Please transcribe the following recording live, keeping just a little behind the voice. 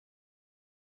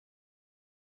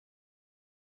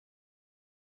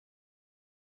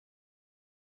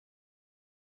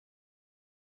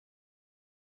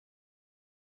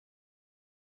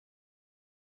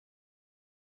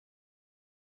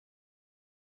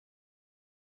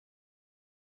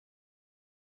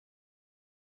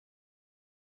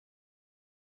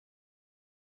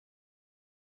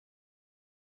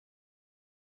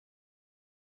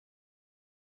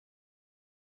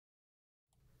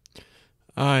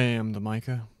I am the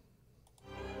Micah.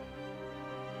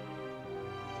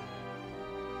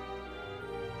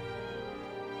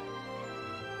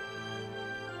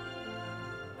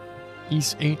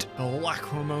 East 8,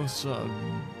 Lacrimosa.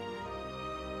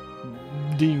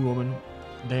 D woman.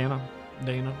 Dana.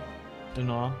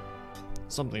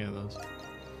 Something of those.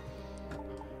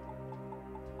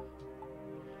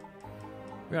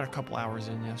 We got a couple hours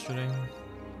in yesterday.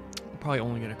 We'll probably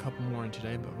only get a couple more in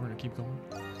today, but we're gonna keep going.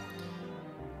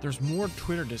 There's more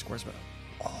Twitter discourse, but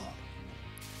oh,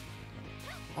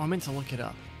 I meant to look it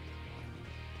up.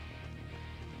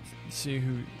 See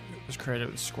who was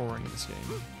credited with scoring this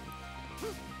game.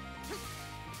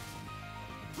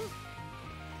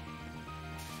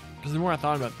 Because the more I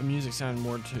thought about it, the music sounded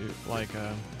more to like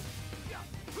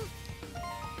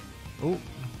oh,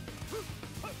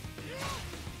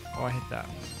 I hit that.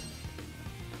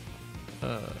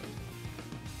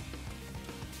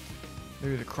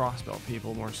 Maybe the crossbelt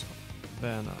people more so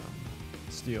than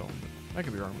steel. I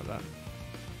could be wrong with that.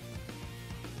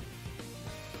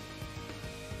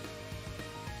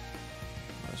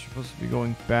 I was supposed to be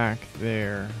going back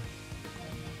there.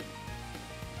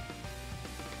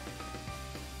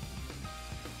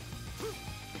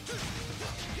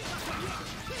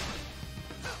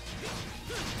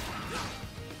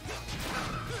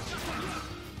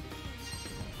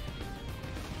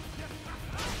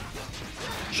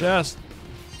 Chest.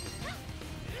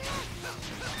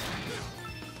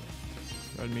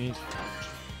 Red meat.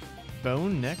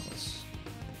 Bone necklace.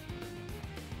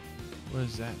 What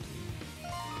does that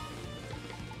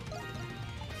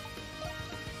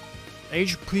do?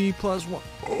 HP +1.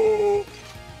 Oh.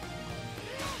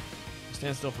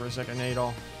 Stand still for a second,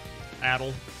 Adol.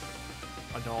 Adol.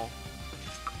 Adol.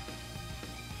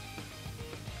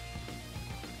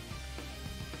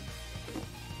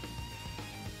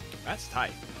 That's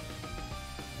tight.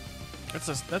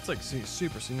 That's like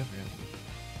super significant.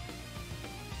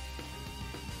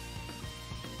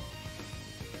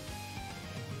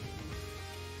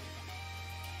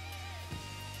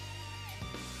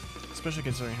 Especially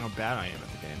considering how bad I am at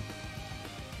the game.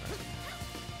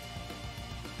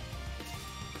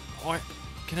 Oh,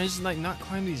 can I just like not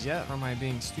climb these yet, or am I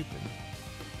being stupid?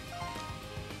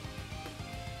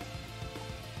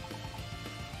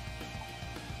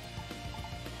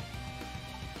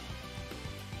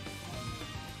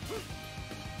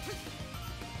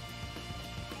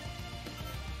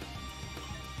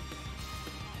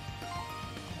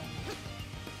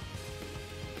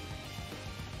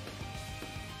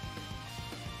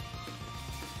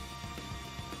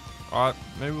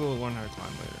 Maybe we'll learn how to climb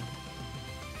later.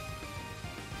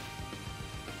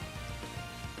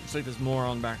 Looks like there's more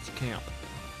on back to camp.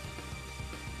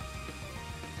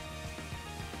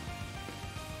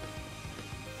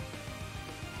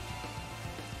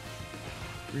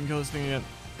 We can kill this thing again.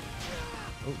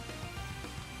 Oh.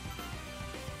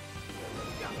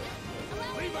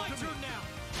 Leave it to me now.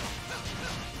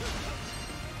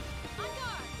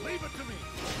 Leave it to me.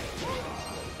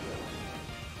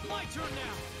 My turn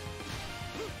now.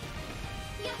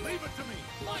 Leave it to me.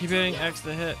 Keep hitting X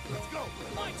to hit. Let's go.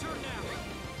 My turn now.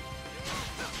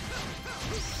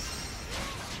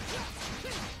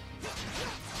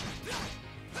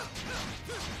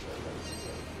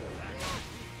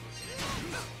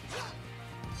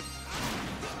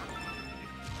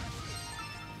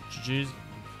 GG's.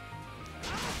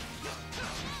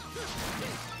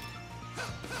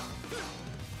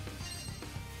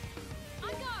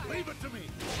 Leave it to me.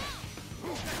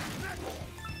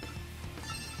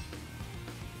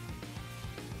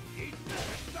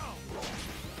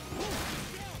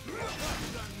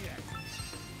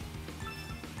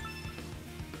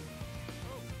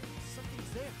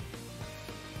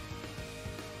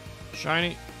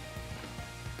 Shiny.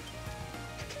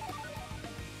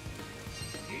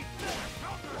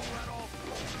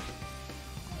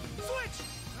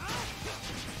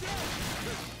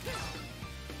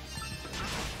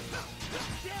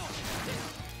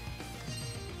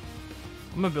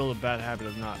 I'm gonna build a bad habit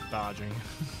of not dodging.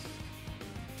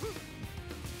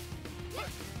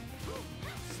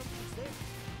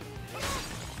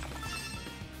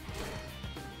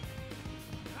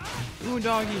 Ooh,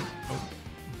 doggy. Oh.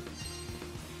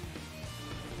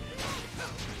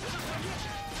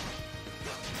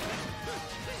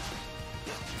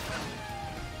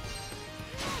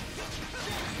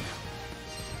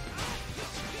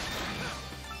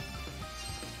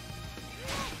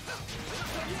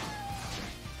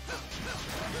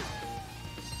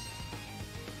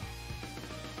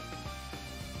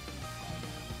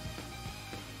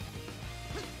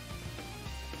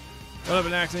 What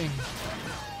up, Anaxi?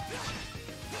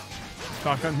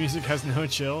 Shotgun music has no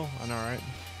chill. I know, right?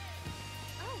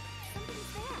 Oh,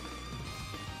 somebody's there.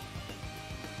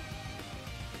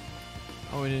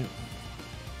 Oh, we didn't.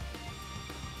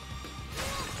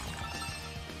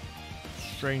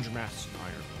 Strange mass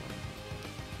iron.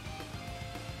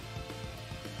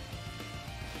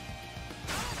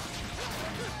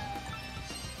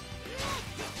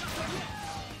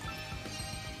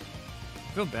 I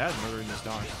feel bad murdering this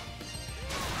dog.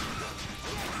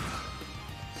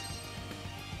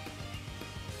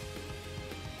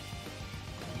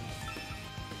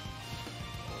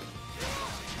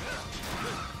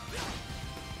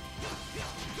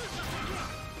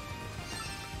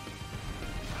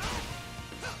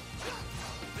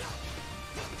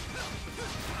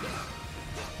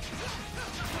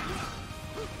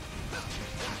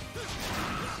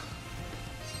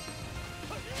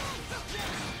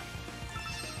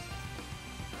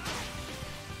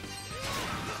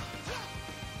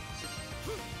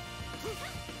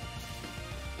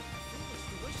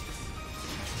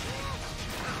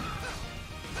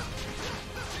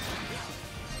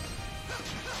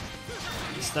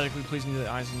 Aesthetically pleasing to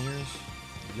the eyes and ears.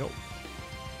 Yo.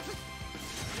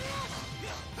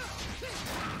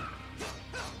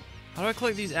 How do I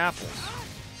collect these apples?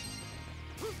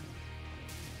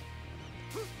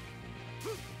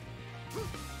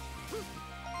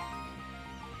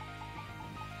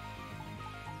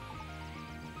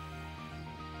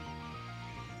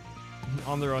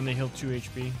 On their own, they heal 2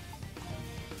 HP.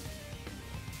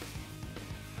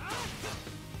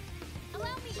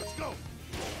 Allow me. Let's go.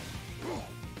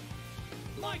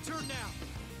 My turn now.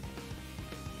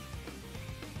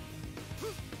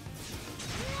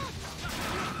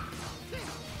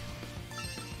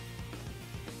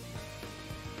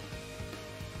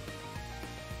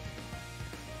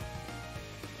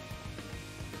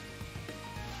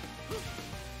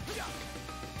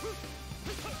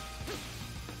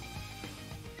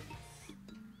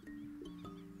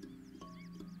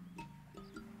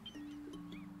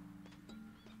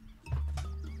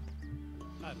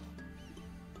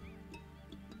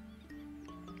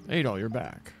 Adol, you're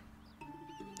back.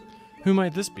 Who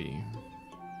might this be?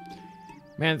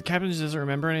 Man, the captain just doesn't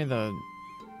remember any of the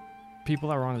people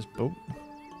that were on his boat.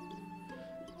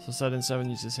 So 7 and 7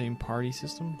 use the same party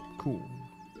system. Cool.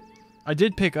 I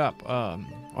did pick up. I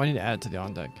need to add it to the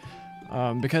on deck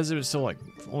because it was still like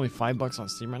only $5 on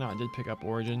Steam right now. I did pick up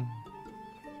Origin.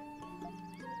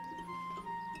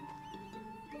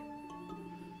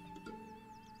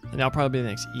 And that'll probably be the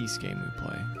next East game we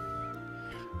play.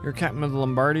 You're captain of the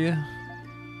Lombardia.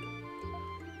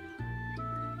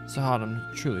 Sahad, I'm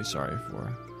truly sorry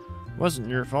for. Wasn't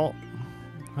your fault.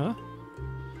 Huh?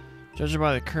 Judging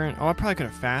by the current... Oh, I probably could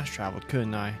have fast traveled,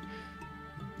 couldn't I?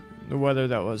 The weather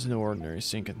that was no ordinary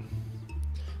sinking.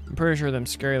 I'm pretty sure them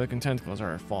scary looking tentacles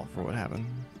are at fault for what happened.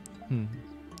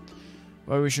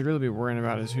 What we should really be worrying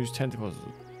about is who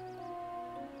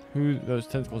those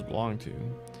tentacles belong to.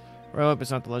 Well, I hope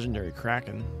it's not the legendary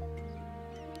Kraken.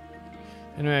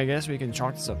 Anyway, I guess we can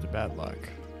chalk this up to bad luck.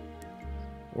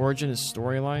 Origin is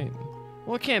Storylight.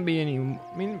 Well, it can't be any...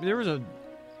 I mean, there was a...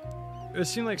 It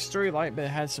seemed like Storylight, but it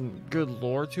had some good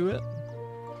lore to it.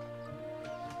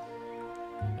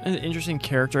 And interesting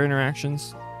character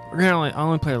interactions. We're gonna I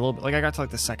only played a little bit. Like, I got to, like,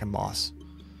 the second boss.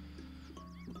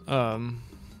 Like,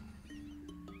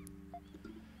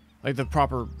 the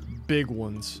proper big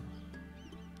ones.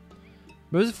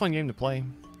 But it was a fun game to play.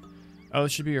 Oh, it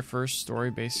should be your first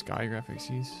story-based Sky graphics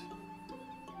use.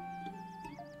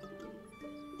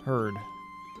 Heard.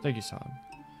 Thank you, Sam.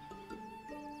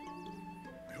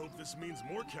 I hope this means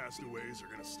more castaways are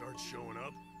gonna start showing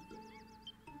up.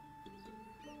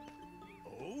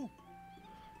 Oh?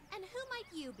 And who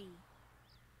might you be?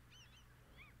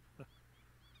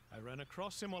 I ran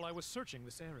across him while I was searching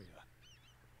this area.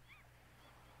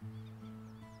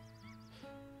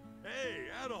 Hey,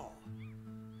 Adol!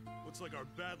 Looks like our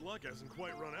bad luck hasn't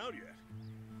quite run out yet.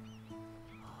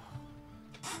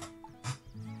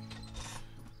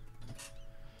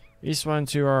 East 1 and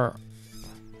 2 are,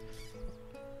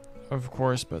 of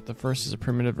course, but the first is a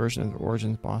primitive version of the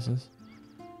Origins bosses.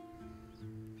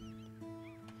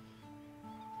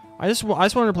 I just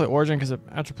wanted to play Origin because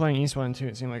after playing East 1 and 2,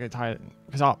 it seemed like it tied...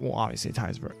 Because, well, obviously it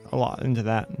ties a lot into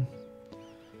that.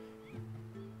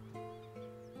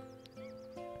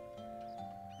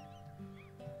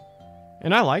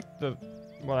 And I like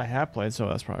what I have played, so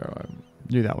that's probably why I'll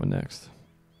do that one next.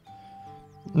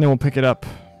 And then we'll pick it up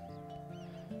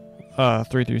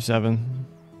 3 through 7.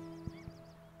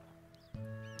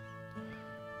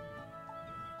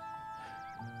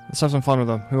 Let's have some fun with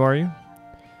them. Who are you?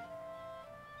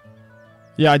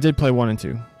 Yeah, I did play 1 and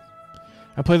 2.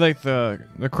 I played like the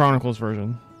Chronicles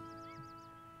version.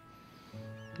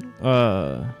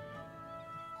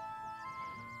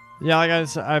 Yeah, like I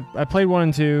said, I played 1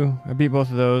 and 2. I beat both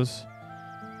of those.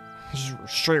 Just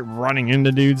straight running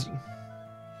into dudes.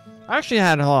 I actually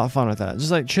had a lot of fun with that.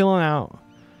 Just like chilling out.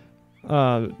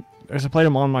 As I played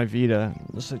them on my Vita,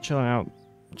 just like chilling out,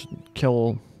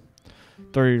 kill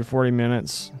 30 to 40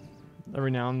 minutes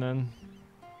every now and then.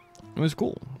 It was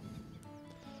cool.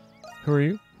 Who are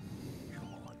you? Come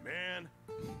on, man.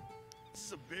 This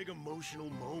is a big emotional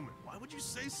moment. Why would you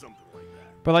say something like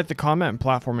that? But like the combat and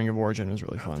platforming of Origin is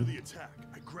really After fun. the attack,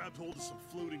 I grabbed hold of some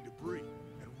floating debris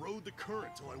and rode the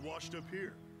current till I washed up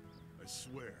here. I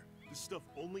swear, this stuff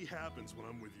only happens when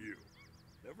I'm with you.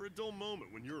 Never a dull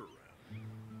moment when you're around.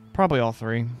 Probably all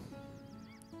 3. You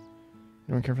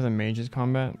don't care for the mages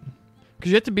combat?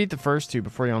 Because you have to beat the first 2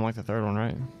 before you unlock the 3rd one,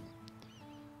 right?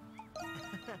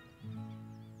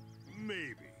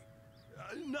 Maybe.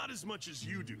 Not as much as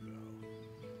you do, though.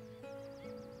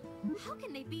 How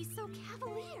can they be so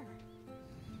cavalier?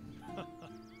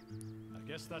 I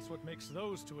guess that's what makes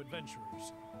those 2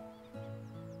 adventurers.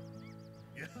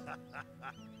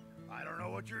 I don't know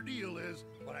what your deal is,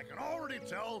 but I can already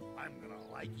tell I'm gonna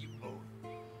like you both.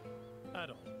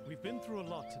 Adol, we've been through a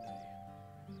lot today.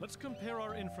 Let's compare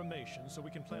our information so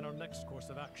we can plan our next course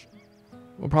of action.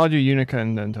 We'll probably do Unica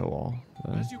and then Towal.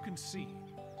 As you can see,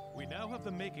 we now have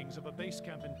the makings of a base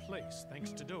camp in place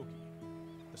thanks to Dogi.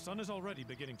 The sun is already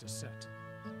beginning to set.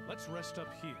 Let's rest up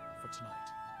here for tonight.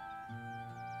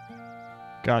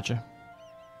 Gotcha.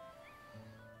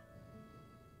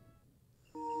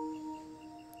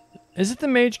 Is it the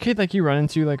mage kid like you run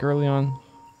into like early on?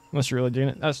 Unless you're really doing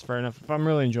it. That's fair enough. If I'm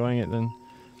really enjoying it, then.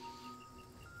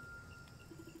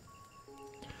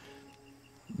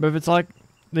 But if it's like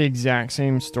the exact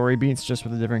same story beats just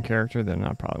with a different character, then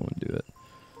I probably wouldn't do it.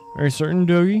 Are you certain,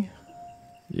 Dogi?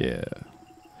 Yeah.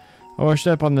 I washed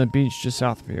up on the beach just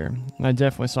south of here, and I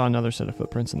definitely saw another set of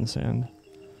footprints in the sand.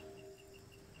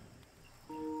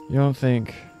 You don't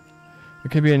think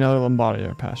it could be another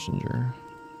Lombardia passenger?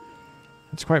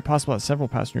 It's quite possible that several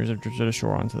passengers have drifted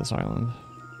ashore onto this island.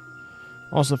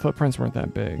 Also, the footprints weren't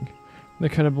that big. They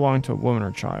could have belonged to a woman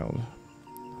or child.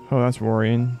 Oh, that's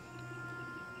worrying.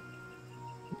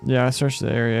 Yeah, I searched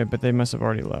the area, but they must have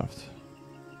already left.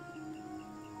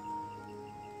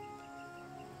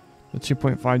 The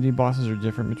 2.5D bosses are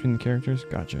different between the characters?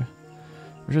 Gotcha.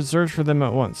 We should search for them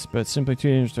at once, but it's simply too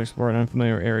dangerous to explore an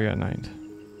unfamiliar area at night.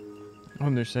 I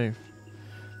hope they're safe.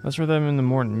 Let's for them in the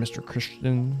morning, Mr.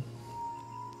 Christian.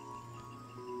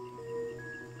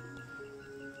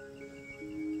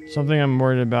 Something I'm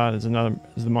worried about is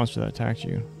the monster that attacked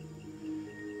you.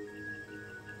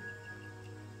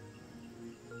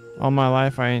 All my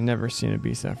life, I ain't never seen a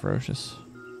beast that ferocious.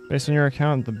 Based on your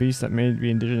account, the beast that may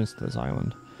be indigenous to this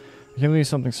island. I can't believe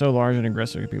something so large and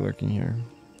aggressive could be lurking here.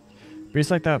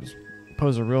 Beasts like that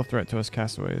pose a real threat to us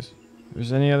castaways. If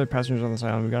there's any other passengers on this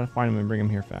island, we gotta find them and bring them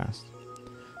here fast.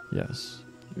 Yes.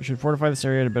 We should fortify this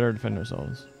area to better defend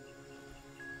ourselves.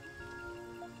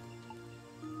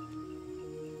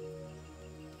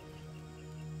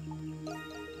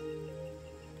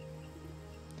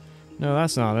 No,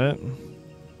 that's not it.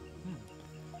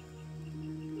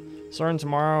 Starting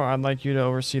tomorrow, I'd like you to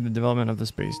oversee the development of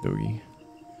this base, Dogi.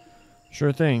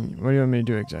 Sure thing. What do you want me to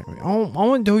do exactly? Oh, I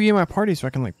want Dogi in my party so I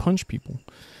can, like, punch people.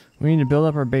 We need to build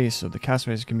up our base so the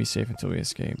castaways can be safe until we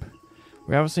escape.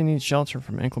 We obviously need shelter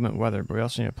from inclement weather, but we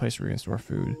also need a place where we can store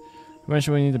food.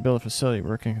 Eventually, we need to build a facility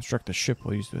where we can construct the ship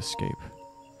we'll use to escape.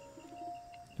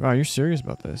 Wow, you're serious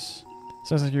about this.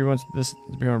 Sounds like you want this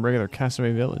to become a regular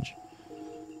castaway village.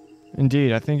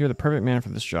 Indeed, I think you're the perfect man for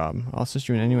this job. I'll assist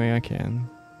you in any way I can.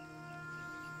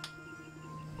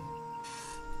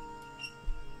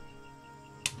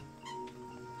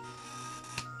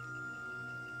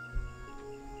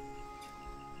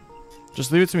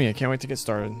 Just leave it to me. I can't wait to get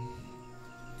started.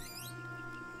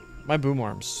 My boom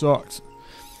arm sucks.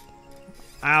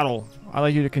 Adol, I'd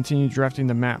like you to continue drafting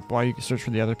the map while you search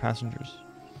for the other passengers.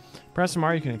 Perhaps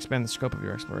tomorrow you can expand the scope of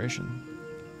your exploration.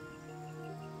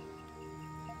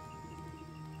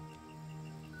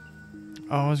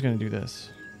 Oh, I was going to do this.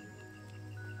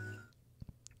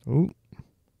 Ooh.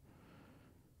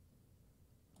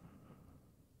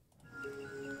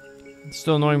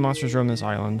 Still annoying monsters roam this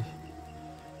island.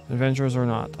 Adventurers or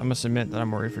not, I must admit that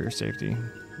I'm worried for your safety.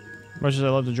 Much as I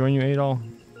love to join you, Adol,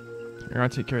 you're gonna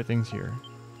take care of things here.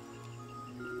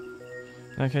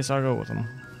 In that case, I'll go with them.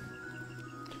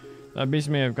 That beast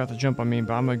may have got the jump on me,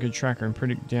 but I'm a good tracker and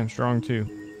pretty damn strong too.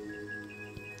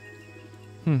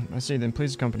 I see, then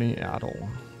please accompany Adol.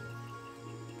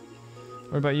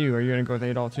 What about you? Are you gonna go with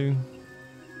Adol too?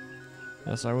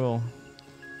 Yes, I will.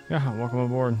 Yeah, welcome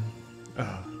aboard.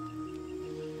 Ugh.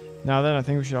 Now then, I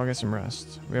think we should all get some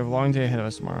rest. We have a long day ahead of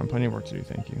us tomorrow and plenty of work to do,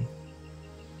 thank you.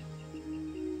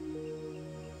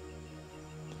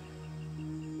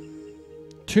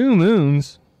 Two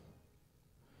moons?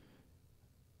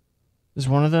 Is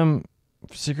one of them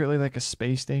secretly like a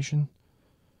space station?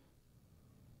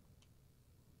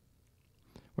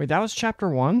 Wait, that was chapter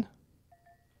 1?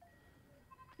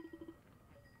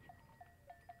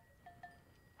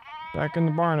 Back in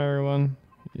the barn, everyone.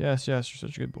 Yes, yes, you're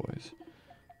such good boys.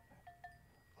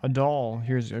 A doll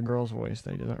hears a girl's voice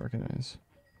that he does not recognize.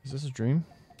 Is this a dream?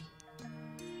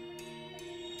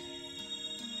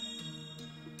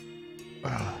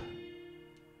 Ugh.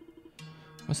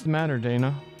 What's the matter,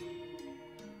 Dana?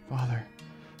 Father,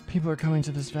 people are coming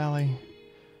to this valley.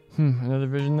 Another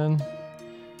vision then?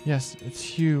 Yes, its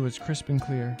hue was crisp and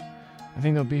clear. I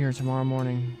think they'll be here tomorrow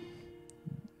morning.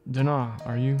 Dana,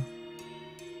 are you?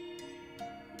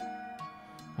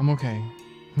 I'm okay.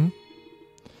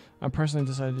 I personally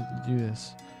decided to do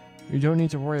this. You don't need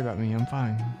to worry about me, I'm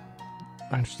fine.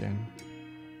 I understand.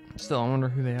 Still, I wonder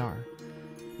who they are.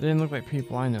 They didn't look like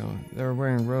people I know. They were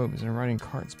wearing robes and riding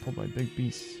carts pulled by big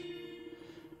beasts.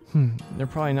 They're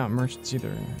probably not merchants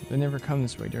either. They never come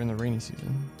this way during the rainy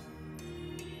season.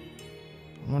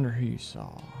 I wonder who you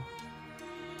saw.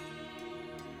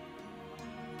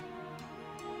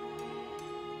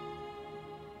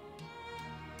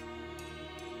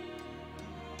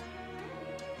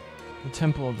 The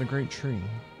Temple of the Great Tree.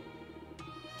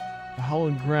 The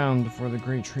hallowed ground before the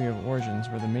Great Tree of Origins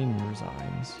where the maiden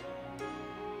resides.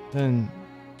 Then,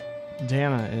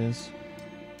 Dana is...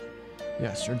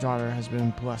 Yes, your daughter has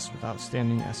been blessed with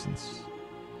outstanding essence.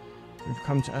 We've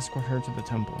come to escort her to the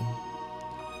temple.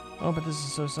 Oh, but this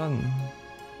is so sudden.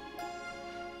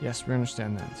 Yes, we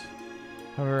understand that.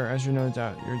 However, as you no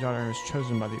doubt, your daughter is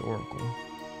chosen by the Oracle.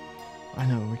 I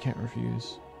know, we can't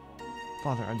refuse.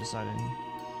 Father, I decided.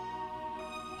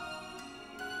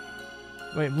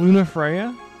 Wait, Luna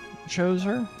Freya chose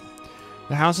her?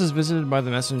 The houses visited by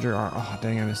the messenger are... Oh,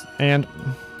 dang, I missed... And...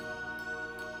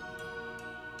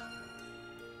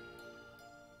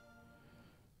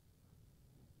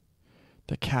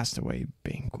 The Castaway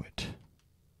Banquet.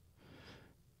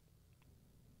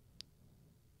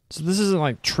 So this isn't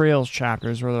like Trails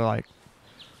chapters where they're like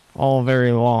all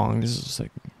very long. This is just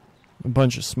like a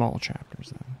bunch of small chapters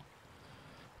then.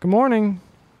 Good morning.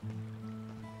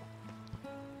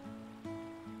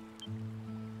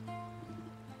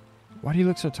 Why do you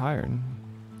look so tired?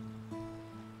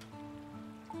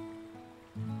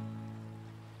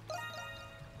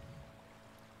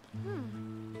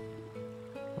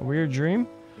 A weird dream?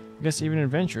 I guess even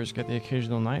adventurers get the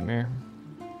occasional nightmare.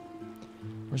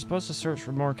 We're supposed to search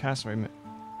for more castaways,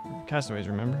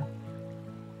 remember?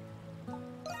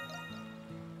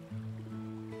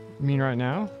 You mean right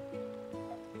now?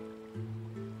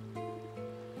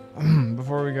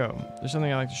 Before we go, there's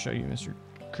something I'd like to show you, Mr.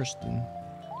 Kristen.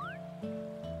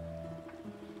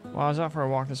 While I was out for a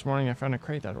walk this morning, I found a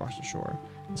crate that I'd washed ashore.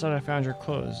 Inside I found your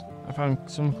clothes. I found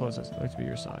some clothes that look to be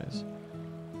your size.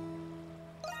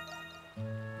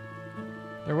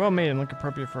 They're well made and look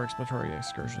appropriate for exploratory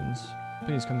excursions.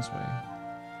 Please come this way.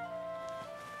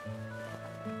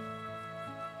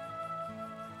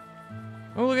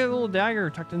 Oh, look at the little dagger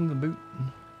tucked into the boot.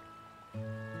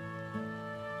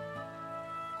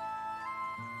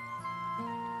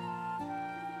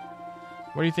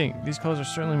 What do you think? These clothes are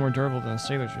certainly more durable than a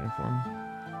sailor's uniform.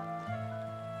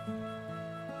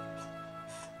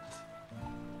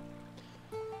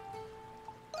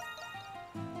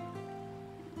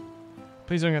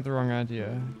 Please don't get the wrong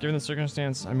idea. Given the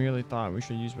circumstance, I merely thought we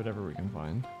should use whatever we can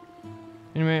find.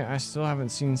 Anyway, I still haven't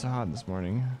seen Sahad this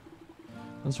morning.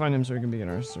 Let's find him so we can begin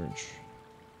our search.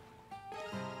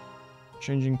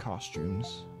 Changing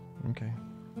costumes. Okay.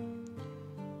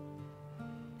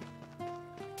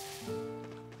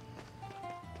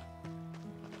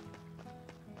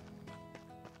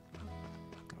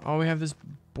 Oh, we have this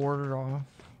bordered off.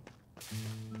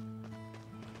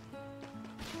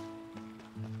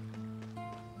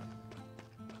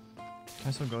 Can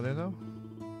I still go there though?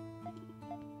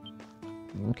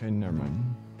 Okay, never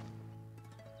mind.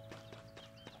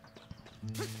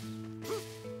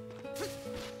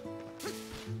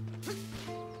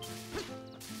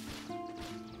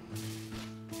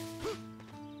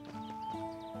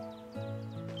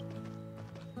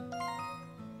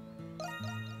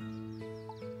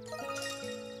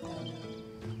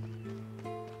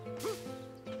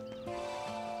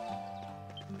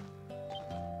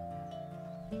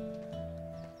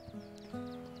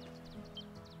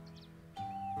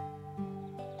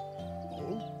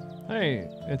 Hey,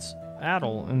 it's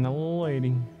Adel and the little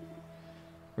lady.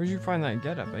 Where'd you find that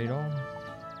getup, Adol?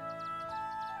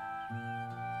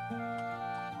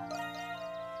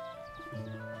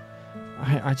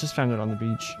 I just found it on the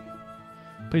beach.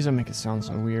 Please don't make it sound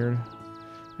so weird.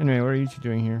 Anyway, what are you two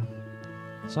doing here?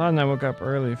 Saad and I woke up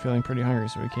early feeling pretty hungry,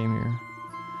 so we came here.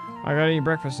 I gotta eat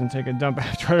breakfast and take a dump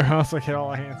after our house like it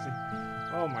all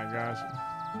handsy. Oh my gosh.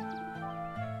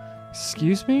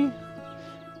 Excuse me?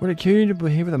 Would it kill you to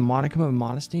behave with a modicum of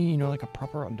modesty, you know, like a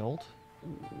proper adult?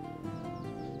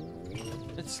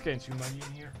 It's getting too muggy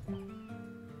in here.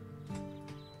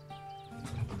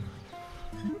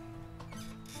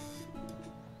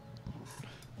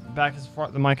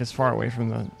 The mic is far away from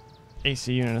the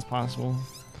AC unit as possible.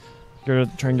 You're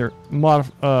trying to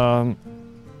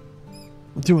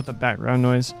deal with the background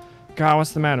noise. God,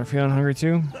 what's the matter? Feeling hungry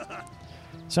too?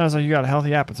 Sounds like you got a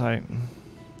healthy appetite.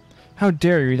 How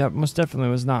dare you? That most definitely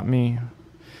was not me.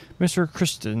 Mr.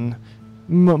 Kristen.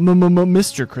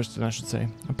 Mr. Kristen, I should say.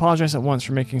 Apologize at once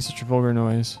for making such a vulgar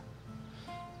noise.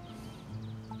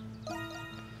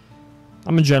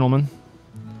 I'm a gentleman.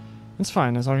 It's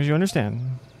fine, as long as you understand.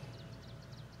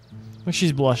 Look,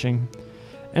 she's blushing.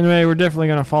 Anyway, we're definitely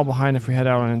gonna fall behind if we head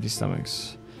out on empty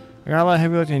stomachs. I got a lot of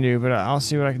heavy lifting to do, but I'll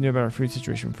see what I can do about our food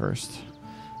situation first.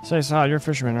 Say, Saad, you're a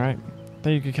fisherman, right?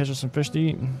 Think you could catch us some fish to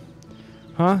eat?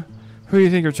 Huh? Who do you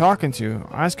think you're talking to?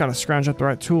 I just gotta scrounge up the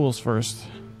right tools first.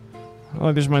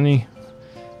 Oh, there's my knee.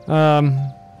 But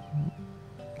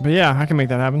yeah, I can make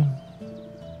that happen.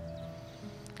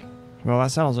 Well,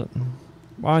 that settles it.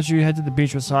 Why don't you head to the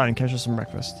beach with Saad and catch us some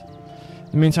breakfast?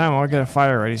 In the meantime, I'll get a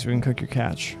fire ready so we can cook your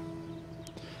catch.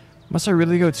 Must I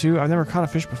really go too? I've never caught a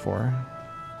fish before.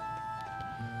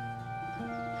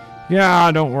 Yeah,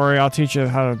 don't worry. I'll teach you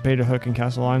how to bait a hook and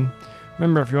cast a line.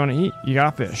 Remember, if you want to eat, you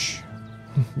got fish.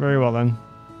 Very well then.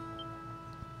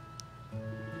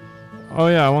 Oh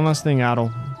yeah, one last thing,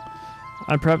 Adel.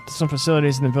 I prepped some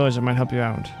facilities in the village that might help you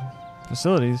out.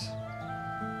 Facilities?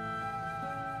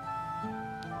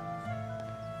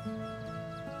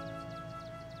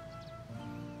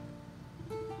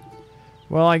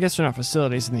 Well, I guess they're not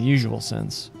facilities in the usual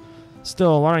sense.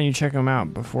 Still, why don't you check them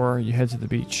out before you head to the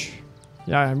beach?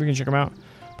 Yeah, we can check them out.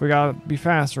 But we gotta be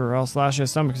fast or else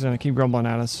Lashley's stomach is gonna keep grumbling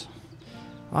at us.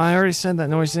 I already said that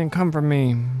noise didn't come from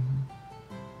me.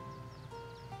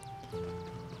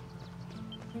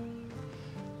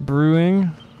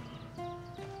 Brewing.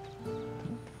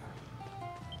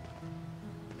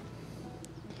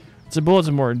 It's a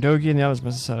bulletin board. Dogi and the others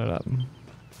must have set it up.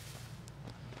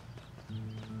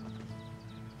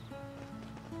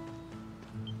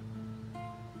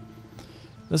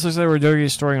 This looks like where Dogi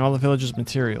is storing all the village's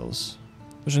materials.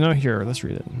 There's a note here. Let's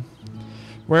read it.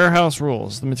 Warehouse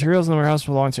rules. The materials in the warehouse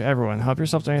belong to everyone. Help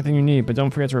yourself to anything you need, but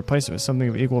don't forget to replace it with something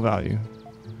of equal value.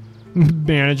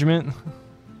 Management.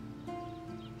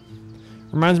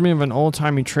 Reminds me of an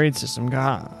old-timey trade system.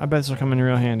 God, I bet this will come in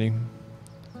real handy.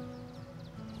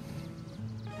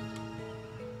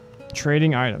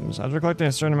 Trading items. After collecting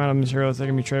a certain amount of materials, they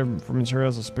can be traded for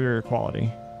materials of superior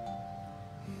quality.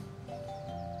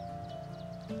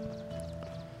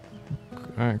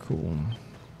 Alright, cool.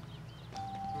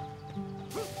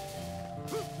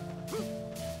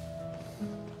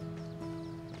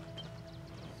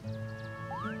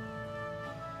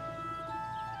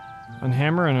 A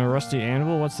hammer and a rusty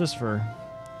anvil? What's this for?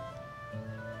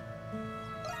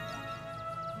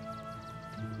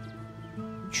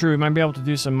 True, we might be able to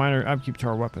do some minor upkeep to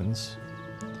our weapons.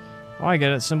 Oh, I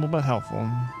get it. Simple but helpful.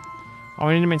 All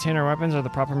we need to maintain our weapons are the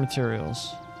proper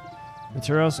materials.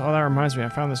 Materials? Oh, that reminds me. I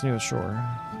found this new shore.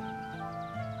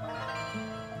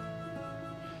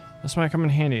 This might come in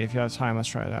handy if you have time. Let's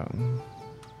try it out.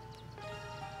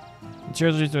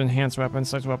 Materials used to enhance weapons.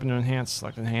 Select weapon to enhance.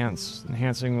 Select enhance.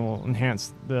 Enhancing will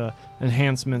enhance the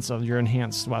enhancements of your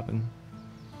enhanced weapon.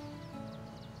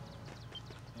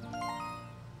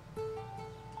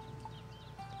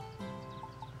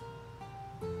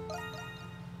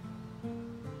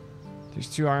 There's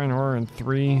 2 iron ore and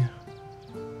 3.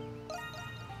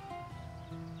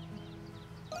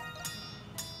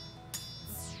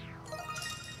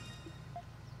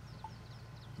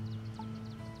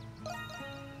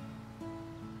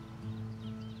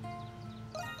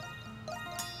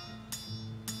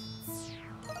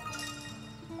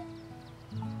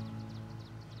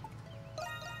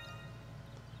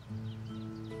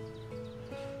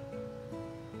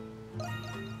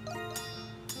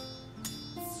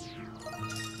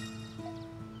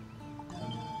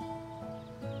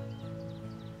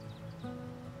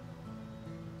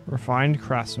 Refined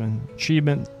craftsman.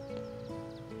 Achievement.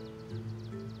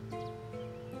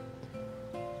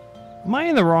 Am I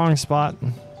in the wrong spot?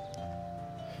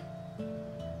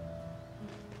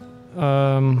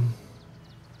 I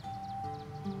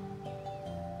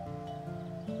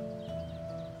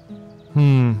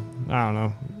don't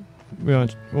know.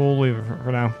 We'll leave it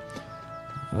for now.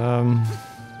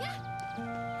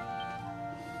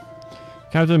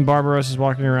 Captain Barbaros is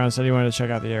walking around and said he wanted to check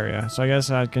out the area, so I guess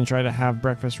I can try to have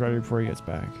breakfast ready before he gets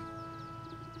back.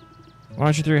 Why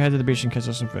don't you three head to the beach and catch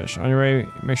us some fish? On your way,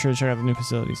 make sure to check out the new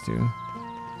facilities too.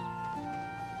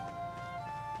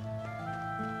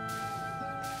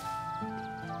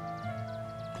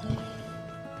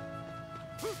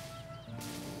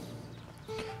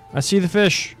 I see the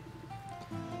fish.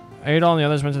 Adol and the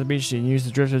others went to the beach and used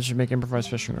the driftwood to make improvised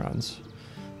fishing rods.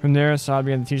 From there, Assad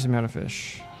began to teach them how to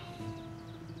fish.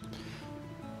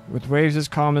 With waves as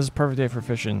calm as a perfect day for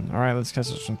fishing. Alright, let's catch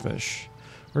some fish.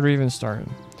 Where do we even start?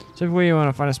 Typically, you want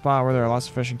to find a spot where there are lots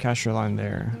of fish and cast your line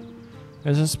there.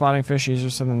 Isn't spotting fish easier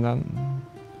said than done?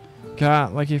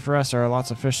 God, lucky for us, there are lots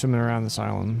of fish swimming around this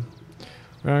island.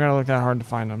 We don't gotta look that hard to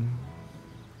find them.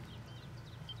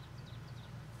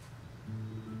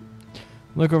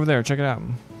 Look over there, check it out.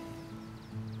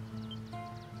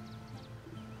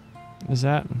 Is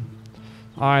that?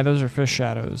 Aye, those are fish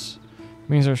shadows.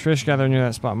 Means there's fish gathering near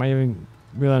that spot. Might even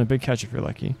be on a big catch if you're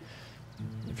lucky.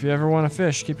 If you ever want to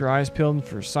fish, keep your eyes peeled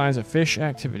for signs of fish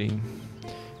activity.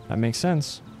 That makes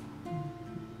sense.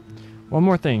 One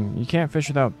more thing, you can't fish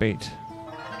without bait.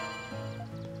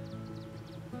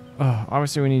 Oh,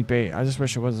 obviously we need bait. I just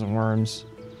wish it wasn't worms.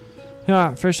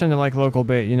 Yeah, fish tend to like local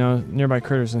bait, you know, nearby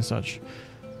critters and such.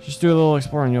 Just do a little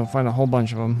exploring, you'll find a whole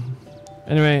bunch of them.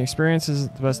 Anyway, experience is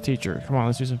the best teacher. Come on,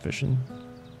 let's do some fishing.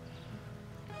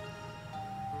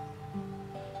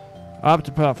 Up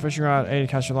to put out fishing rod, A to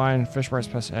catch your line, fish bites,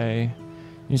 press A.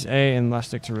 Use A and left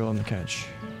stick to reel in the catch.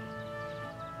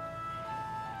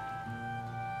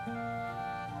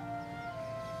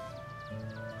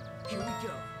 Here we go.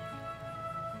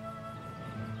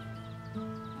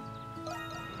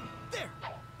 There.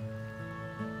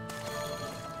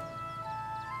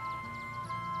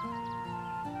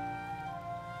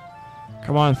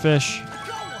 Come on, fish.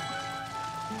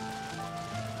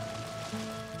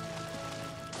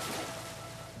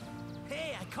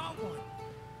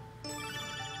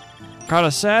 Caught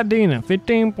a sardine at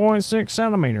 15.6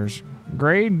 centimeters.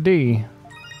 Grade D.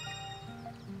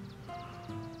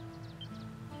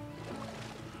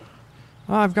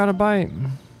 Oh, I've got a bite.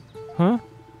 Huh?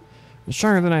 It's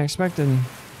stronger than I expected.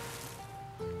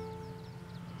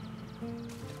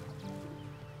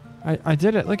 I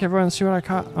did it. Look, everyone, see what I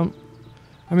caught.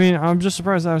 I mean, I'm just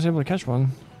surprised that I was able to catch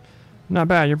one. Not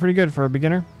bad. You're pretty good for a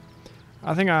beginner.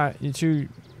 I think you two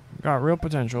got real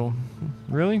potential.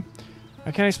 Really?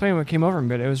 I can't explain what came over me,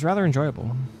 but it was rather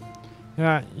enjoyable.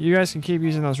 Yeah, you guys can keep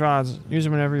using those rods. Use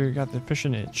them whenever you got the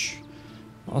fishing itch.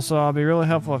 Also, I'll be really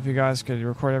helpful if you guys could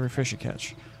record every fish you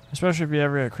catch. Especially if you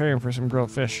ever get craving for some grilled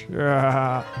fish.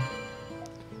 Looks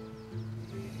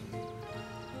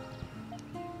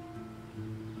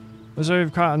like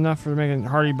we've caught enough for making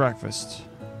hearty breakfast.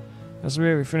 That's the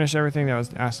way we finished everything that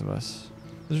was asked of us.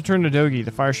 Let's return to Dogi.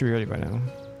 The fire should be ready by now.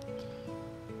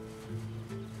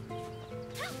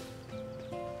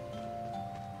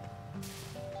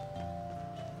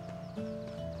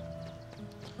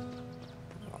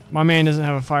 My man doesn't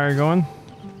have a fire going.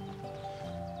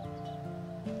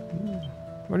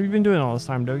 What have you been doing all this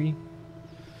time, Dogi?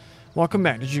 Welcome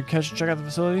back. Did you check out the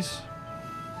facilities?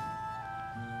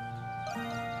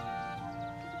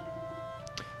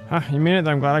 Huh, you made it.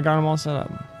 I'm glad I got them all set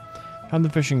up. How'd the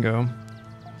fishing go?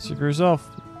 See for yourself.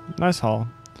 Nice haul.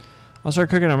 I'll start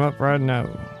cooking them up right now.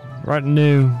 Right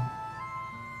new.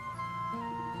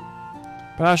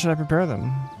 But how should I prepare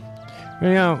them? We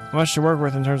don't have much to work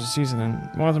with in terms of seasoning.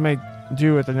 I want to make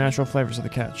do with the natural flavors of the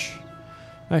catch.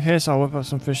 In that case, I'll whip up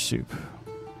some fish soup.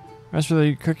 As for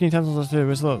the cooking utensils, let's do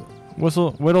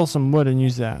whittle some wood and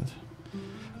use that.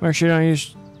 Make sure you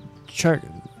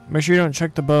don't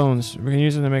check the bones. We can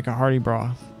use them to make a hearty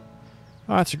broth.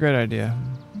 Oh, that's a great idea.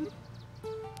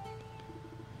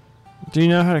 Do you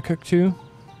know how to cook too?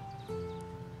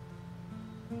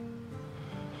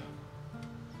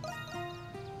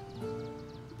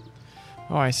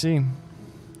 Oh, I see.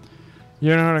 You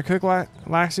don't know how to cook,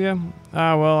 Laxia?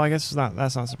 Well, I guess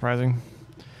that's not surprising.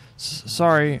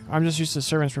 Sorry, I'm just used to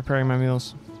servants preparing my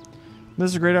meals. This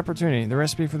is a great opportunity. The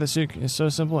recipe for the soup is so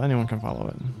simple, anyone can follow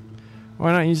it.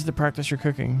 Why not use it to practice your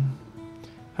cooking?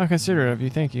 How considerate of you,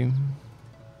 thank you.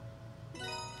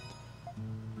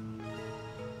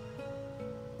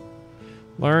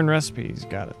 Learn recipes,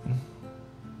 got it.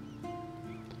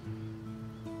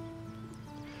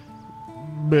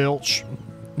 Bilch.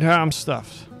 Yeah, I'm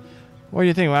stuffed. What do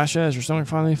you think, Lasha? Is your stomach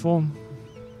finally full?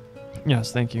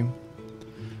 Yes, thank you.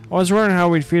 I was wondering how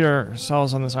we'd feed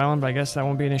ourselves on this island, but I guess that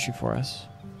won't be an issue for us.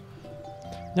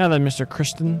 Now then, Mr.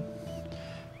 Kristen,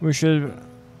 we should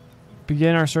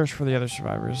begin our search for the other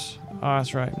survivors. Oh,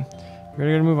 that's right. We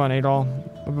gotta move on, Adol.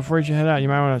 But before you head out, you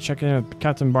might want to check in with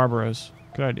Captain Barbaros.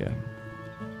 Good idea.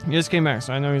 He just came back,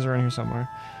 so I know he's around here somewhere.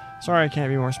 Sorry I can't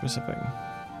be more specific.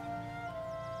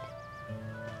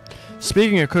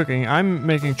 Speaking of cooking, I'm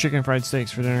making chicken fried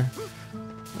steaks for dinner.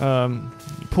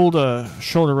 Pulled a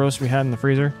shoulder roast we had in the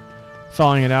freezer,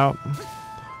 thawing it out.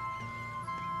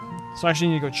 So I actually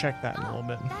need to go check that in a little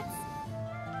bit.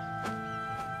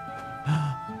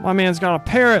 My man's got a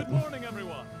parrot! Good morning,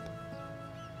 everyone.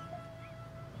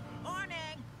 Morning!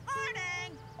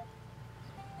 Morning!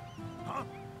 Huh?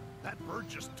 That bird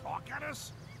just talk at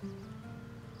us?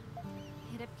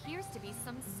 It appears to be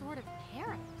some sort of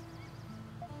parrot.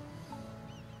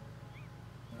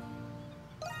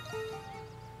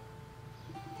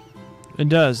 It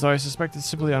does, though I suspect it's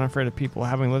simply unafraid of people,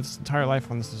 having lived its entire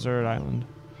life on this deserted island.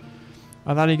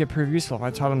 I thought he'd get pretty useful if I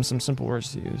taught him some simple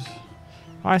words to use.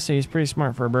 I say he's pretty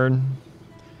smart for a bird.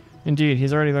 Indeed,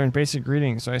 he's already learned basic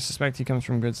greetings, so I suspect he comes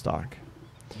from good stock.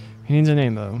 He needs a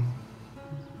name, though.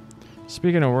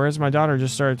 Speaking of words, my daughter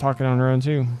just started talking on her own,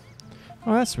 too.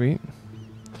 Oh, that's sweet.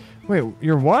 Wait,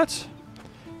 you're what?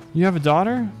 You have a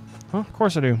daughter? Huh? Of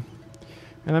course I do.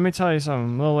 And let me tell you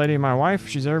something, little lady, my wife,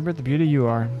 she's every bit the beauty you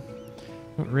are.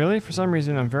 Really? For some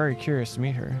reason, I'm very curious to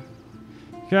meet her.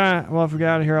 Yeah, well, if we get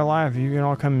out of here alive, you can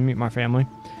all come and meet my family.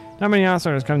 Not many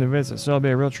outsiders come to visit, so it'll be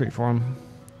a real treat for them.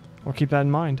 We'll keep that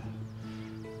in mind.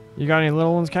 You got any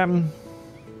little ones, Captain?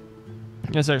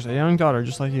 Yes, actually, a young daughter,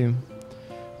 just like you.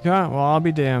 Yeah, well, I'll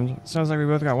be damned. Sounds like we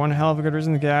both got one hell of a good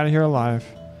reason to get out of here alive.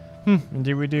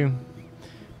 Indeed we do.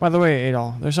 By the way,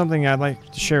 Adol, there's something I'd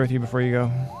like to share with you before you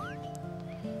go.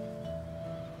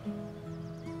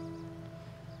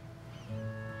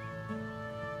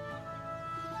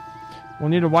 We'll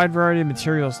need a wide variety of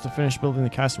materials to finish building the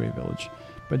castaway village,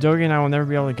 but Dogi and I will never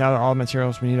be able to gather all the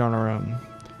materials we need on our own.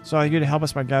 So I'd like you to help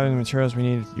us by gathering the materials we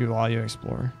need while you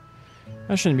explore.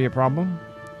 That shouldn't be a problem.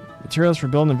 Materials for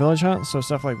building a village hut, so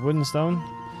stuff like wood and stone.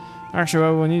 Actually,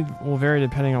 what we'll need will vary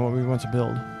depending on what we want to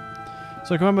build.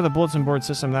 So come up with a bulletin board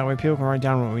system, that way people can write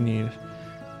down what we need.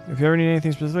 If you ever need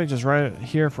anything specific, just write it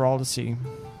here for all to see.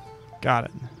 Got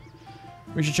it.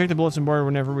 We should check the bulletin board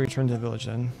whenever we return to the village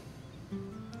then.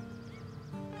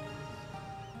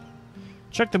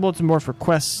 Check the bulletin board for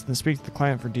quests, then speak to the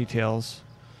client for details.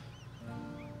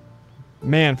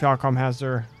 Man, Falcom has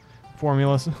their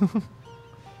formulas.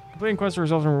 Completing quests will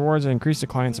result in rewards and increase the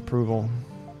client's approval.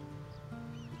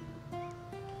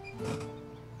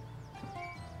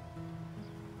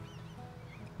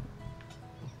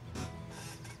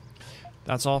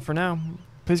 That's all for now.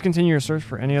 Please continue your search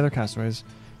for any other castaways.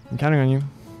 I'm counting on you.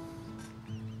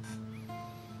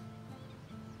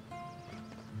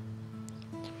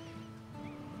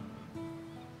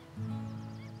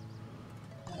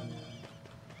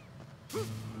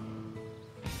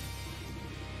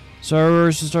 So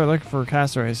we should start looking for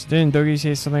castaways. Didn't Dogi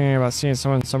say something about seeing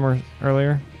someone somewhere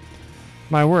earlier?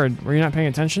 My word, were you not paying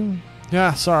attention?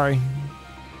 Yeah, sorry.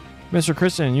 Mr.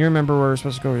 Kristen, you remember where we're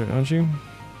supposed to go, don't you?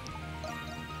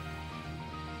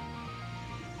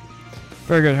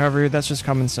 Very good, however, that's just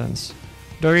common sense.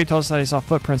 Dogi told us that he saw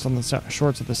footprints on the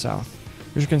shores to the south.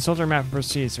 We should consult our map and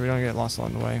proceed so we don't get lost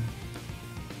along the way.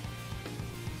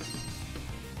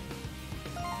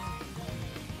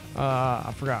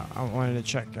 I forgot. I wanted to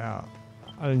check out.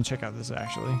 I didn't check out this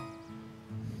actually.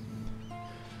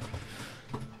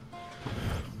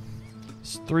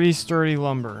 It's 3 sturdy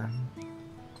lumber.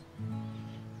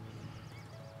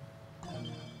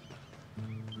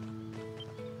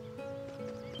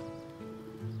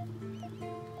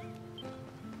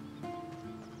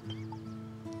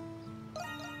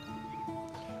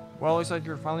 Well, looks like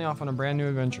you're finally off on a brand new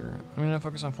adventure. I'm gonna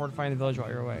focus on fortifying the village while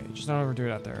you're away. Just don't overdo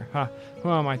it out there. Ha! Who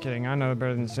am I kidding? I know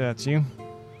better than to say that to you.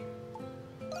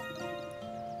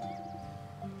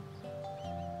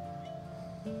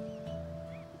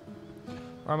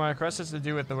 Alright, my quest has to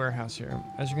do with the warehouse here.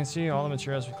 As you can see, all the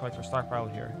materials we collect are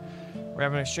stockpiled here. We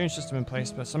have an exchange system in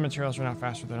place, but some materials run out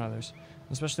faster than others,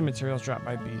 especially materials dropped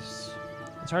by beasts.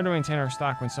 It's hard to maintain our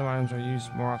stock when some items are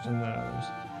used more often than others.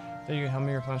 Think you can help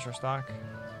me replenish our stock?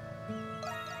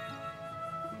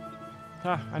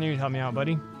 I knew you'd help me out,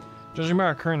 buddy. Judging by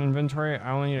our current inventory,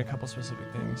 I only need a couple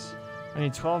specific things. I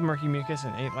need 12 murky mucus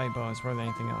and 8 light bones more than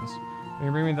anything else. When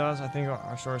you bring me those, I think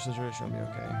our storage situation will be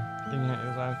okay. Think you can get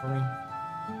those items for me?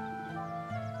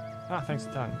 Thanks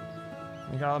a ton.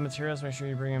 You got all the materials, make sure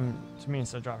you bring them to me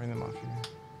instead of dropping them off here.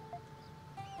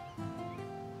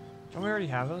 Don't we already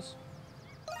have those?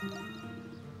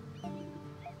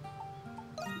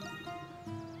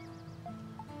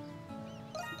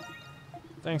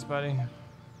 Thanks, buddy.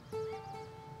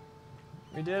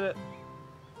 We did it.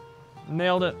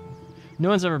 Nailed it. No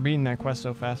one's ever beaten that quest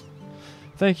so fast.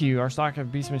 Thank you. Our stock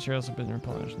of beast materials have been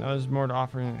replenished. Now there's more to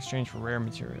offer in exchange for rare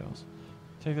materials.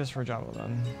 Take this for a job well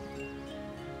done.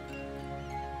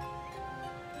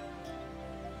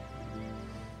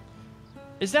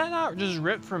 Is that not just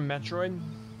ripped from Metroid?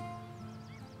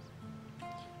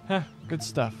 Heh, good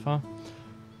stuff, huh?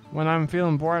 When I'm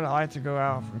feeling bored, I like to go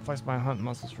out and flex my hunt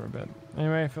muscles for a bit.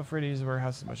 Anyway, feel free to use the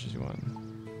warehouse as much as you want.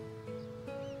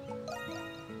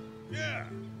 Yeah.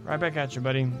 Right back at you,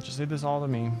 buddy. Just leave this all to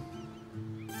me.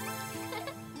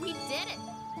 We did it.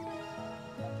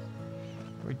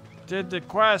 We did the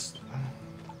quest.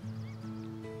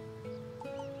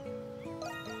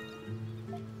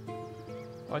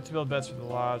 I like to build beds for the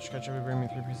lodge. Catch up and bring me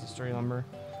 3 pieces of sturdy lumber.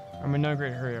 I'm in no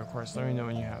great hurry, of course. Let me know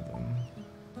when you have them.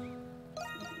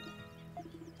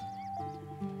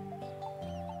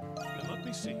 Then let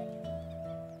me see.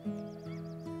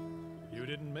 You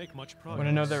didn't make much progress. Want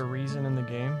to know their reason in the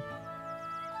game?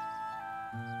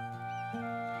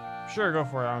 Sure, go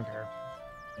for it. I don't care.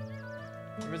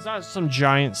 If it's not some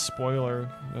giant spoiler,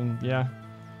 then yeah.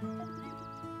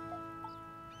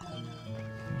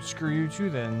 Screw you too,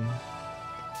 then.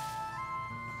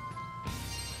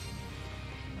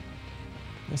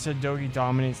 They said Dogi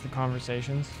dominates the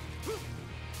conversations.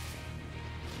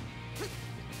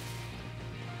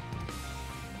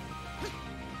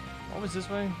 What was this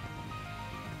way?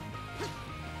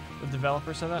 The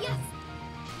developer said that? Yes.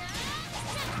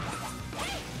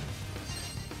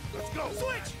 Let's go.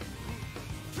 Switch.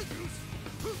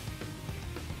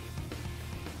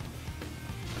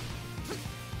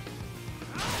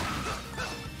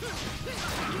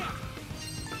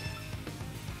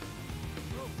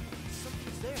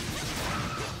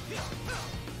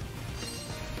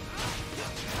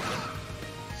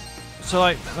 So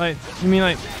like you mean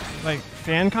like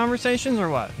fan conversations or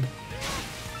what?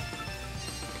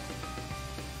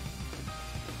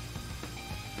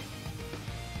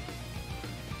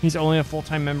 He's only a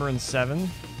full-time member in 7?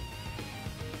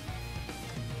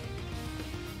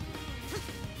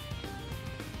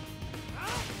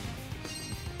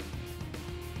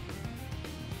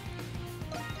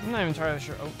 I'm not even entirely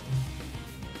sure. Oh.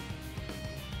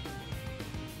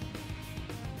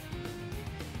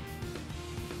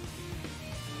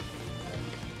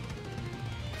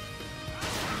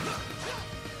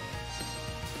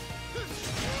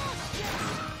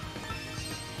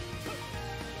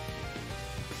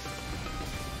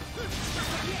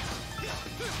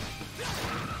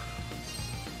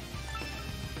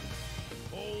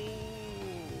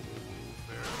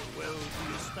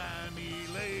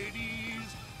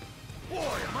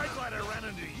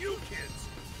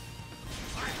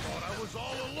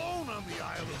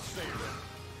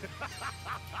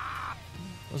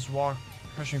 Let's walk,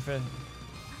 crushing fit.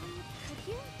 Could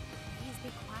you please be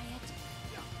quiet?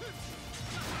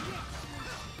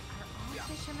 Are all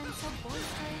fishermen so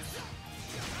boisterous?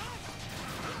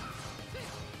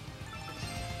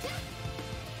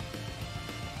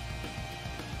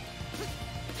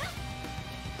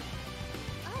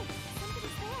 Oh,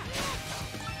 somebody's there.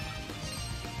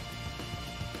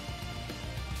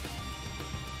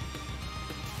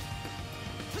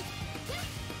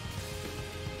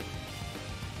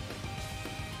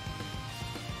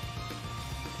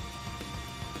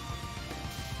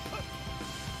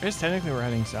 I guess technically we're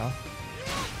heading south.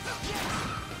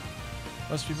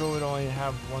 Most people would only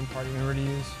have one party member to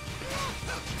use.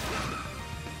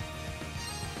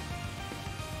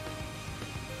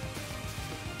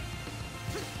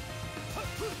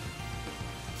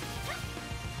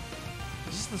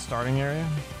 Is this the starting area?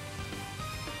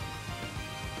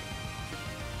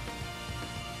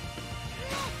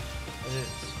 It is.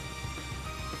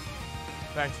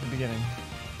 Back to the beginning.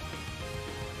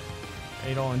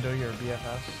 Adol and Dogi are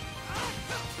BFFs.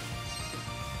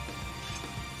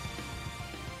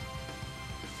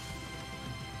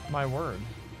 My word.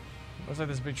 Looks like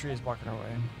this big tree is blocking our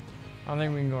way. I don't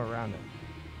think we can go around it.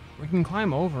 We can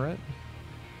climb over it.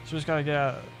 So we just gotta get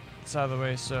outside of the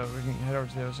way so we can head over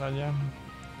to the other side, yeah?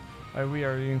 Are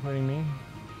you including me?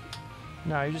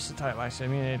 No, you're just a tight laxie.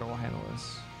 Me and Adol will handle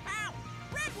this. Ow!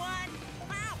 Red one!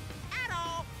 Ow!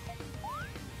 Adol!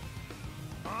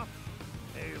 Huh?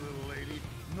 Hey, little lady.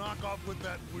 Knock off with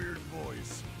that weird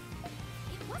voice.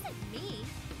 It wasn't me.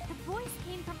 The voice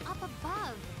came from up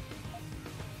above.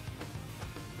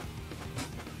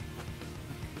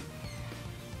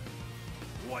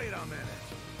 Wait a minute.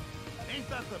 Ain't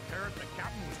that the parrot the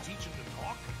captain was teaching to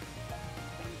talk?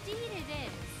 Indeed it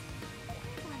is.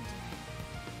 Wondering,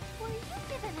 were you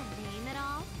given a name at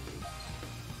all?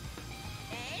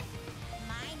 Dave?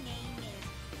 My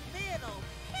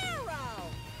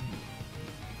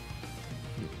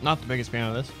Not the biggest fan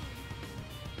of this.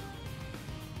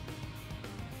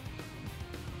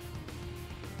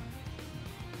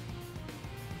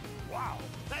 Wow,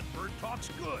 that bird talks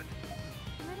good.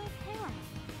 Little Para.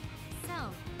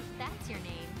 So, that's your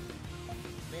name.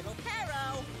 Little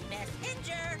Pero,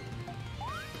 messenger.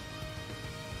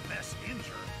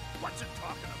 Messenger? What's it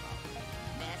talking about?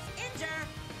 Messenger,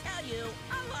 tell you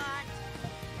a lot.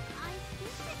 I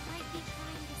think it might be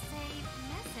trying to say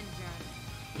messenger.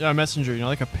 Yeah, messenger. You know,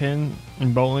 like a pin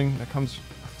in bowling that comes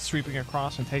sweeping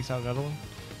across and takes out another one.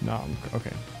 No,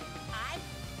 okay. I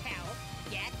help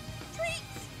get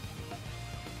treats.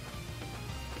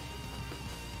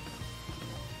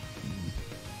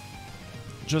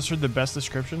 Just heard the best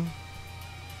description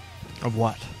of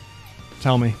what?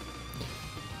 Tell me.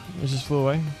 It just flew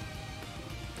away.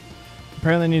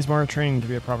 Apparently needs more training to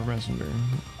be a proper messenger.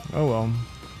 Oh well.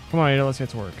 Come on, Ada, let's get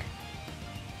to work.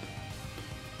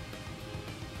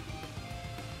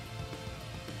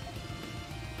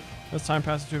 As time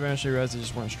passes, to eventually realize they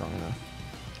just weren't strong enough.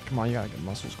 Come on, you gotta get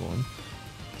muscles going.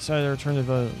 Decided to return to the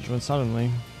village when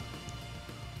suddenly...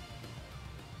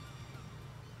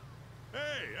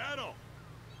 Hey, Adol!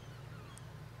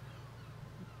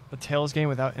 A Tales game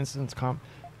without instance comp.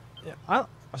 Yeah,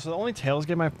 so the only Tales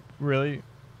game I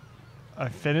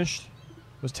finished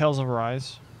was Tales of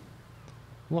Arise.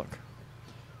 Look.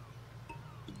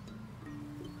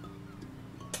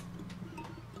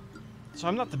 So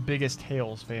I'm not the biggest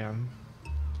Tales fan,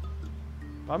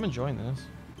 but I'm enjoying this.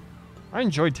 I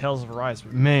enjoyed Tales of Arise,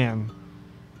 but man.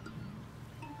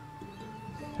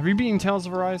 Have you beaten Tales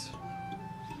of Arise?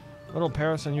 Little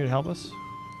Paris and you to help us?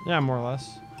 Yeah, more or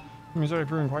less. He's already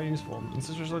proven quite useful. In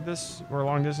situations like this, where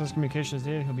long distance communication is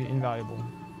needed, he'll be invaluable.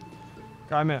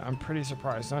 Gotta admit, I'm pretty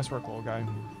surprised. Nice work, little guy.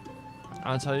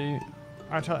 I'll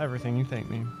tell everything. You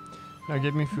thank me. Now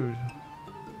give me food.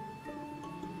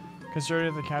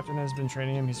 Considering the captain has been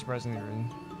training him, he's surprisingly rude.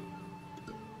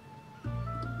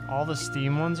 All the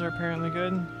Steam ones are apparently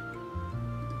good.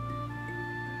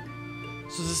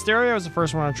 So Zestiria was the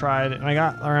first one I tried, and I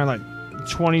got around like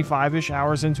 25-ish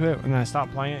hours into it, and then I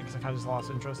stopped playing it because I kind of just lost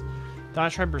interest. Then I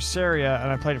tried Berseria, and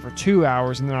I played it for 2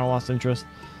 hours, and then I lost interest.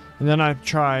 And then I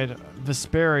tried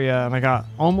Vesperia, and I got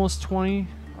almost 20,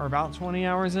 or about 20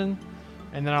 hours in,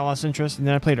 and then I lost interest, and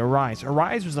then I played Arise.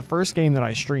 Arise was the first game that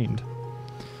I streamed.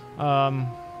 You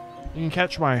can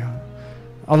catch my...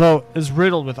 Although it's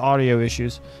riddled with audio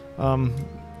issues, you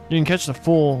can catch the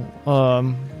full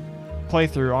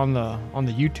playthrough on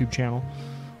the YouTube channel.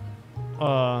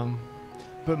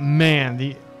 But man,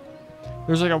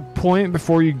 there's like a point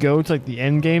before you go to like the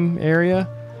end game area,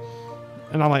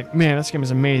 and I'm like, man, this game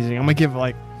is amazing. I'm gonna give it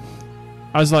like,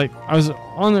 I was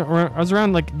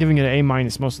around like giving it an A-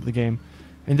 most of the game,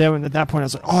 and then at that point I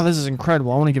was like, oh, this is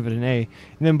incredible. I want to give it an A.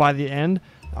 And then by the end,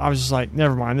 I was just like,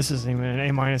 never mind, this isn't even an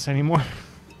A- anymore.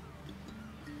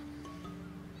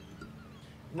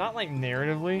 Not like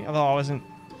narratively, although I wasn't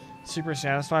super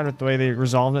satisfied with the way they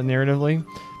resolved it narratively.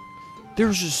 There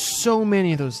was just so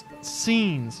many of those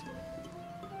scenes.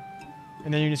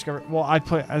 And then you discover, well,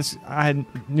 I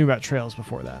knew about Trails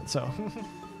before that, so.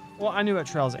 Well, I knew about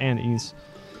Trails and East.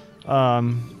 I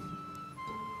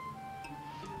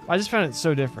just found it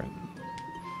so different.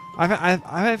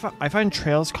 I find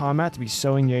Trails combat to be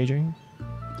so engaging.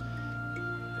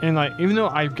 And like, even though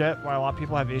I get why a lot of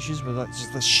people have issues with like,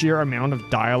 just the sheer amount of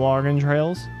dialogue in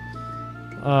Trails,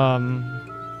 I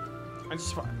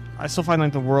still find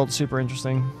like the world super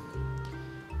interesting.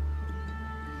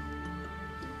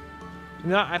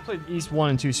 Now I played East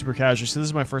 1 and 2 super casual, so this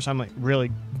is my first time like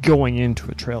really going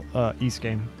into a East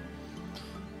game.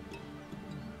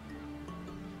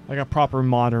 Like a proper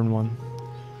modern one.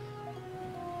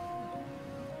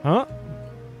 Huh?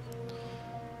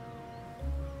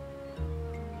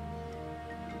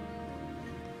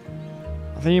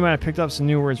 I think he might have picked up some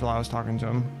new words while I was talking to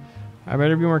him. I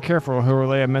better be more careful. He'll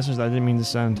relay a message that I didn't mean to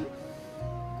send.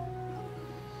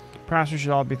 Perhaps we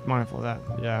should all be mindful of that.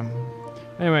 Yeah.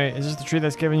 Anyway, is this the tree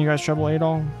that's giving you guys trouble,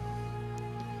 Adol?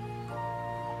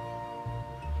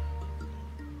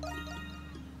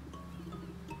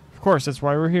 Of course, that's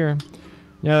why we're here.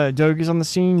 Yeah, that Dogi's on the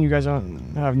scene. You guys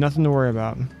don't have nothing to worry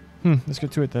about. Let's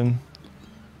get to it then.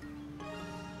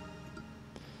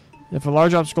 If a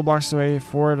large obstacle blocks the way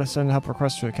forward, I send a help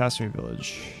request to a castaway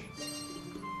village.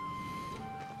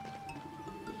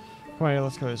 Come on,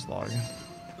 let's go to this log.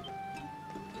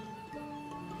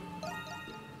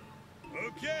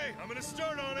 Okay, I'm gonna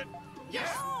start on it.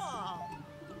 Oh.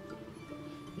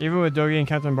 Even with Dogi and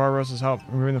Captain Barbarossa's help,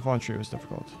 removing the fallen tree was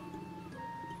difficult.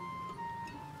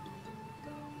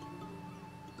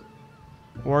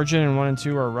 Origin and 1 and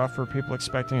 2 are rough for people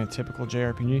expecting a typical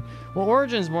JRPG. Well,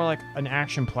 Origin is more like an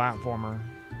action platformer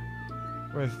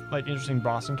with like interesting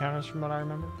boss encounters from what I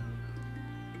remember.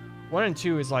 1 and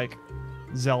 2 is like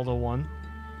Zelda 1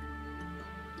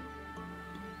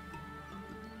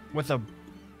 with a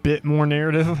bit more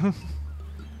narrative.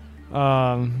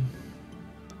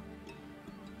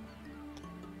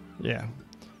 Yeah.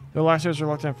 The last years were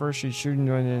locked down first, she shooting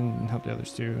joined in and helped the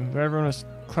others too. Though everyone was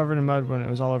covered in mud when it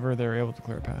was all over, they were able to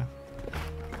clear a path.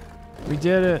 We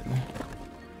did it!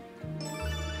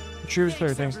 The tree was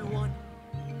clear, thanks.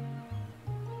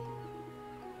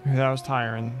 That was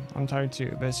tiring. I'm tired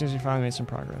too, but it seems we finally made some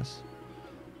progress.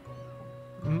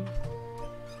 Mm-hmm.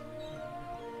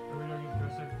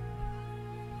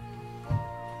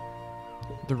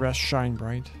 The rest shine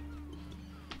bright.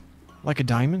 Like a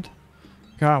diamond?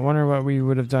 God, I wonder what we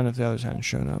would have done if the others hadn't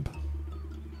shown up.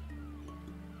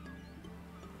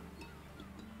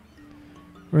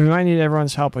 We might need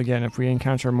everyone's help again if we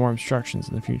encounter more obstructions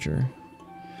in the future.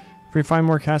 If we find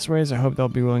more castaways, I hope they'll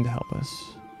be willing to help us.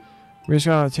 We just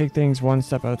gotta take things one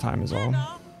step at a time is all.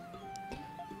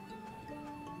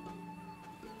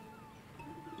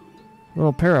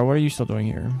 Little Para, what are you still doing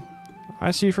here?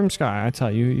 I see you from sky, I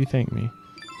tell you, you thank me.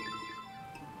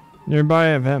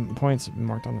 Nearby event points have been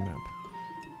marked on the map.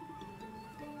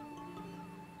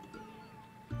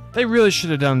 They really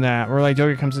should have done that, where like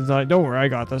Dogi comes in like, don't worry, I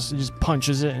got this. He just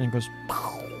punches it and it goes,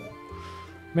 pow.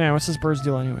 Man, what's this bird's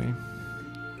deal anyway?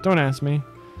 Don't ask me.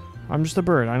 I'm just a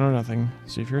bird, I know nothing.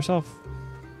 See for yourself.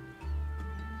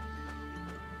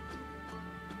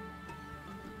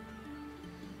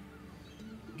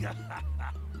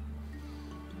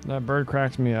 That bird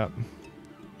cracks me up.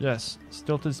 Yes,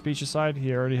 stilted speech aside, he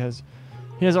has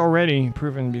already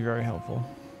proven to be very helpful.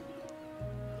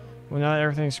 Well, now that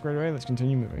everything's squared away, let's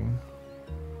continue moving.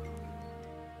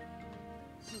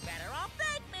 You better all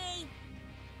thank me.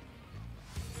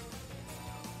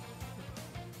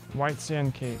 White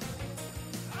Sand Cave.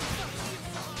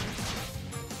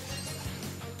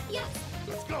 Yes.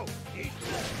 Let's go.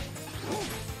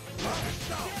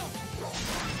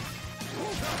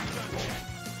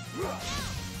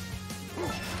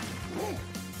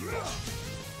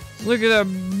 Look at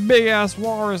that big ass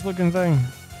walrus looking thing.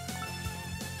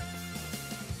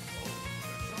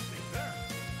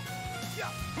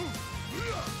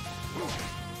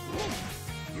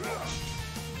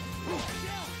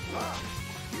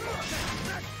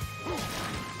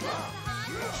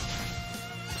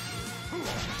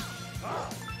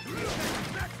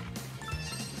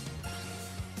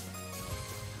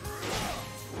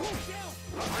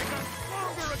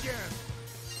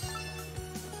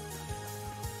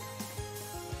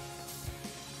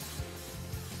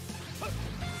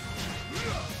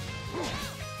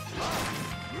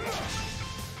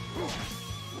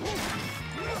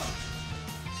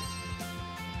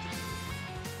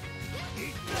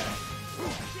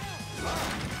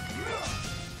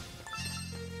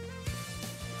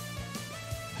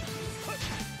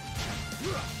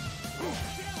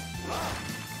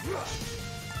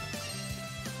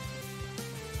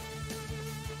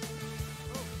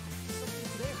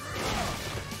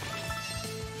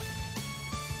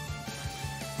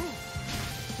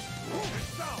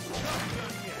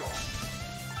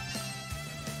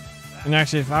 And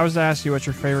actually, if I was to ask you what's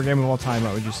your favorite game of all time,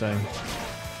 what would you say?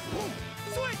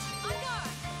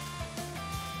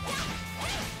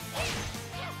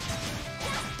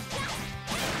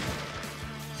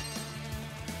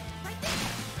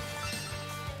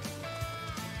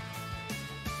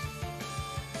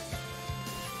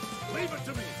 Leave it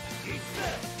to me. Eat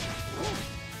this.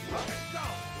 Rocket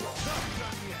down. Not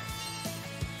done yet.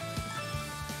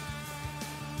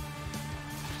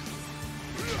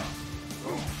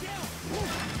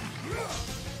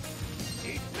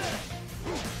 Eat this.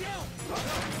 Not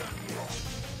done yet.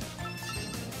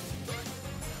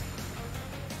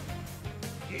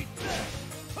 Eat this.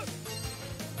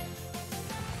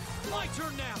 My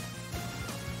turn now.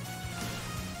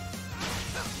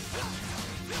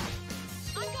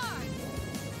 On guard.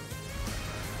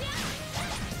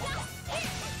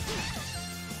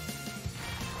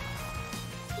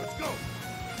 Let's go.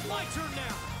 My turn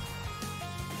now.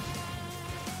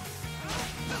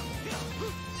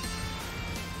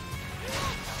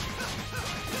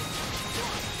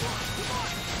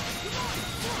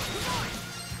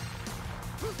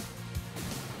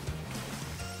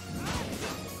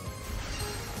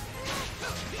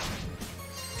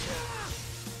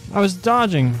 I was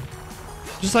dodging.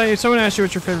 Just like if someone asked you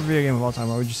what's your favorite video game of all time,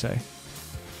 what would you say?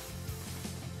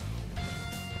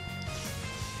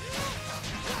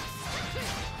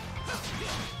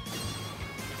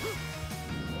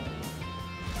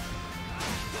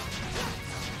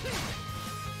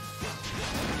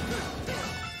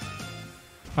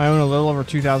 I own a little over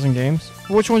 2,000 games.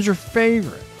 Which one's your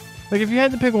favorite? Like, if you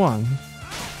had to pick one.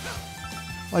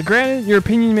 Like, granted, your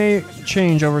opinion may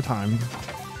change over time.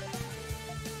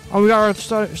 Oh, we got our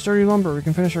sturdy lumber. We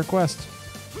can finish our quest.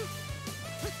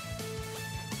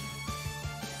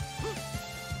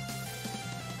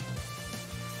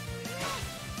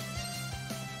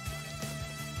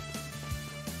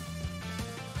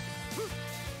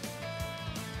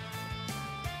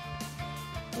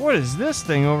 What is this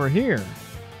thing over here?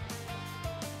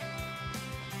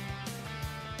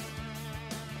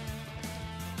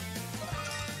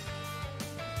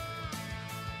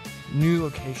 New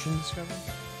location discovered.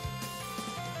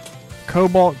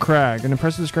 Cobalt Crag, an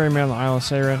impressive discovery made on the Isle of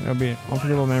Seiren. It'll be an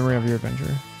unforgettable memory of your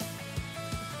adventure.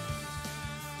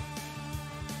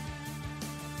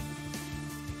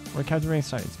 What captivating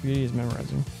sight, its beauty is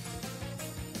memorizing.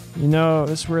 You know,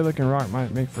 this weird looking rock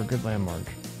might make for a good landmark.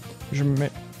 We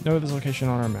should know this location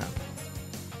on our map.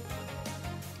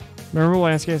 Memorable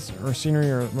landscapes or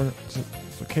scenery or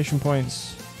location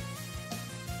points.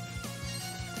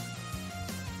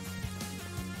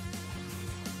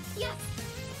 Yes.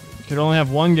 You could only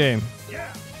have one game.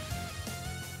 Yeah.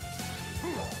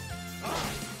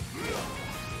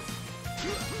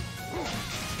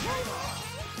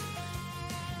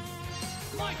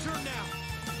 My turn now.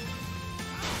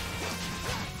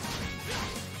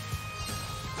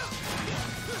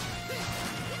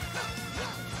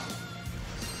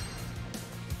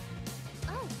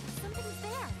 Oh, somebody's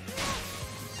there.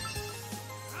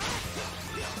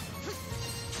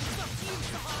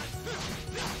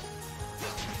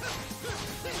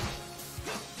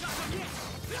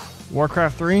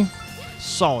 Warcraft 3?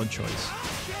 Solid choice.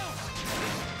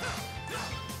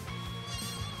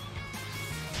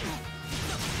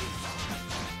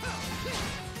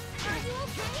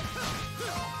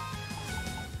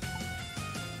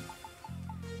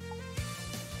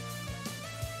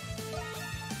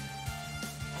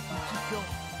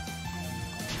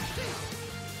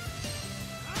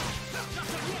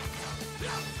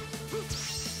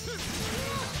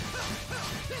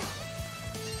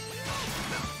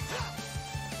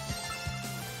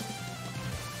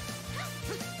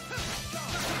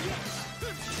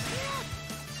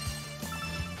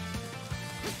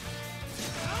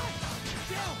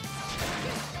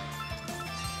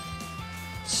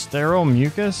 Sterile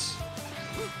mucus?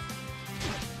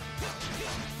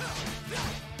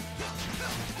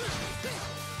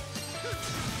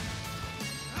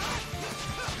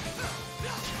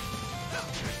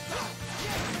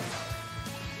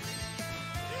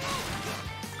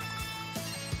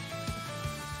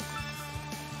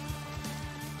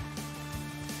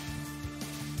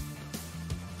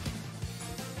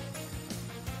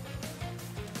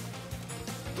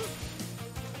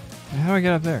 How do I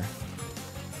get up there?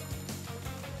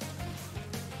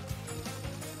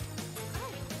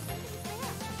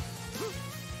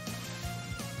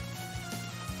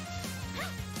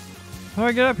 How do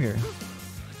I get up here?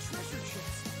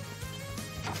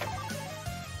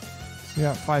 We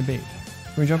got 5 bait.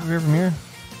 Can we jump up here from here?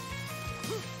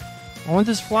 I want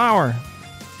this flower.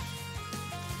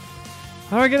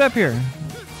 How do I get up here?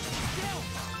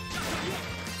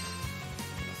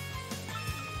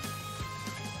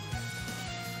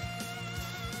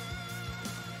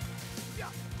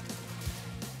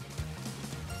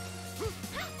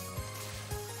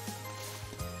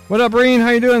 What up, Breen?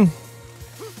 How you doing?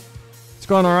 It's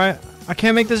going all right. I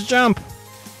can't make this jump.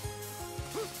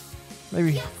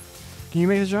 Maybe. Can you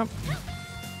make this jump?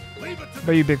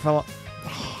 But you big fella.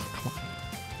 Oh, come on.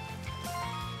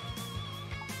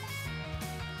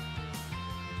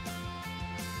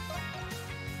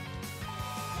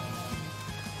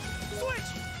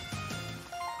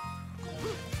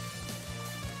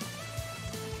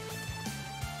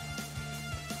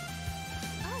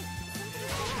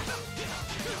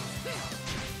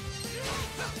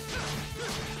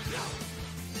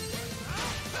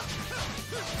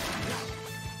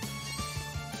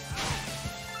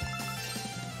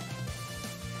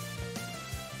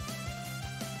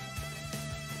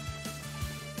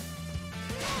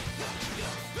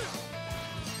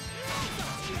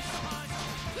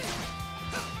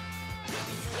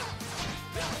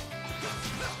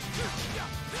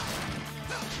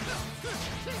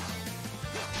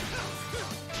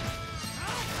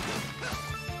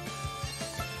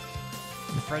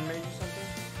 Your friend made you something?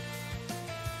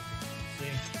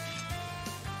 See?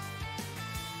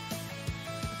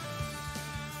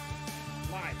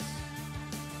 Lies.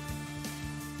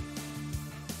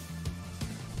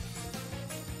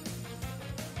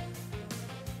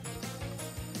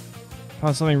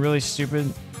 Found something really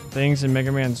stupid things in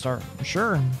Mega Man Star.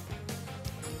 Sure.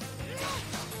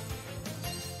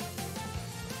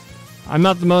 I'm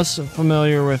not the most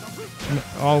familiar with...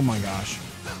 Oh my gosh.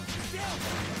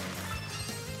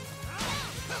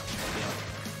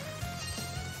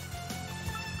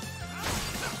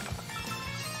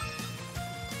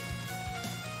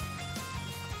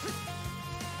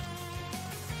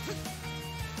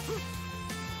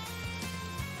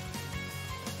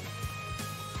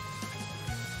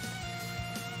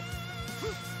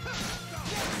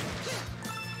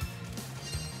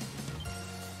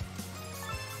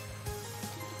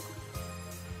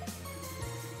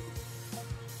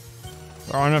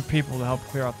 There are enough people to help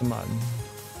clear out the mud.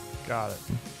 Got it.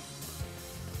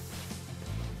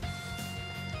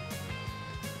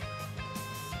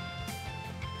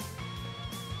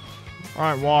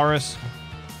 Alright, Walrus.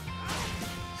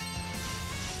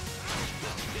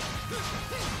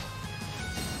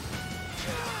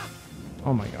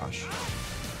 Oh my gosh.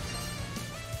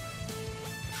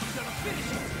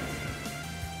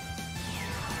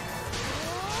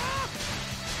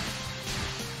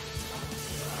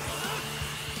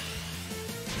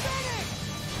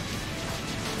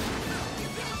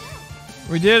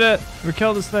 We did it! We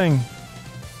killed this thing.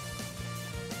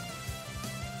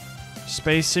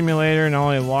 Space simulator not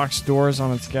only locks doors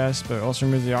on its guests, but also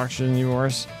removes the oxygen. Even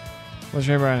worse, was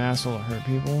made by an asshole to hurt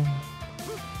people.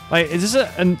 Like, is this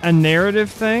a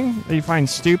narrative thing that you find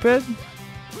stupid?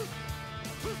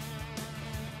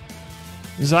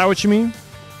 Is that what you mean?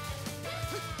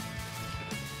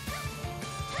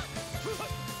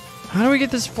 How do we get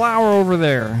this flower over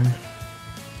there?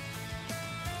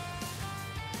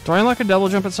 Do I unlock a double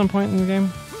jump at some point in the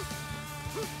game?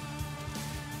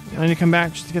 I need to come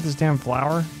back just to get this damn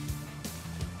flower.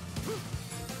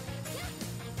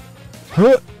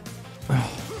 Huh.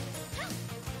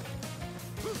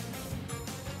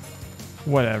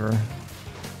 Whatever.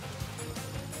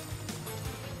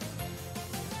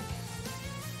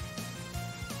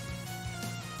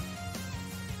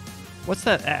 What's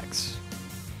that X?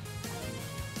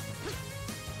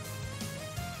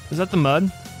 Is that the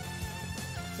mud?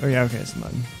 Oh yeah, okay, it's the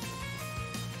mud.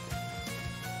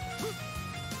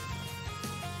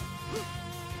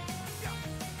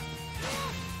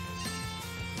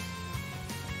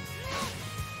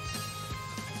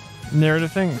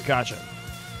 Narrative thing? Gotcha.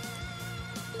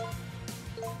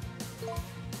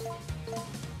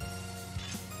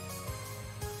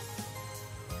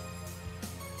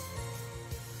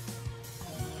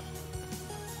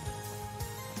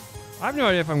 I have no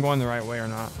idea if I'm going the right way or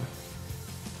not.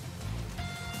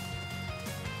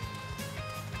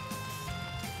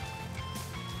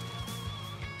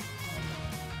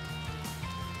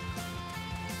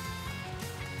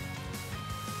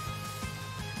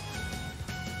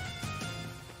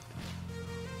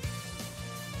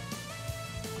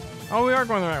 Oh, we are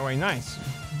going the right way. Nice.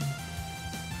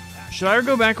 Should I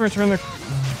go back and return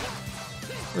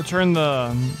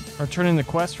in the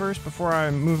quest first before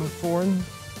I move it forward?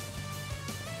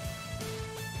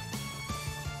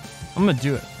 I'm gonna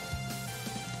do it.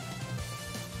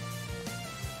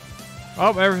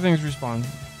 Oh, everything's respawned.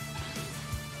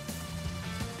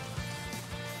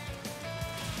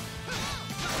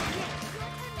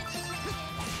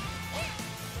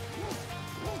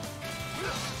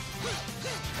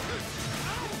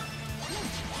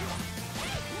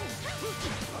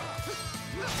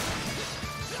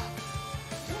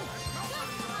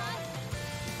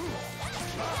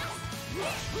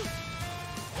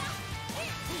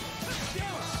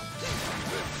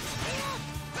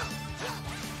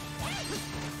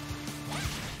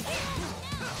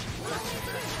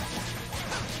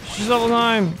 She's level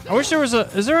 9. I wish there was a...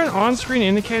 Is there an on-screen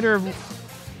indicator of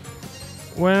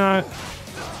when I'm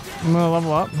gonna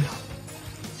level up?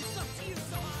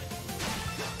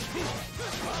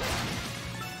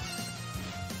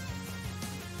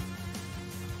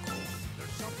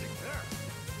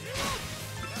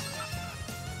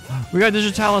 We got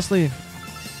Digitalis leaf.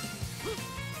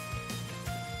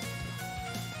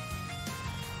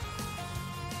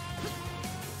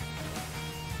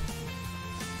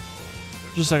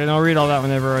 Just a second, I'll read all that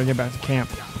whenever I get back to camp.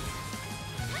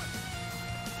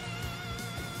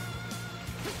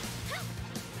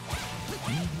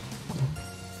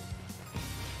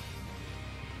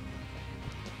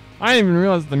 I didn't even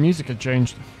realize the music had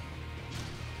changed.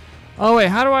 Oh wait,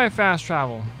 how do I fast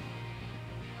travel?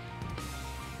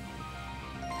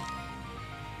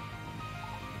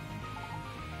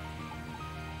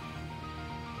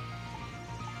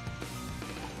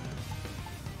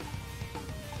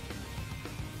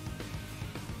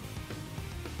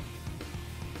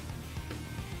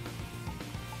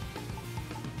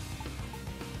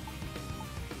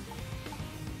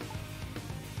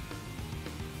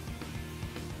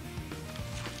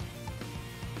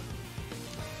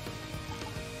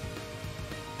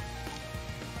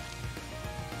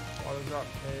 Snowdrop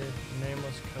Cave,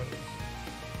 Nameless Coves.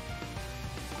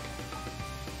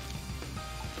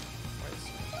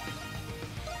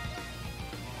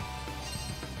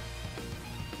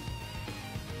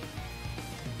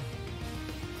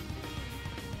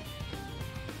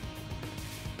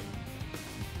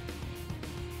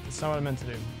 That's not what I meant to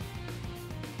do.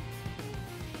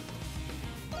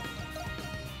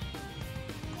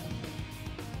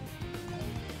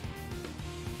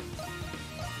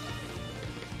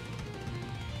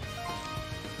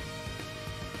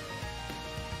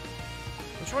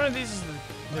 Which one of these is the...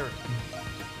 There.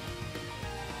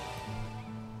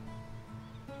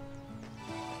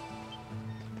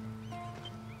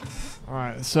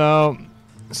 Alright, so...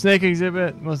 Snake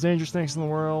exhibit, most dangerous snakes in the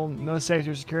world. No safety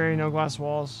or security, no glass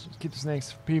walls. Keep the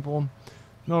snakes for people.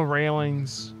 No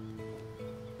railings.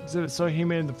 Exhibit so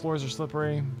humid the floors are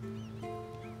slippery.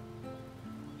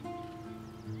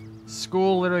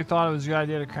 School literally thought it was a good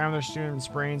idea to cram their students'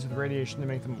 brains with radiation to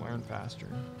make them learn faster.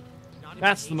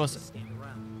 That's the most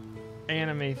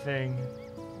anime thing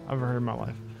I've ever heard in my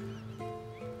life.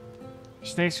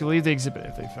 Snakes could leave the exhibit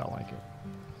if they felt like it.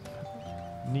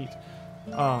 Neat.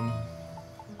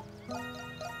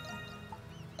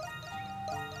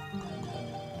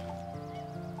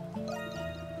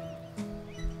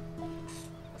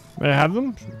 May I have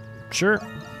them? Sure.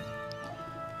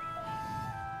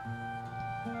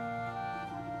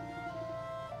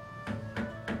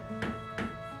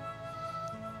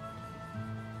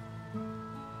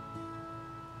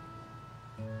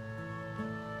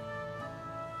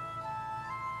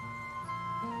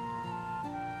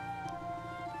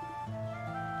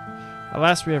 At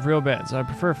last we have real beds. I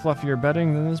prefer fluffier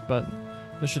bedding than this, but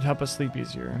this should help us sleep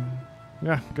easier.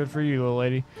 Yeah, good for you, little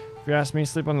lady. If you ask me,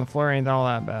 sleep on the floor ain't all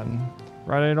that bad.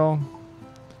 Right, Adol?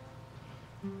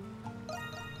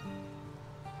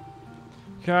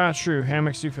 Yeah, true.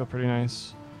 Hammocks do feel pretty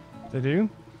nice. They do?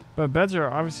 But beds are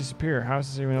obviously superior. How is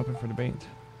this even open for debate?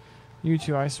 You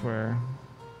two, I swear.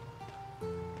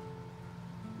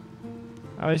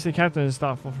 At least the captain is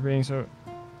thoughtful for being so...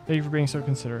 Thank you for being so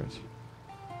considerate.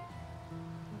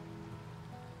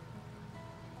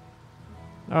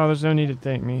 Oh, there's no need to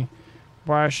thank me.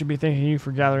 Why, I should be thanking you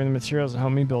for gathering the materials to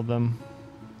help me build them.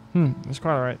 It's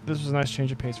quite alright. This was a nice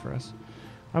change of pace for us.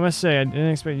 I must say, I didn't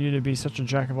expect you to be such a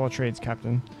jack of all trades,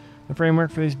 Captain. The framework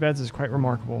for these beds is quite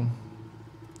remarkable.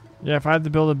 Yeah, if I had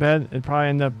to build a bed, it'd probably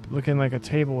end up looking like a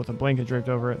table with a blanket draped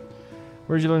over it.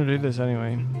 Where'd you learn to do this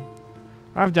anyway?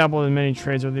 I've dabbled in many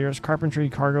trades over the years. Carpentry,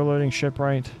 cargo loading,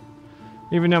 shipwright.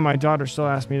 Even now, my daughter still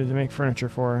asks me to make furniture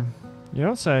for her. You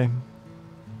don't say.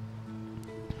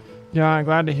 Yeah, I'm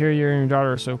glad to hear you and your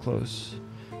daughter are so close.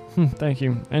 Thank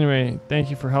you. Anyway, thank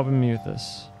you for helping me with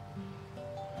this.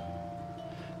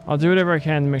 I'll do whatever I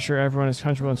can to make sure everyone is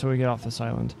comfortable until we get off this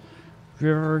island. If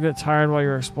you ever get tired while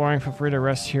you're exploring, feel free to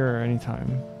rest here at any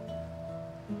time.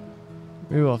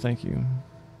 We will, thank you.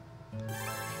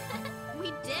 We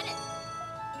did it!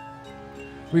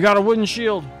 We got a wooden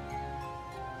shield!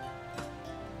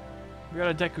 We got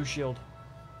a Deku shield.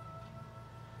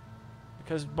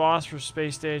 Because boss for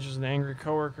space stage was an angry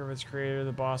coworker of its creator,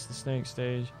 the boss of the snake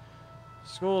stage.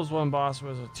 School's one boss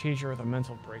was a teacher with a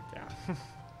mental breakdown.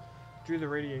 Drew the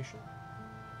radiation.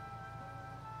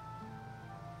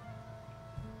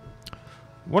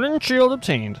 Wooden shield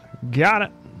obtained. Got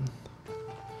it.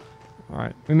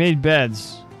 Alright, we made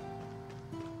beds.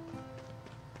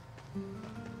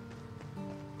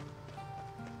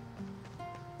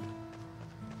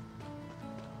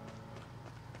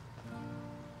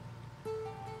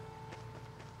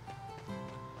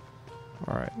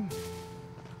 Alright.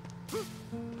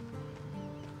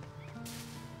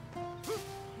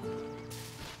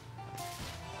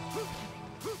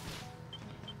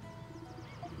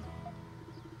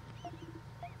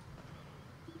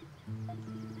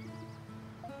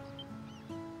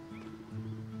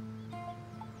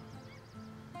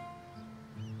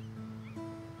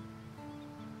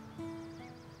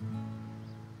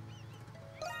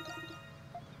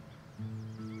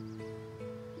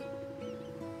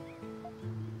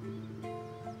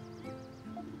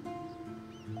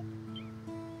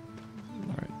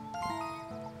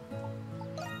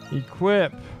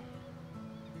 Equip.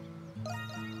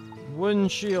 Wooden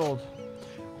shield.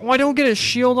 Oh, I don't get a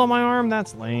shield on my arm?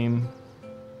 That's lame.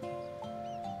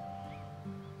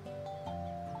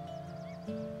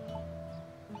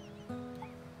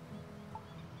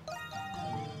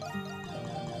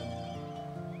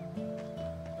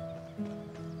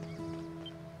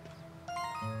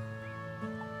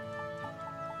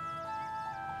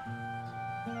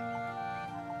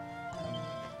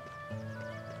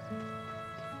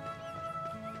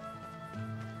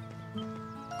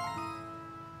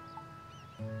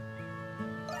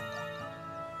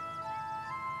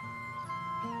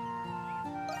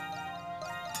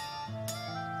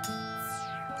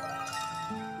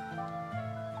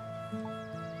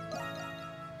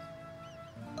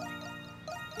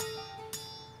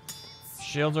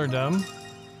 Shields are dumb.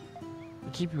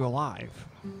 They keep you alive.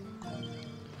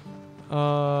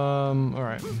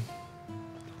 Alright.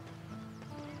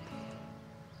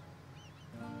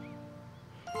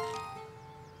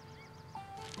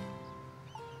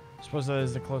 Suppose that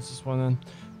is the closest one then.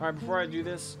 Alright, before I do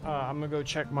this, I'm gonna go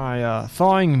check my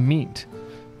thawing meat.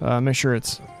 Make sure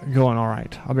it's going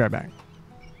alright. I'll be right back.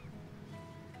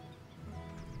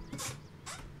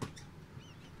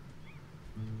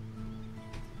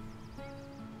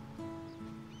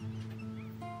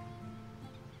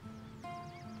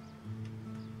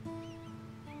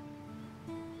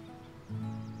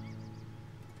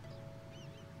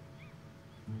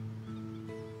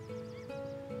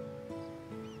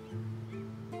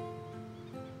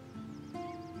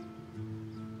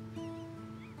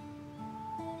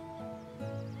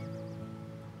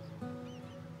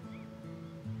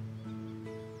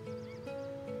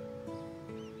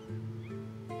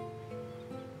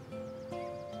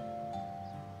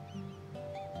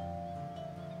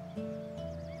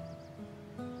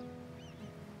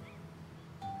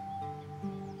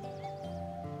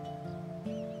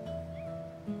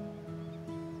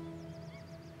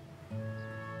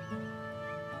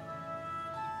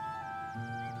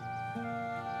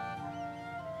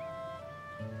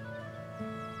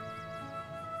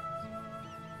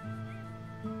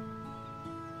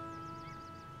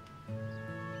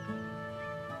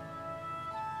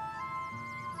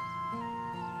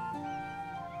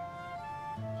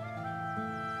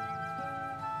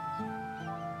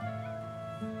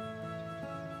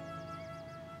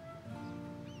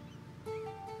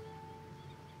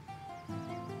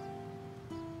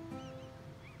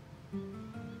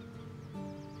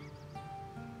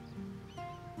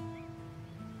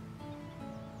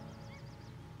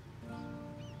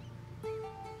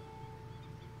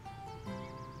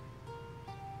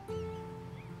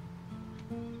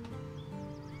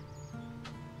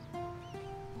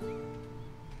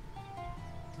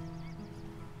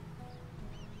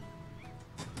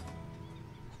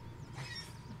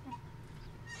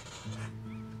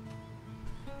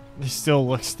 They still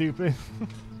look stupid.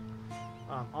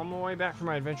 On my way back from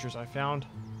my adventures, I found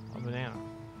a banana.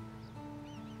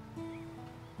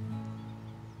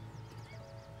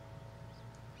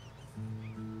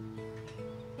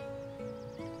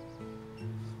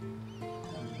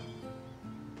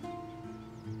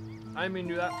 I didn't mean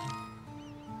to do that.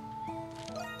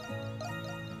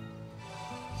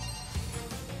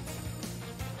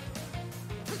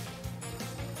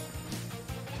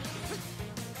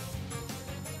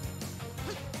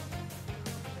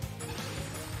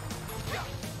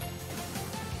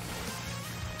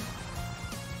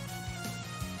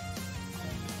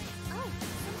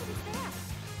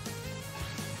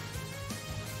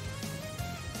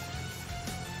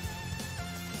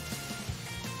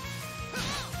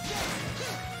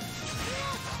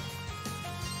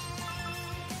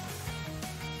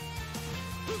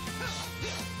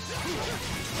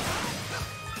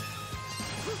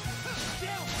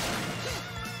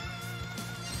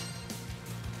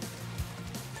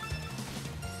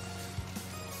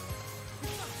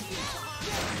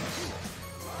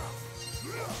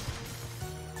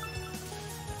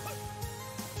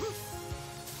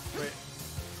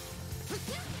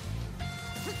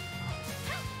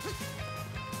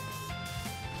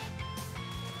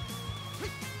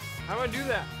 How do I do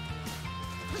that?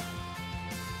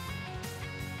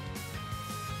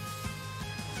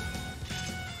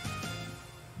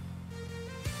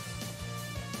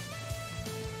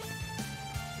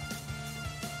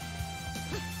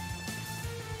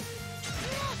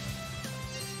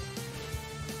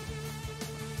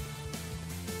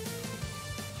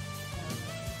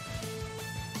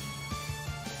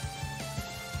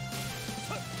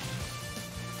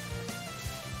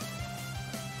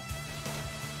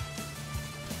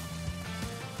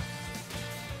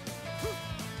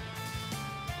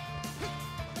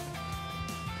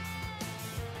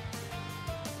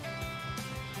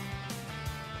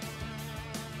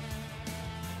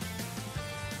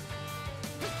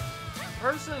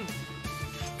 Person!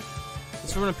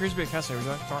 This woman appears to be a caster. Would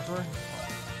you like to talk to her?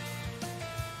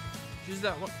 She's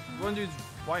that one dude's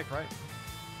wife, right?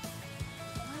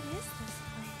 What is this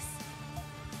place?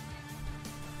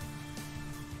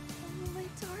 Oh, my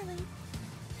darling.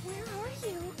 Where are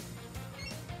you?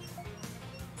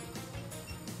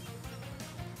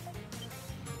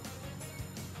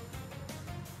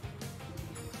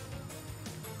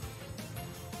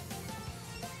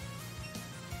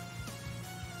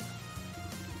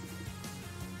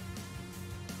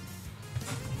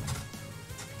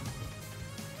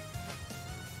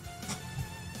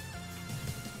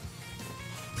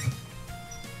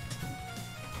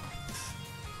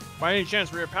 By any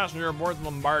chance, were you a passenger aboard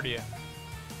the Lombardia?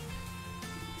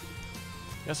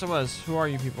 Yes, I was. Who are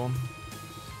you people?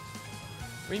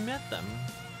 We met them.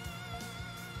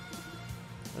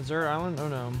 Desert Island? Oh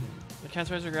no. The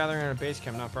castaways are gathering at a base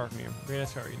camp not far from you. We're gonna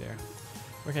escort you there.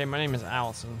 Okay, my name is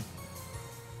Allison.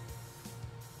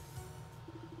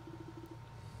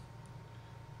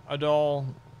 Adol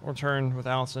returned with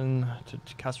Allison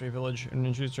to Castaway Village and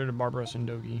introduced her to Barbaros and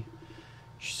Dogi.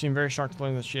 She seemed very shocked to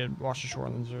learn that she had washed ashore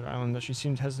on the desert island. Though she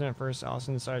seemed hesitant at first,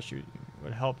 Allison decided she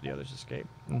would help the others escape.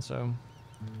 And so...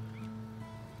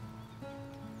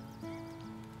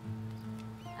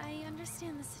 I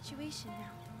understand the situation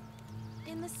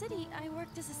now. In the city, I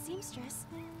worked as a seamstress.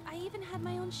 I even had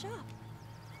my own shop.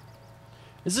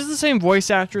 Is this the same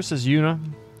voice actress as Yuna?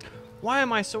 Why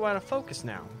am I so out of focus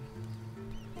now?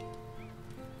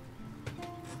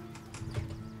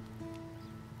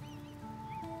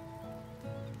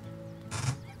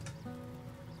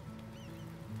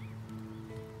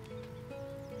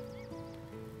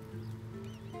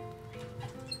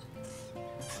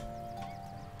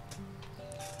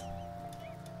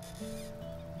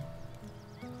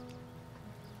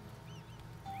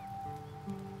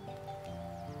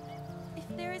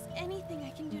 If there is anything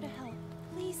I can do to help,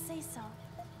 please say so.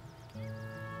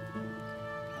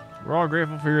 We're all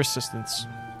grateful for your assistance.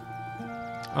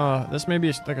 This may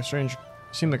be like a strange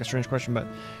question, but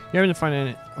you haven't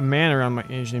find a man around my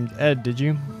age named Ed, did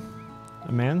you?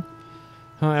 A man?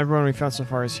 Huh, everyone we found so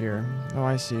far is here. Oh,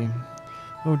 I see.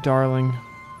 Oh, darling.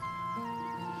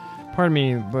 Pardon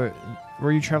me, but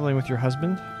were you traveling with your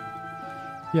husband?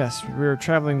 Yes, we were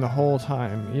traveling the whole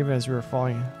time, even as we were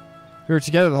falling. We were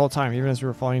together the whole time, even as we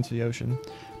were falling into the ocean.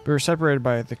 We were separated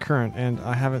by the current, and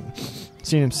I haven't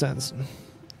seen him since.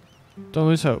 Don't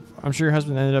lose hope. I'm sure your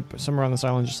husband ended up somewhere on this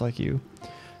island just like you.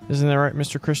 Isn't that right,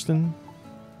 Mr. Christian?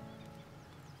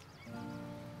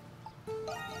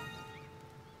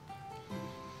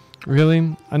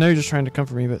 Really? I know you're just trying to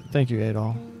comfort me, but thank you,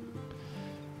 Adol.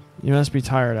 You must be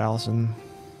tired, Allison.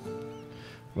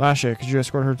 Lasha, could you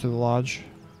escort her to the lodge?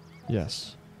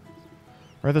 Yes.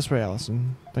 Right this way,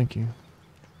 Allison. Thank you.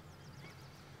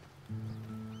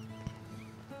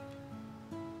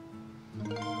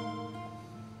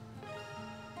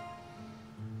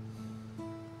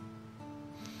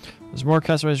 As more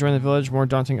castaways join the village, more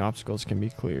daunting obstacles can be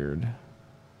cleared.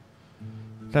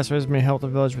 Castaways may help the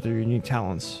village with their unique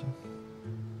talents.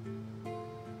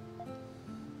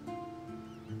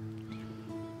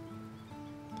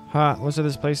 Ha, looks like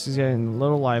this place is getting a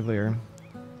little livelier.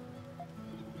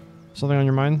 Something on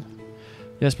your mind?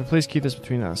 Yes, but please keep this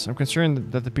between us. I'm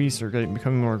concerned that the beasts are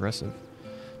becoming more aggressive.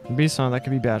 The beasts, that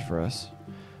could be bad for us.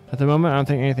 At the moment, I don't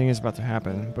think anything is about to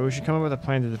happen, but we should come up with a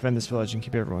plan to defend this village and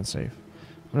keep everyone safe.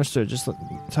 Understood. Just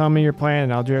tell me your plan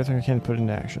and I'll do everything I can to put it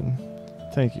into action.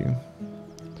 Thank you.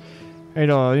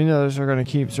 Adol, you know are going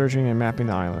to keep searching and mapping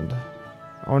the island.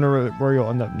 I wonder where you'll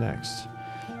end up next.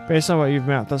 Based on what you've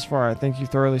mapped thus far, I think you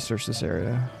thoroughly searched this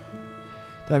area.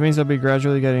 That means I'll be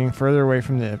gradually getting further away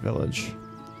from the village.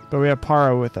 But we have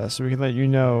Paro with us, so we can let you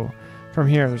know from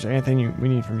here if there's anything we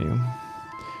need from you.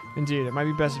 Indeed, it might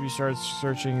be best if you start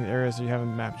searching the areas that you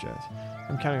haven't mapped yet.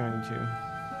 I'm counting on you too.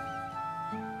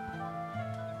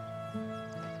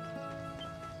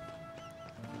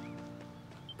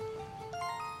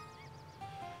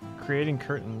 Creating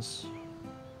curtains.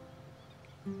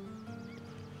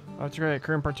 I'll have to create a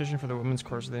curtain partition for the women's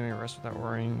course so they may rest without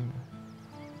worrying.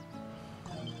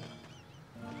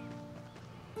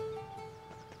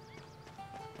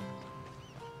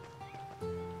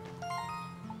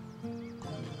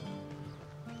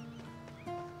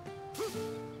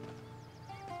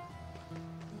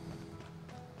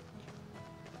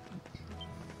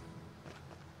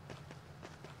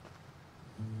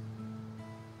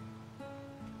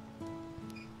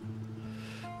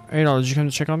 Adol, did you come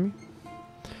to check on me?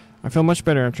 I feel much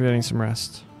better after getting some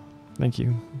rest. Thank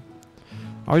you.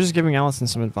 I was just giving Allison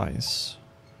some advice.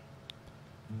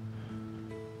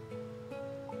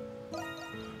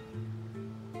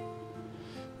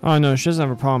 Oh no, she doesn't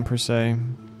have a problem per se.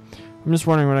 I'm just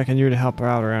wondering what I can do to help her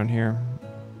out around here.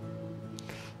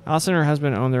 Allison and her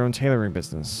husband own their own tailoring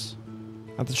business.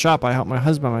 At the shop, I help my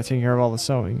husband by taking care of all the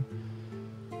sewing.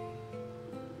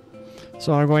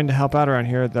 So I'm going to help out around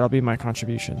here. That'll be my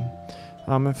contribution.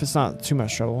 If it's not too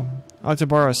much trouble. I'd like to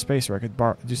borrow a space where I could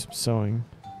do some sewing.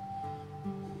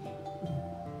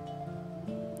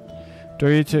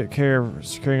 Dory took care of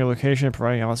securing a location and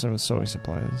providing Allison with sewing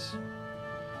supplies.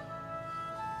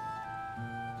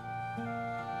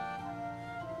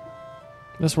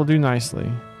 This will do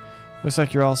nicely. Looks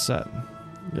like you're all set.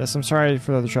 Yes, I'm sorry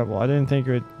for the trouble. I didn't think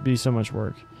it would be so much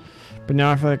work. but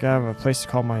now I feel like I have a place to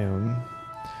call my own.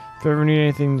 If you ever need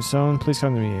anything sewn, please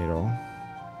come to me, Adol.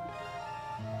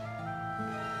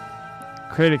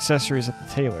 Create accessories at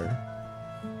the tailor.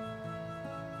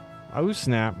 Oh,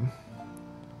 snap.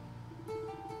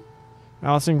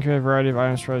 Allison can create a variety of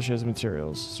items for she has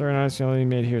materials. Certain items can only be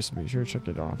made here, so be sure to check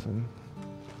it often.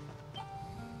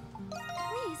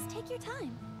 Please, take your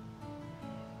time.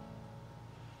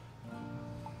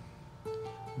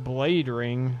 Blade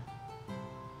ring.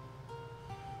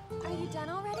 Are you done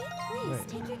already? Please, Wait.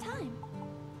 take your time.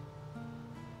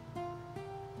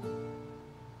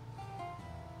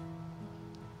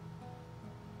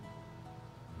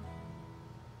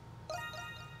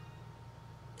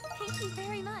 Thank you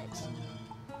very much.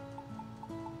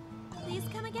 Please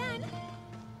come again.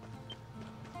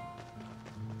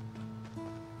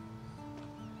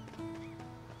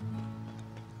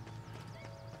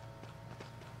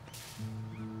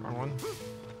 Wrong one.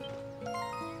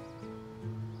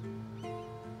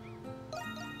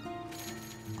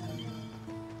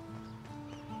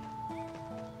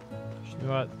 You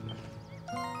know what?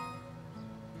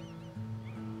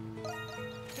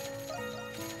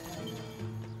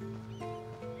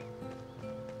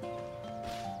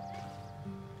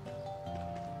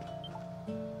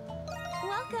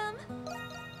 Welcome.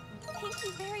 Thank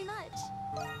you very much.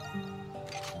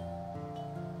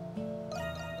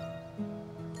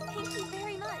 Thank you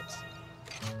very much.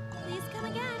 Please come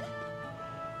again.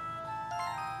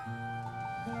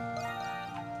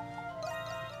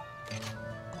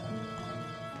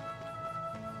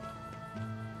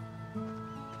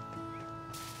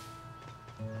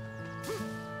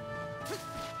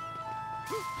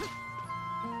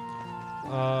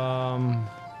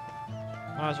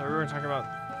 Oh, sorry, we were talking about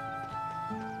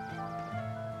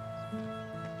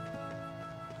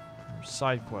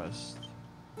side quest.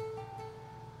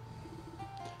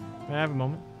 May I have a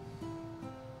moment?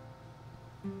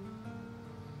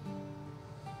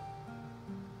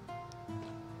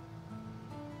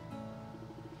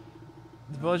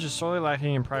 The village is sorely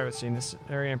lacking in privacy, and this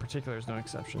area in particular is no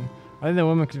exception. I think that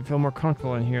women could feel more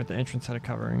comfortable in here if the entrance had a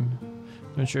covering.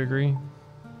 Don't you agree?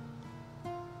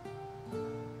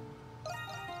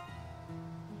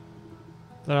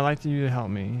 Then I'd like you to help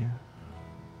me.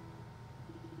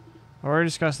 I already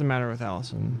discussed the matter with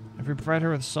Allison. If we provide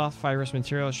her with soft fibrous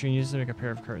material, she can use it to make a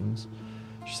pair of curtains.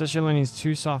 She says she only needs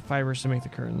 2 soft fibers to make the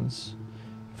curtains.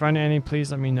 If you find any, please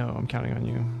let me know. I'm counting on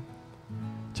you.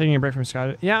 Taking a break from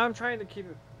Sky. Yeah, I'm trying to keep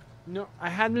it. No,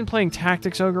 I had been playing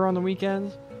Tactics Ogre on the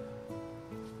weekends.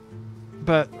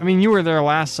 But, I mean, you were there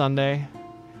last Sunday.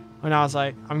 And I was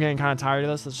like, I'm getting kind of tired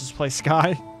of this. Let's just play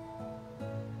Sky.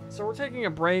 So we're taking a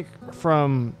break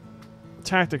from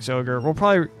Tactics Ogre. I'll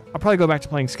probably go back to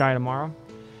playing Sky tomorrow,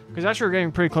 because actually we're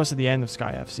getting pretty close to the end of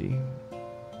Sky FC.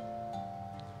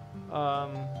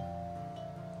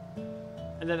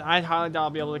 And then I highly doubt I'll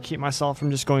be able to keep myself from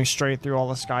just going straight through all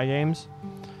the Sky games.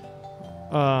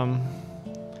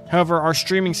 However, our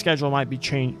streaming schedule might be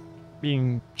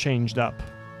being changed up,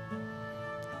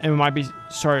 and we might be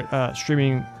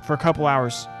streaming for a couple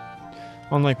hours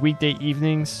on like weekday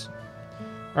evenings.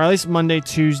 Or at least Monday,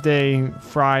 Tuesday,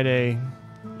 Friday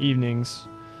evenings.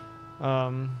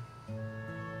 And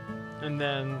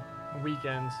then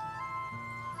weekends.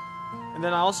 And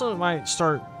then I also might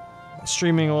start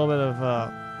streaming a little bit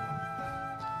of...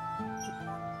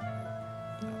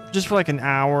 just for like an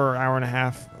hour, hour and a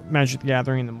half, Magic the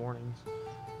Gathering in the mornings.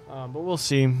 But we'll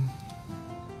see.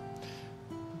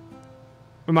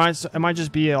 It might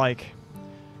just be like...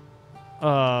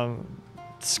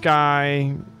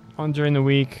 Sky... during the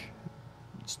week,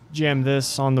 jam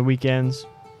this on the weekends,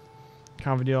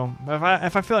 kind of a deal. But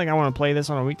if I feel like I want to play this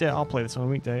on a weekday, I'll play this on a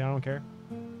weekday. I don't care.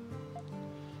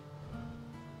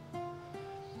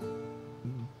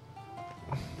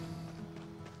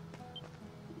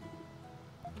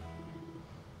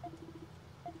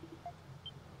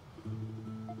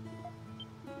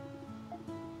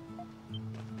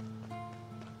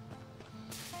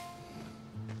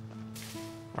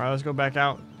 All right, let's go back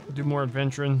out. Do more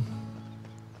adventuring.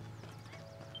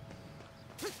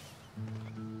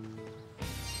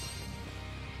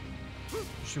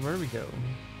 Actually, where do we go?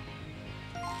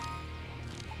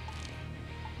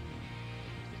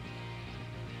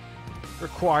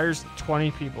 Requires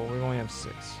 20 people. We only have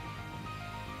 6.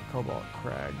 Cobalt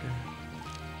Crag.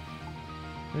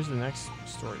 Here's the next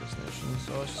story destination,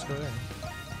 so let's just go there.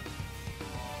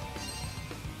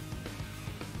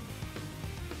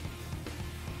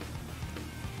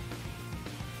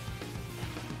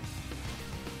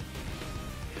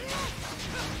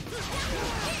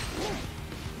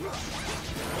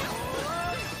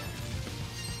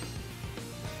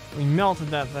 We melted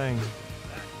that thing.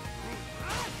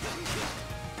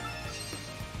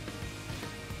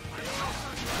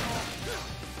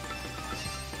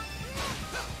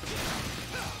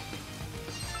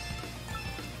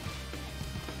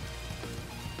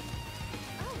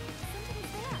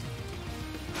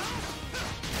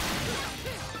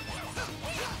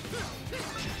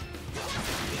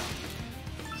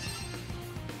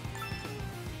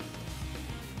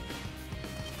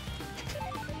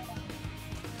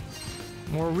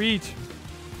 More wheat.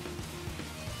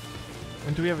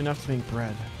 And do we have enough to make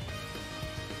bread?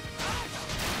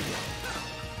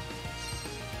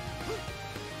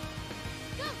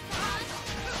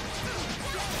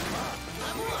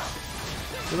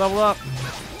 We level up.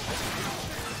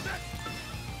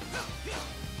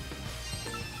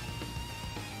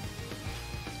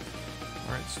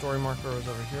 Alright, story marker is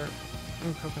over here.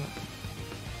 Ooh, coconut.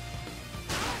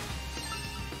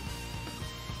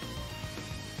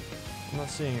 I'm not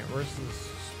seeing it. Where's this?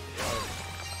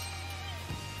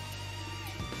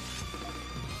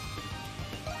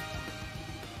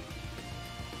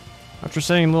 After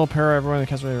saying a little para, everyone in the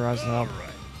castle rises up. Alright,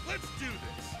 let's do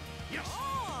this. Yes.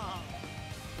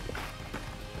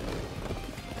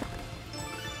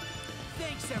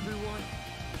 Thanks, everyone.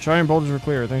 Giant boulders were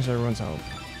clear. Thanks to everyone's help.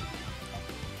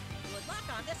 Good luck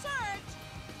on the search.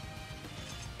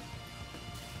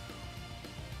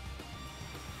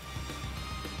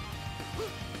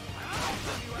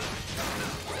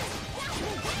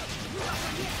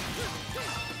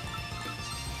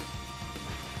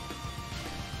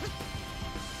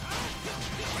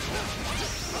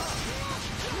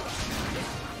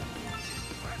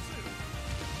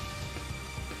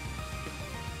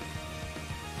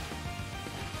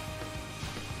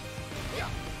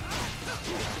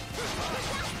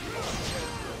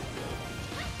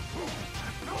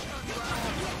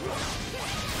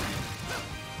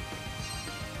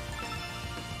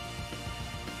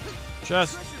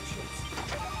 Chest.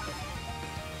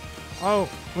 Oh,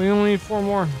 we only need 4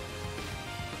 more.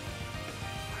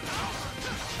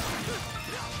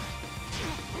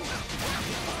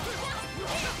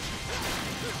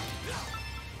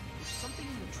 Something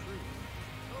in the tree.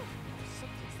 Oh,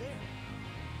 something's there.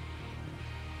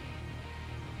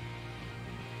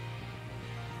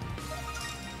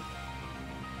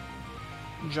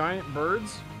 Giant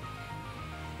birds.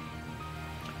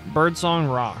 Birdsong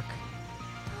Rock.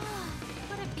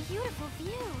 What a beautiful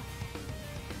view.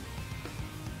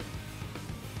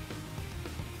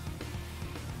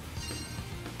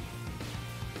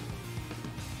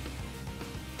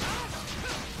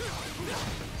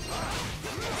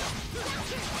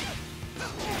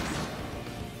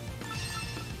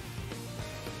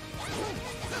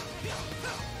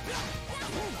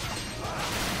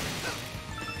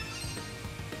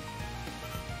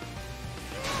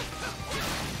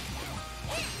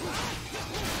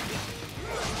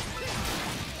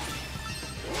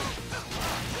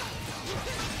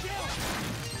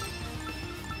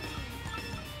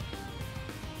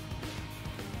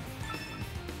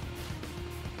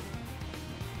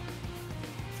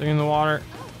 Thing in the water.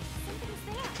 Oh,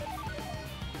 something's there.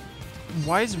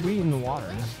 Why is wheat in the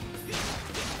water?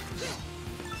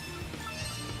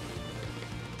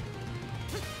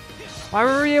 Why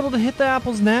were we able to hit the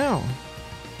apples now?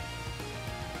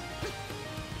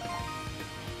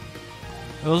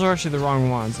 Those are actually the wrong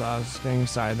ones. I was getting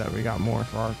excited that we got more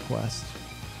for our quest.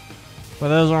 But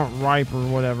those aren't ripe or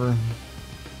whatever.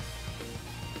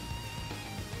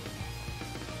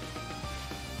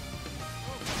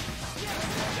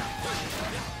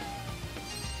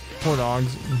 Poor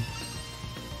dogs.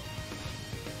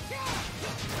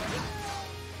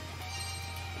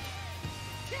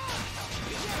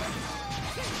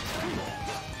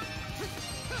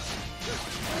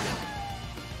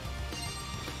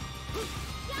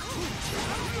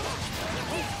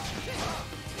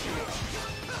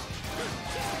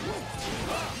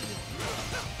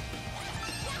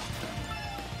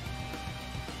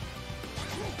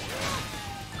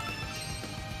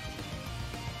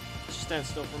 Just stand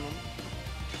still for a moment.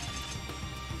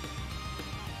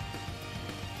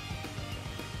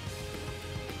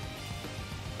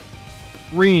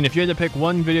 Reen, if you had to pick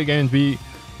one video game to be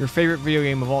your favorite video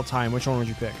game of all time, which one would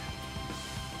you pick?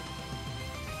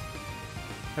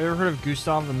 Have you ever heard of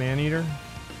Gustav the Man-Eater?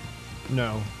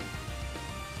 No.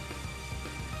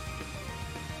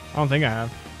 I don't think I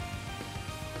have.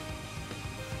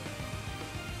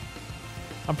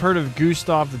 I've heard of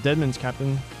Gustav the Deadman's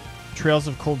Captain. Trails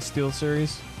of Cold Steel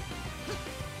series.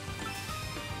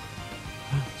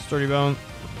 Sturdy Bone.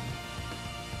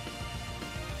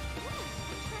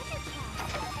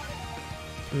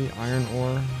 The iron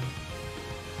ore.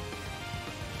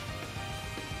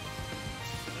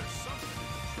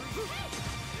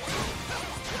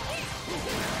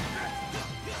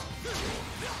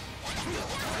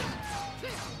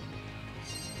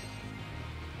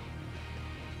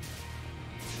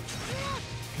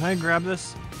 Can I grab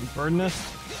this? Burn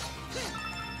this?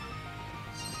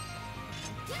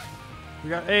 We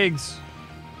got eggs.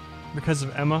 Because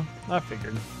of Emma? I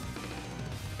figured.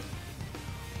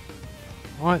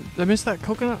 What? Did I miss that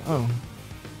coconut? Oh.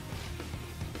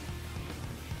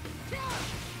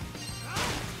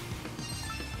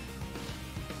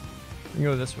 We can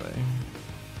go this way.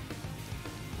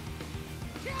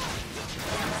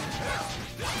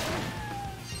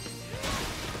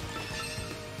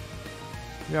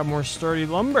 We got more sturdy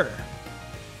lumber.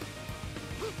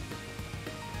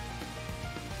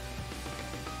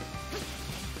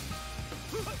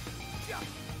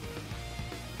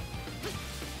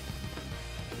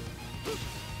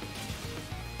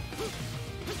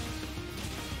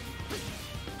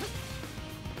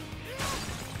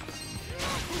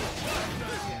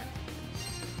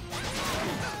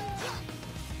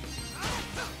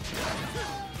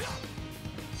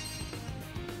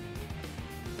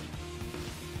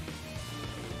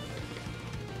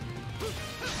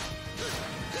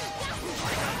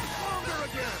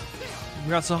 We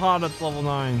got Sahad at level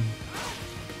 9.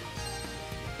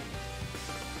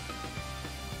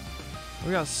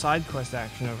 We got side quest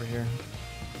action over here.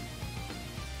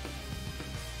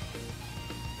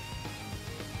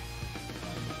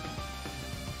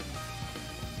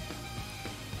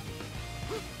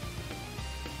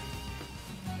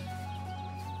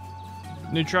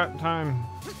 New trap time.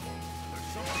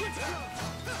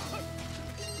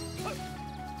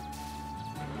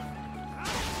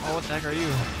 Oh, what the heck are you?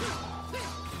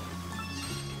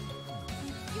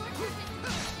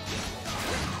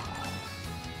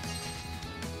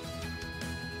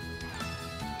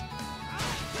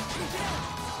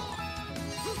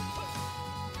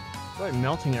 It's like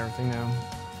melting everything now.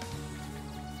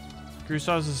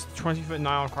 Gustav's this 20-foot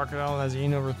Nile crocodile that has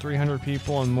eaten over 300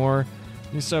 people and more.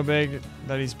 He's so big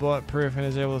that he's bulletproof and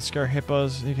is able to scare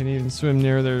hippos. He can even swim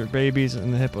near their babies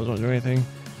and the hippos won't do anything.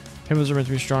 Hippos are meant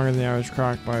to be stronger than the average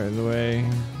croc, by the way.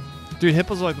 Dude,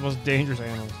 hippos are like the most dangerous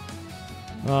animals.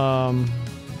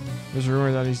 There's a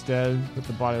rumor that he's dead, but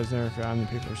the body was never found and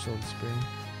people are still disappearing.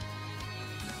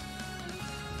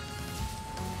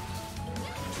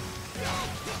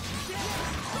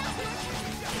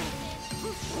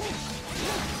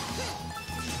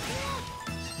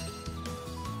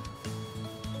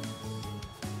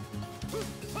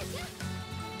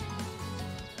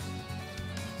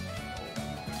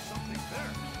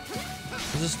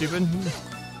 Is this stupid? I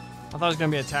thought I was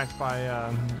gonna be attacked by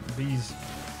bees.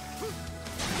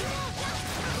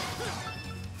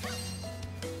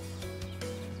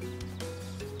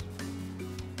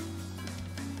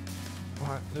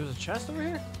 What? There's a chest over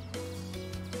here?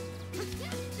 Ooh,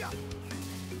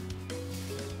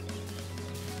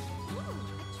 a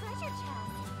treasure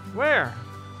chest. Where?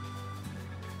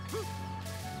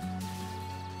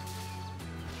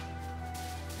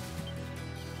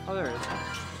 Oh, there it is.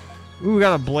 Ooh, we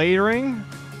got a blade ring?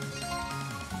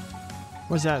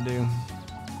 What's that do?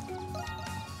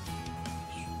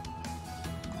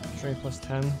 Strength plus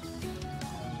 10.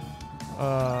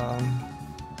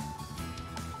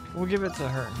 We'll give it to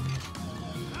her.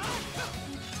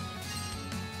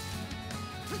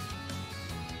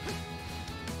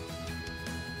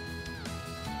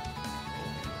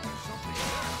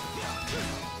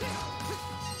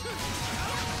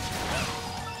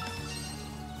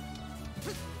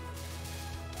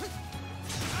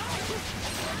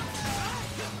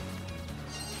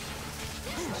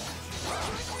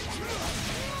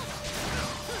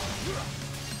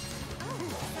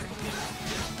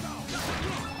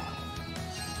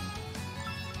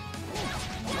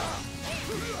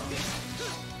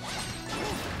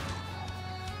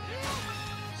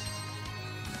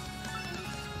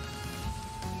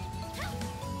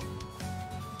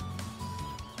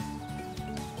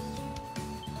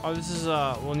 Oh, this is,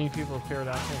 we'll need people to clear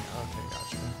that thing. Okay,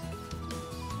 gotcha.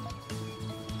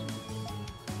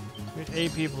 We need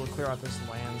 8 people to clear out this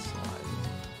landslide.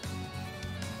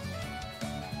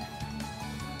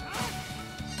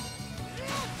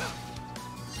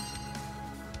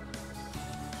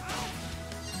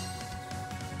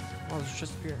 Oh, there's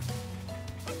just here.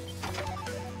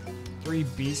 3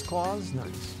 beast claws?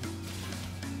 Nice.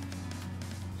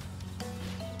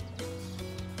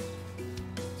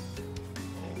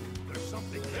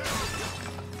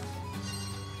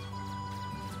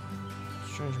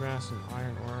 Strange mass and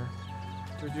iron ore.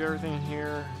 Do we do everything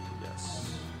here?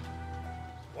 Yes.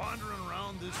 Wandering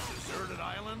around this deserted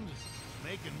island,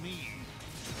 making me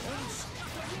homesick.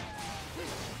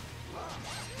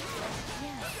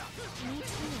 Yes, me too.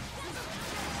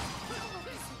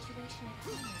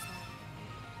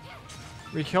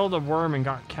 We killed a worm and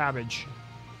got cabbage.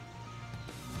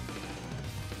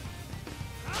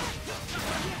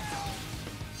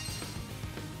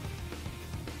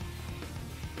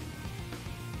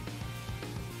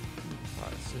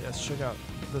 Alright, so let's check out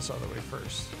this other way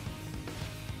first.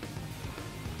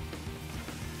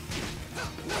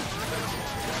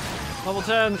 Level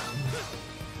 10!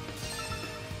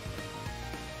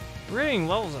 We're getting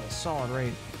levels at a solid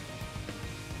rate.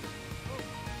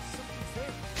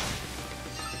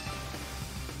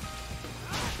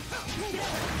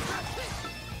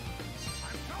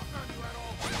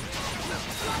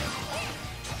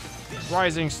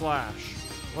 Rising slash.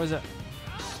 What is it?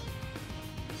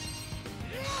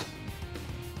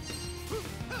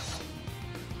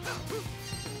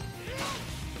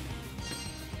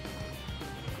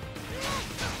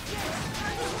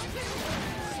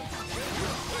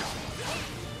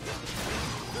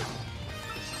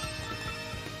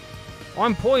 Oh,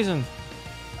 I'm poisoned.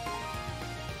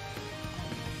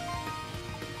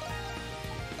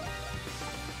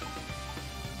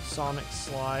 Sonic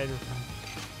slide.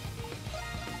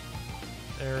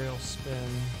 Aerial spin.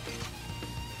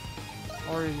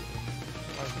 Already.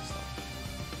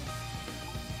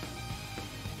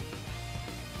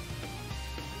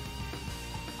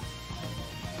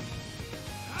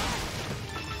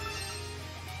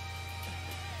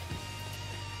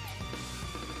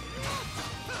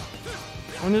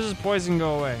 When does this poison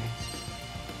go away?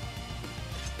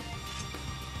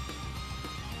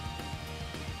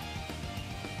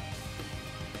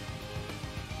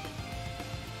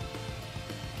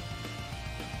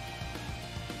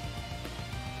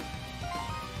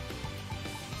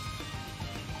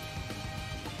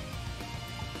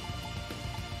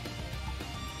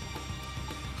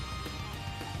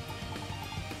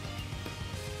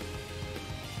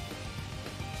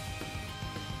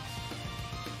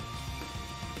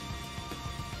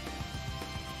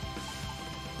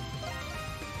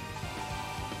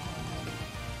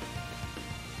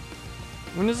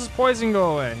 When does this poison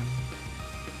go away?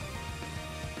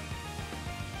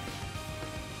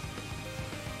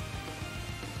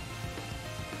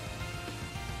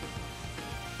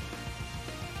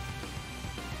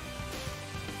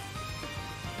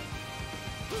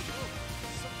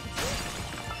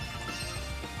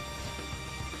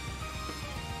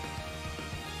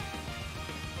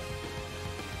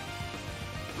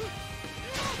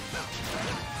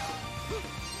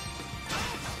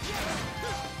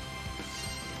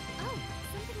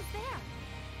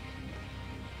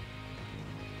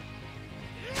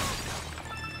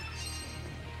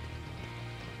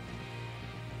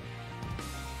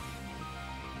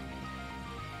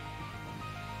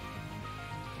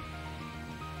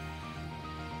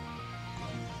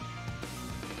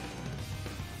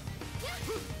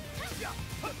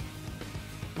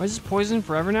 Why is this poison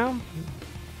forever now?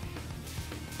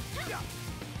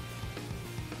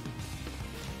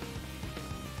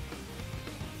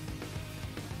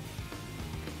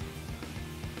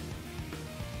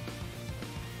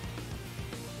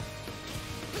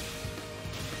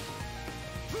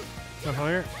 Up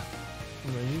here.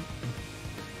 Ready?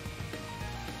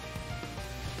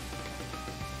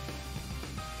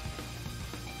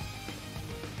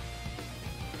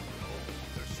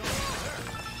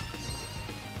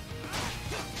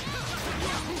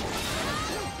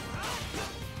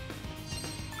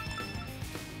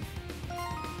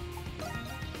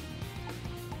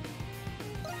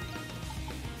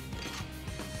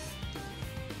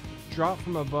 Drop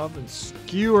from above and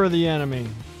skewer the enemy.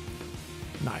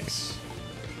 Nice.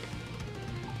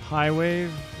 High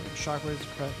wave, shockwaves,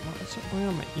 what's going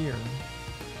on my ear?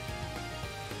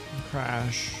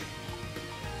 Crash.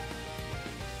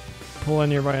 Pull in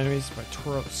nearby enemies by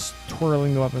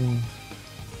twirling the weapon.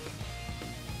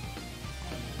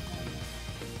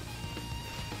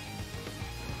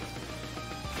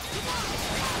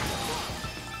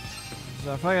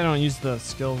 So I feel like I don't use the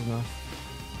skills enough.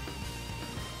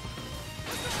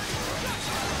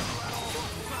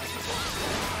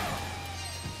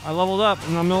 I leveled up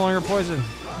and I'm no longer poisoned.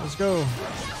 Let's go.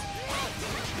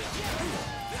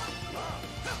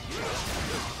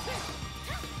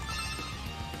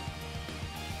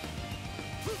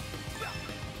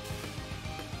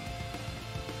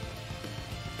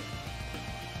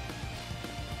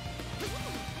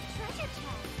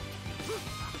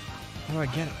 How do I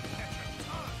get it?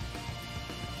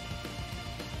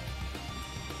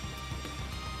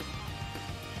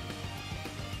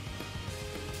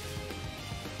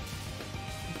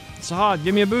 Sahad,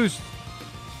 give me a boost.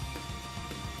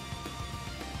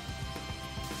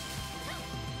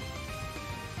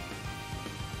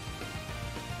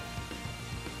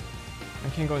 I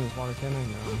can't go in this water, can I? No.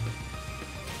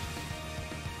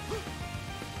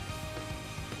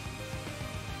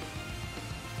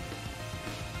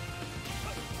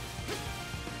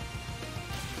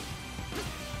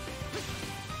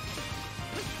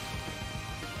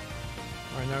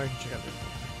 Alright, now we can check out this.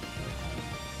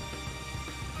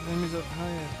 Enemies up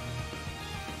high.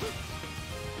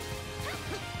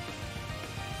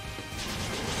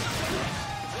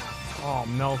 Oh,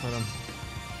 melted him.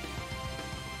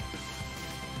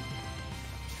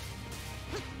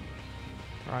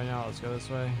 Alright, now let's go this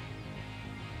way.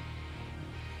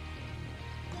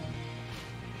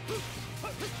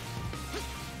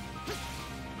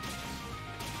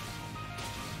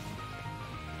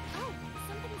 Oh,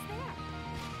 somebody's there.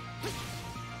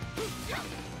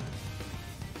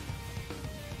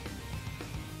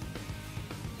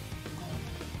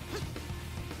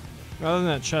 Other than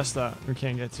that chest that we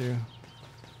can't get to.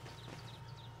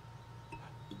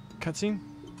 Cutscene?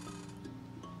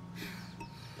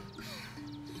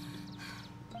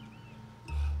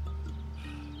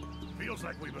 Feels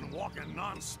like we've been walking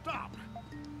non-stop.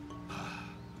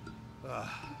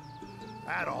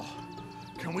 Adol,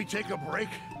 can we take a break?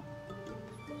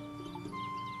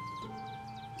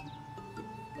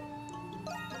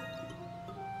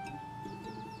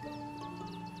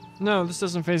 No, this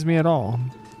doesn't faze me at all.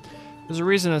 There's a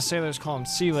reason us sailors call them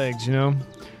sea legs, you know?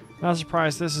 Not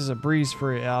surprised this is a breeze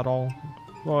for you at all.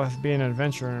 Well, with being an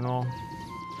adventurer and all.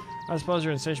 I suppose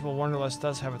your insatiable wanderlust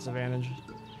does have its advantage.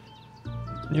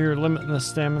 Your limitless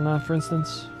stamina, for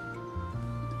instance.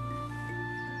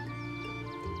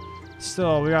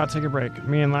 Still, we gotta take a break.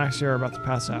 Me and Laxi are about to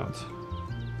pass out.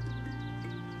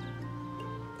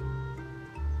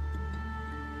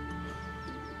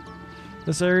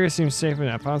 This area seems safe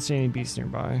enough. I don't see any beasts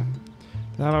nearby.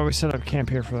 How about we set up camp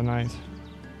here for the night?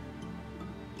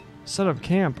 Set up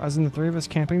camp? As in the three of us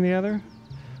camping together?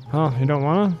 Huh, you don't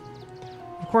wanna?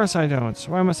 Of course I don't.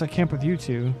 Why must I camp with you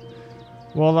two?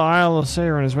 Well, the Isle of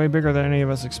Seiren is way bigger than any of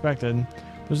us expected.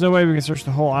 There's no way we can search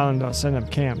the whole island without setting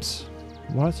up camps.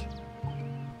 What?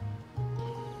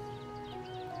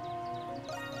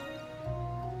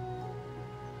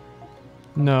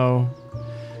 No.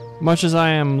 Much as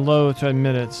I am loath to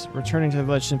admit it, returning to the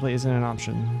village simply isn't an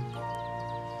option.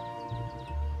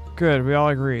 Good, we all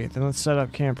agree. Then let's set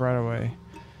up camp right away.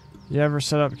 You ever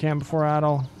set up camp before,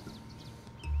 Adol?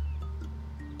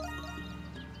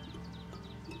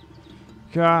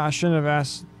 God, I shouldn't have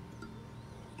asked.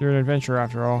 You're an adventurer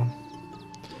after all.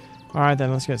 Alright then,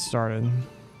 let's get started.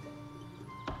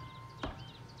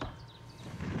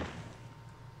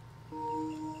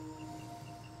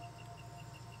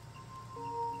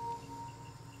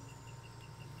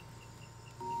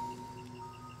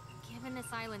 Given this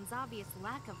island's obvious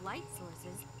lack of light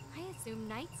sources, I assume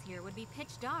nights here would be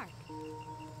pitch dark.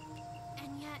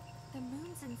 And yet, the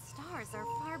moons and stars are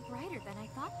far brighter than I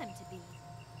thought them to be.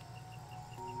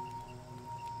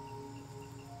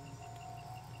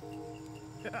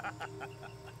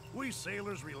 We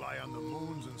sailors rely on the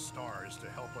moons and stars to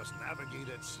help us navigate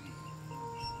at sea.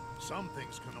 Some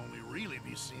things can only really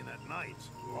be seen at night,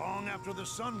 long after the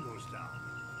sun goes down.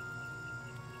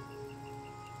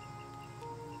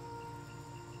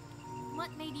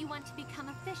 What made you want to become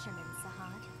a fisherman,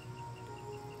 Sahad?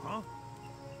 Huh?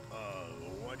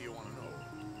 What do you want to know?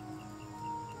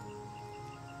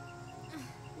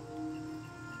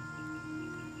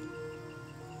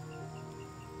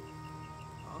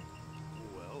 Huh?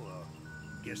 Well,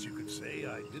 guess you could say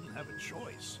I didn't have a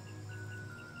choice.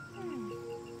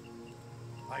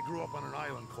 I grew up on an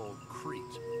island called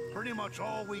Crete. Pretty much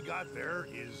all we got there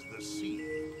is the sea.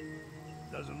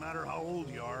 Doesn't matter how old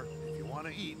you are, if you want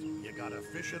to eat, you gotta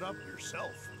fish it up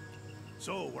yourself.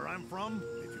 So, where I'm from,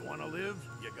 if you want to live,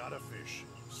 you gotta fish.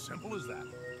 Simple as that.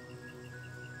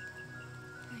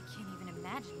 I can't even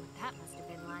imagine what that must have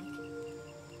been like.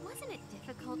 Wasn't it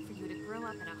difficult for you to grow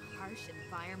up in a harsh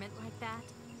environment like that?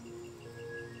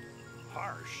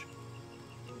 Harsh?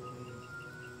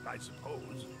 I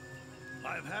suppose.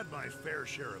 I've had my fair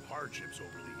share of hardships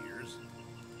over the years.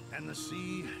 And the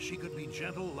sea, she could be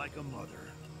gentle like a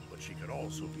mother, but she could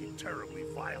also be terribly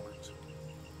violent.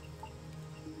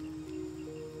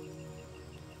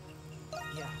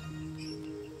 Yeah.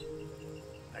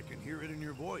 I can hear it in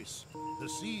your voice. The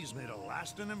sea's made a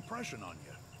lasting impression on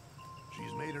you.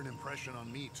 She's made an impression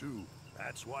on me, too.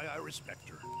 That's why I respect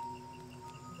her.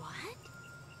 What?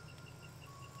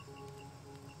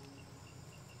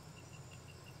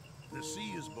 The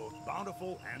sea is both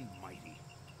bountiful and mighty.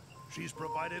 She's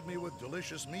provided me with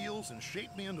delicious meals and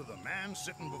shaped me into the man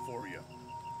sitting before you.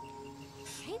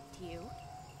 Shaped you?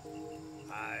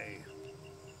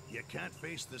 You can't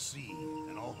face the sea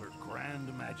in all her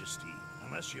grand majesty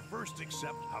unless you first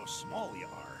accept how small you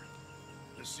are.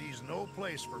 The sea's no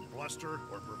place for bluster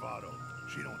or bravado.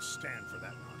 She don't stand for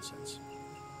that nonsense.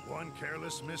 One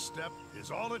careless misstep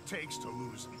is all it takes to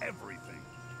lose everything.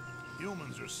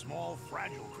 Humans are small,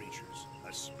 fragile creatures,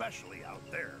 especially out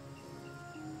there.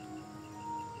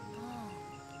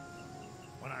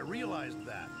 When I realized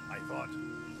that, I thought,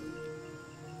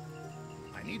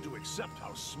 I need to accept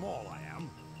how small I am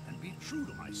and be true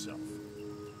to myself.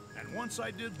 And once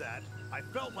I did that, I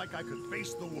felt like I could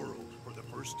face the world for the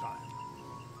first time.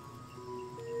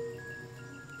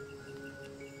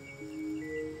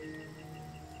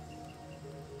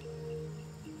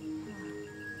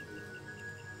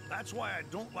 That's why I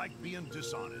don't like being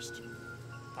dishonest.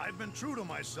 I've been true to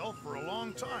myself for a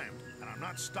long time, and I'm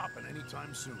not stopping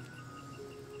anytime soon.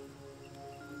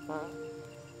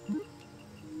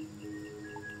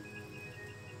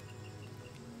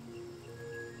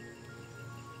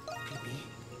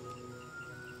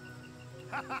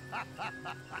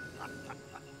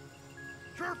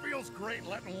 Sure feels great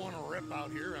letting one rip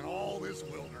out here in all this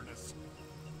wilderness.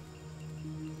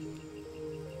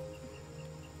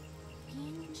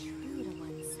 Being true to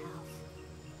oneself.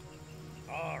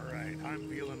 All right, I'm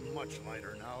feeling much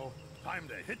lighter now. Time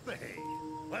to hit the hay.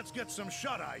 Let's get some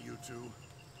shut-eye, you two.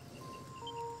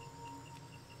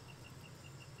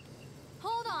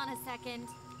 Hold on a second.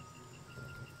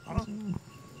 Huh?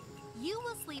 You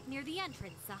will sleep near the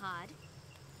entrance, Sahad.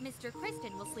 Mr.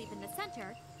 Kristen will sleep in the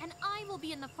center, and I will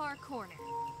be in the far corner.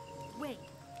 Wait,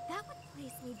 that would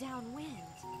place me downwind.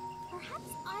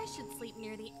 Perhaps I should sleep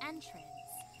near the entrance.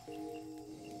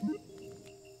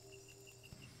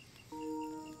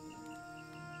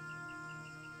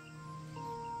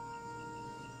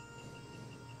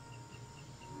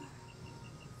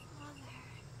 Father,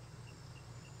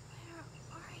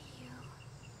 where are you?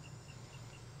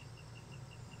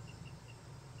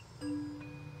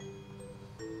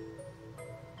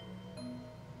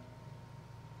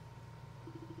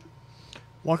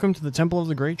 Welcome to the Temple of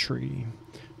the Great Tree.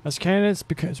 As candidates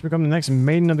to become the next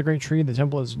Maiden of the Great Tree, the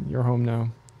temple is your home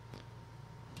now.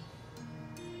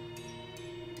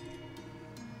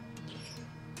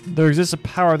 There exists a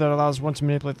power that allows one to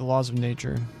manipulate the laws of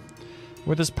nature.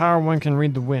 With this power, one can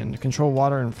read the wind, control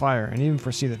water and fire, and even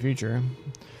foresee the future.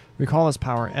 We call this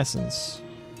power Essence.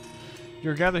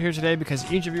 You're gathered here today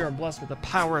because each of you are blessed with the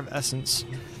power of Essence.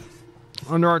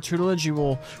 Under our tutelage, you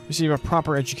will receive a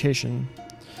proper education.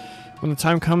 When the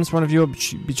time comes, one of you will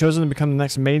be chosen to become the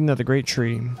next Maiden of the Great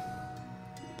Tree.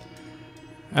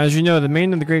 As you know, the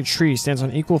Maiden of the Great Tree stands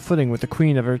on equal footing with the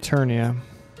Queen of Eternia.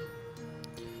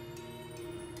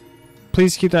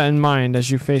 Please keep that in mind as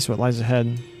you face what lies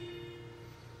ahead.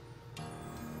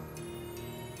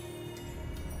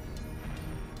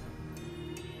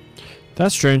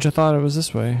 That's strange, I thought it was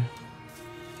this way.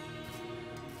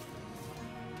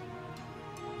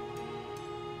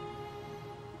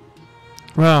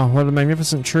 Wow, what a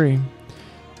magnificent tree.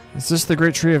 Is this the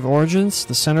Great Tree of Origins,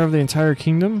 the center of the entire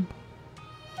kingdom?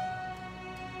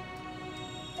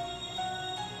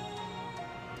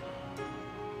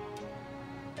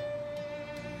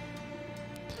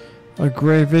 A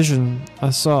gray vision. I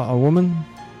saw a woman.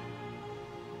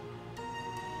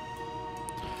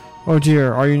 Oh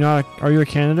dear, are you a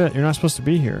candidate? You're not supposed to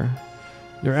be here.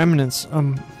 Your Eminence,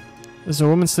 is a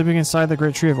woman sleeping inside the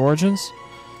Great Tree of Origins?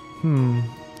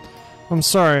 I'm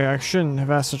sorry, I shouldn't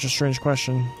have asked such a strange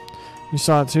question. You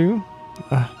saw it too?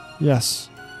 Yes.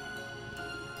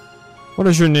 What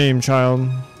is your name, child?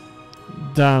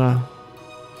 Dana.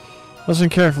 Listen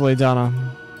carefully,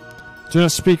 Dana. Do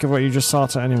not speak of what you just saw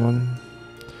to anyone.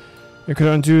 It could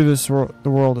undo the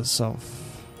world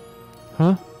itself.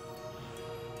 Huh?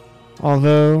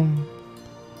 Although,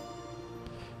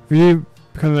 if you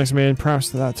become the next maiden, perhaps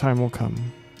that time will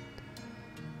come.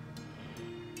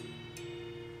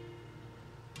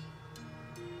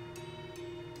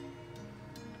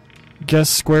 Guess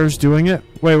Square's doing it?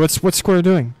 Wait, what's Square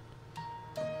doing?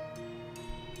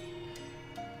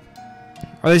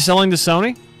 Are they selling to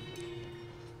Sony?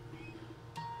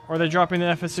 Or are they dropping the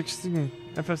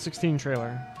FF16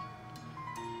 trailer?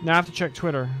 Now I have to check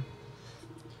Twitter.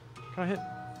 Can I hit?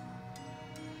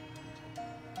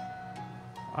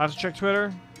 I have to check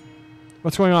Twitter.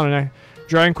 What's going on today?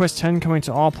 Dragon Quest X coming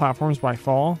to all platforms by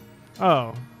fall.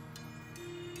 Oh.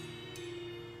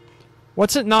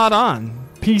 What's it not on?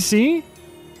 PC?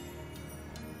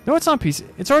 No, it's on PC.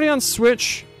 It's already on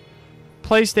Switch,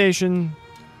 PlayStation.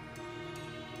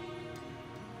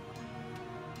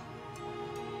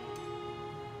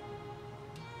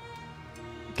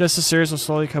 Guess the series will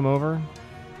slowly come over.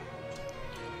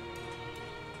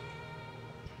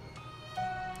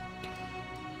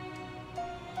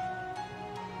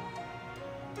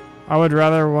 I would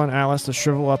rather want Atlas to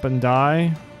shrivel up and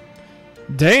die.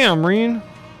 Damn, Reen.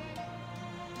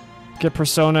 Get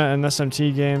Persona and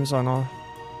SMT games on all.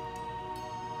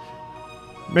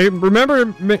 Make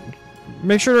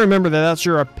sure to remember that that's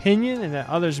your opinion and that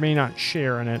others may not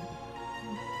share in it.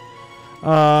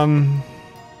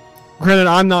 Granted,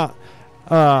 I'm not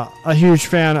a huge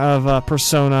fan of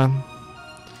Persona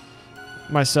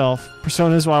myself.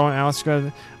 Persona is why I want Alex to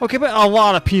go. Okay, but a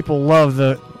lot of people love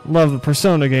the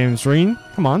Persona games, Reen.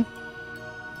 Come on.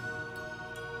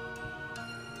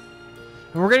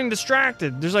 And we're getting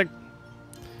distracted. There's like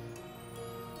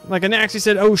an actually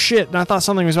said, "Oh shit," and I thought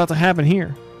something was about to happen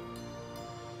here.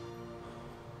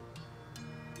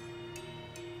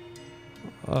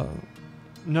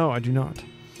 No, I do not.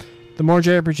 The more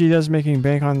JRPG does making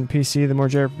bank on PC, the more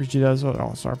JRPG does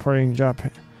start porting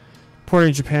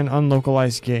Japan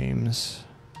unlocalized games.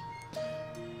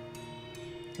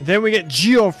 Then we get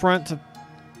Geofront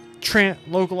to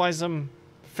localize them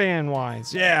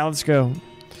fan-wise. Yeah, let's go.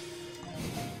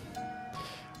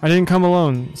 I didn't come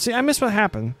alone. See, I missed what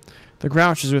happened. The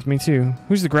Grouch is with me too.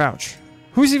 Who's the Grouch?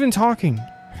 Who's even talking?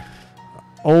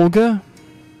 Olga?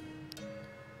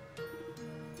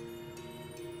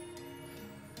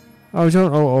 Oh,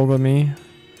 don't Olga me.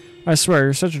 I swear,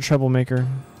 you're such a troublemaker.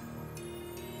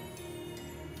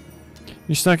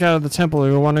 You snuck out of the temple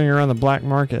and you're wandering around the black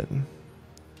market.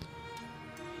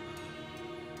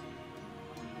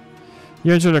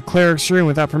 You entered a cleric's room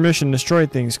without permission and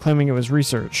destroyed things, claiming it was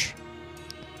research.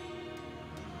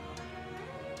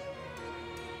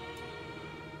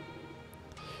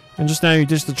 And just now you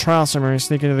ditched the trial ceremony and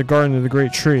sneak into the garden of the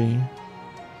great tree.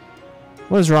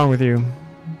 What is wrong with you?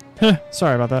 Heh,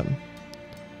 sorry about that.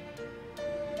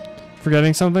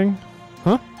 Forgetting something?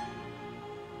 Huh?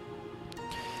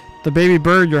 The baby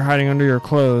bird you're hiding under your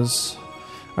clothes.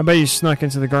 I bet you snuck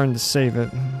into the garden to save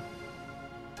it.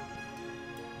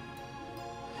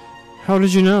 How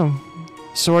did you know?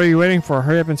 So what are you waiting for?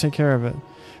 Hurry up and take care of it.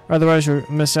 Otherwise you'll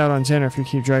miss out on dinner if you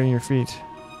keep dragging your feet.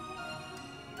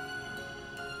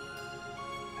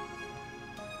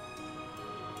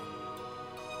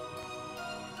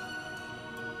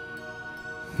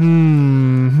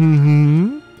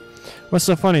 What's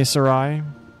so funny, Sarai?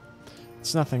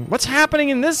 It's nothing. What's happening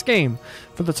in this game?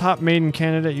 For the top maiden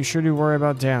candidate, you sure do worry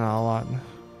about Dana a lot.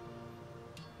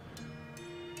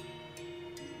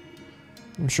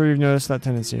 I'm sure you've noticed that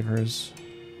tendency of hers.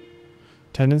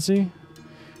 Tendency?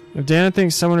 If Dana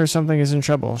thinks someone or something is in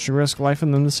trouble, she'll risk life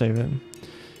and limb to save it.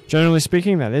 Generally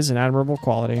speaking, that is an admirable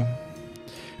quality.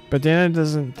 But Dana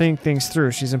doesn't think things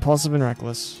through. She's impulsive and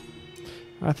reckless.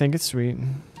 I think it's sweet.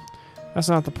 That's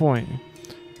not the point.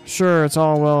 Sure, it's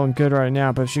all well and good right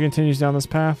now, but if she continues down this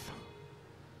path...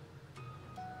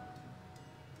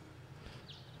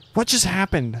 What just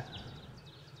happened?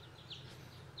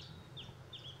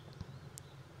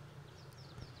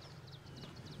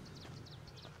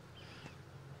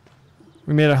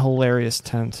 We made a hilarious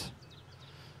tent.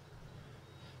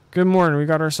 Good morning, we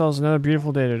got ourselves another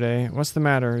beautiful day today. What's the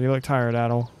matter? You look tired,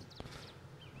 Adel.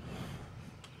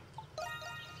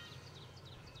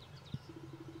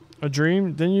 A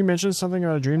dream? Didn't you mention something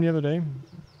about a dream the other day?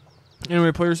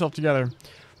 Anyway, pull yourself together.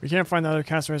 We can't find the other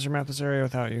castaways or map this area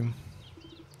without you.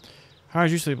 How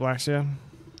did you sleep, Laxia?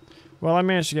 Well, I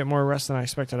managed to get more rest than I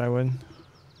expected I would.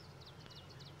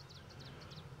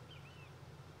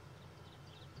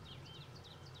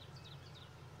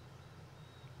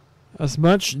 As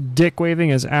much dick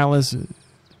waving as Alice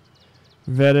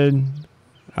vetted,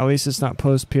 at least it's not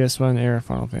post PS1 era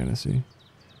Final Fantasy.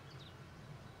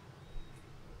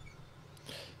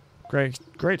 Great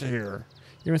to hear.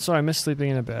 Even so, I miss sleeping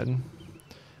in a bed.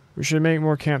 We should make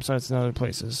more campsites in other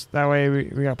places. That way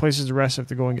we got places to rest if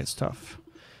the going gets tough.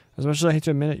 As much as I hate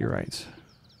to admit it, you're right.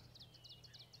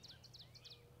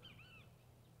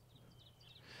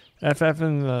 FF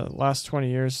in the last 20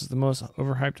 years is the most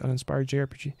overhyped, uninspired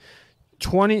JRPG.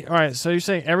 20? Alright, so you're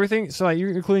saying everything? So like,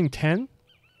 you're including 10?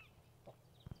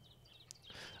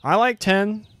 I like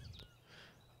 10.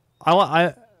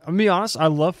 I'll be honest, I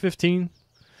love 15.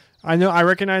 I know, I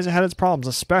recognize it had its problems,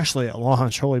 especially at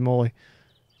launch. Holy moly.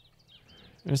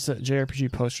 It's a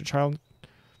JRPG poster child.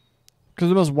 Because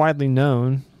the most widely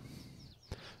known.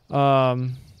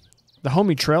 The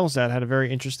homie Trails Dad had a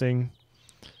very interesting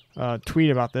tweet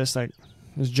about this. Like,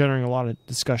 it was generating a lot of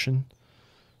discussion.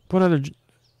 What other...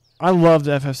 I loved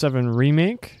the FF7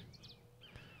 remake.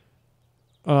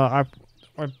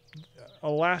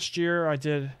 Last year I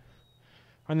did...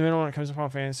 I'm the middle when it comes to Final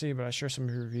Fantasy, but I share some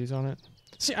reviews on it.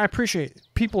 See, I appreciate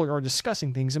people are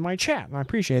discussing things in my chat, and I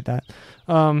appreciate that.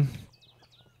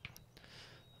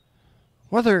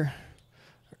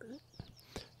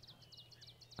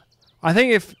 I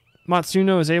think if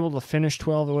Matsuno was able to finish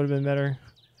 12, it would have been better.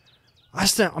 I'm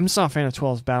just not a fan of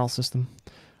 12's battle system.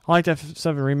 I like the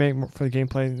F7 remake for the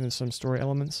gameplay and some story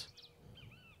elements.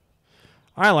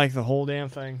 I like the whole damn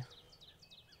thing.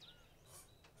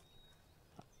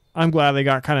 I'm glad they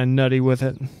got kind of nutty with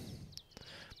it.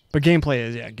 But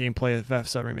gameplay of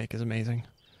F7 remake is amazing.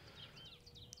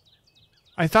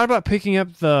 I thought about picking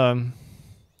up the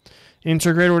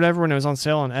Integrate or whatever when it was on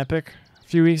sale on Epic a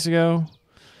few weeks ago.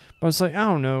 But I was like, I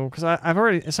don't know, because I've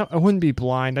already, I wouldn't be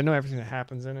blind. I know everything that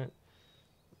happens in it.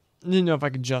 I didn't know if I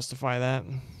could justify that.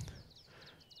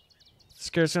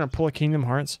 Scared it's going to pull a Kingdom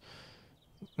Hearts.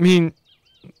 I mean,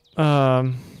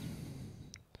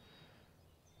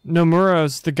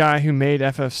 Nomura's the guy who made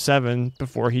FF7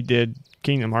 before he did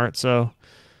Kingdom Hearts, so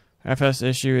FF's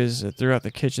issue is it threw out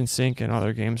the kitchen sink and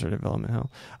other games are development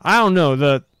hell. I don't know.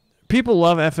 The people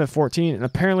love FF14, and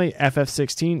apparently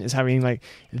FF16 is having like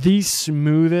the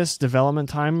smoothest development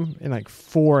time in like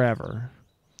forever.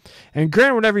 And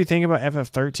granted, whatever you think about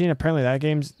FF13, apparently that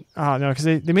game's no, because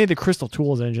they made the Crystal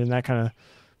Tools engine that kind of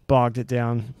bogged it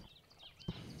down.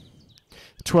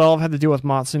 12 had to deal with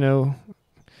Matsuno,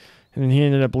 and then he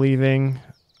ended up leaving.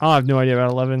 I have no idea about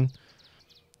 11.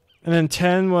 And then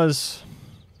 10 was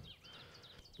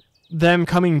them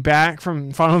coming back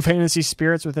from Final Fantasy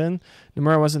Spirits Within.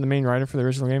 Nomura wasn't the main writer for the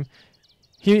original game.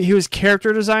 He was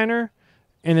character designer,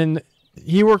 and then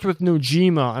he worked with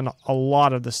Nojima on a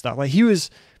lot of the stuff. Like he was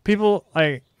people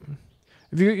like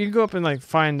if you go up and like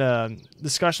find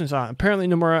discussions on it, apparently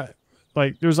Nomura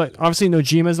like there was like obviously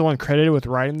Nojima is the one credited with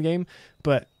writing the game,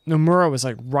 but Nomura was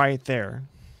like right there.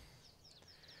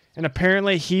 And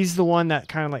apparently he's the one that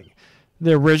kind of like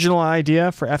the original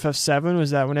idea for FF7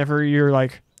 was that whenever you're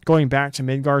like going back to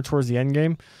Midgard towards the end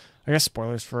game, I guess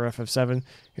spoilers for FF7,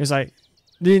 it was like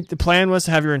the plan was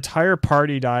to have your entire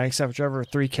party die except whichever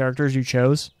 3 characters you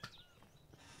chose.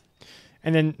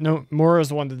 And then Nomura was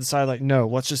the one to decide like, no,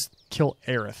 let's just kill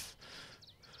Aerith.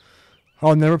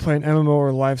 I'll never play an MMO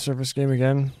or live service game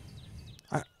again.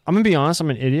 I'm going to be honest,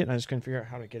 I'm an idiot and I just couldn't figure out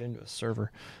how to get into a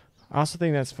server. I also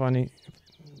think that's funny.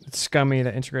 It's scummy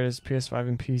that Integrate is PS5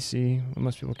 and PC.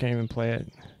 Most people can't even play it.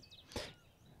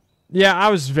 Yeah, I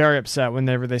was very upset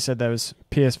whenever they said that was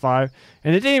PS5.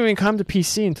 And it didn't even come to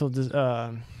PC until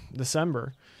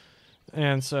December.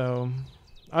 And so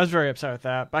I was very upset with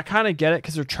that. But I kind of get it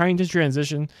because they're trying to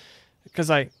transition. Because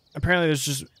like apparently there's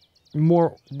just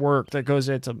more work that goes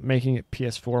into making it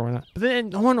PS4. When but then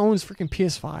no one owns freaking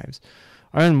PS5s.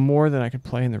 I own more than I could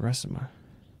play in the rest of my...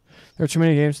 There are too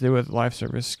many games to do with live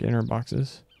service scanner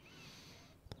boxes.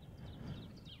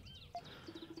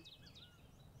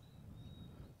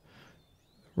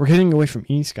 We're getting away from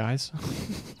East, guys.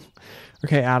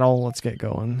 Okay, Adol, let's get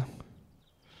going.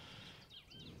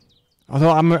 Although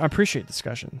I appreciate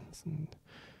discussion. You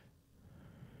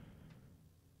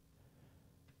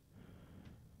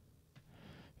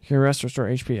can rest, restore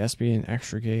HP, SB, and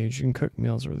extra gauge. You can cook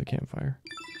meals over the campfire.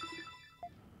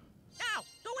 Ow!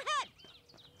 Go ahead!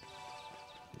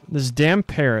 This damn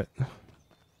parrot. This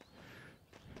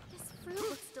fruit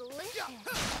looks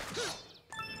delicious.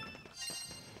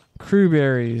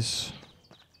 Crewberries.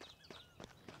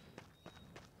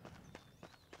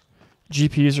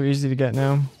 GPUs are easy to get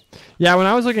now. Yeah, when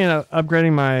I was looking at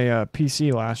upgrading my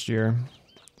PC last year,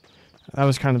 that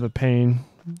was kind of a pain.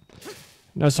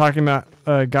 I was talking about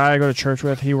a guy I go to church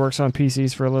with. He works on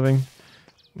PCs for a living.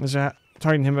 I was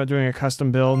talking to him about doing a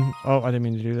custom build. Oh, I didn't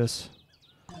mean to do this.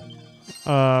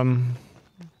 I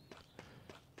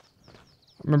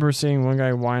remember seeing one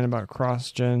guy whine about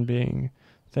cross-gen being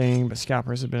a thing, but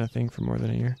scalpers have been a thing for more than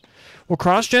a year. Well,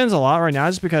 cross-gen's a lot right now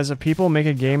just because if people make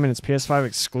a game and it's PS5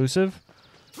 exclusive,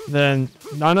 then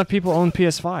not enough people own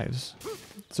PS5s.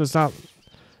 So it's not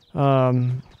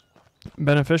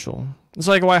beneficial. It's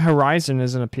like why Horizon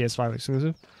isn't a PS5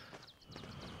 exclusive.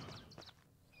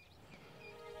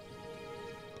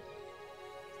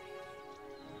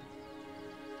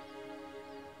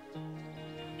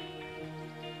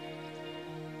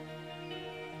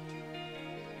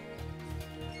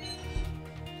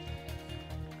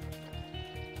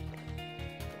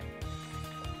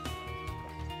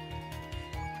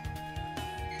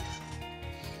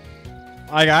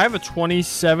 I have a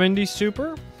 2070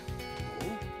 Super.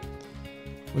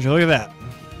 Would you look at that?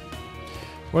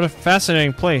 What a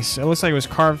fascinating place. It looks like it was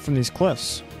carved from these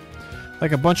cliffs.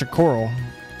 Like a bunch of coral.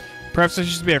 Perhaps there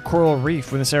used to be a coral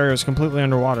reef when this area was completely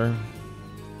underwater.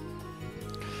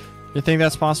 You think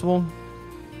that's possible?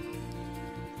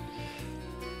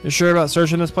 You sure about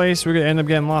searching this place? We're gonna end up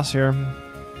getting lost here.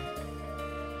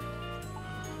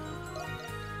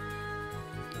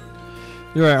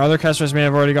 You're right, other customers may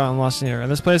have already gotten lost in the area.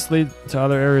 This place leads to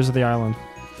other areas of the island.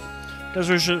 Guess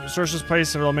we should search this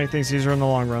place and it'll make things easier in the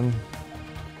long run.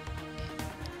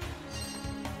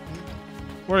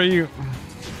 What are you?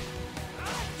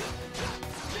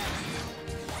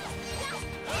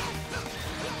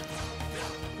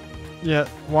 Yeah,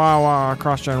 wow,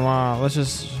 cross-gen, wow. Let's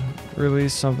just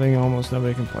release something almost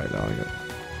nobody can play. That'll be good.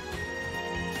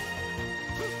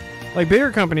 Like,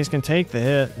 bigger companies can take the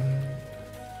hit.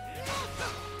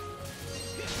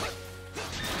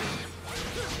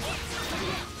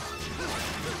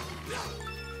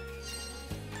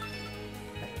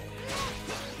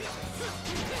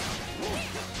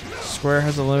 Square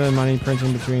has a limited money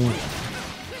printing between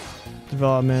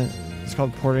development. It's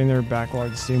called porting their backlog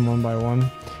to Steam one by one.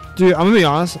 Dude, I'm gonna be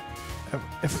honest.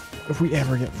 If we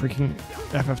ever get freaking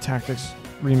FF Tactics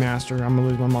remaster, I'm gonna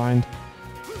lose my mind.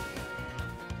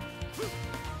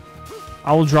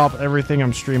 I will drop everything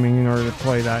I'm streaming in order to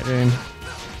play that game.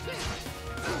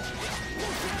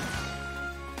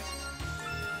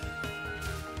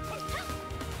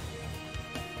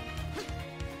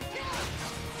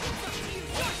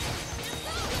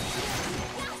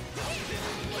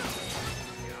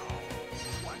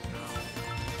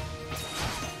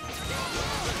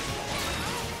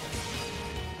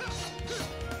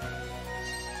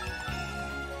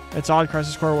 It's odd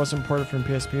Crisis Core wasn't ported from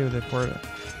PSP, but they ported it.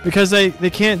 Because they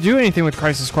can't do anything with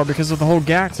Crisis Core because of the whole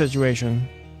GAC situation.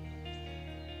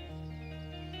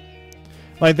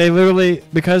 Like, they literally,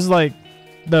 because like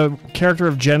the character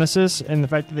of Genesis and the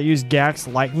fact that they use GAC's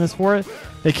likeness for it,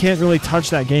 they can't really touch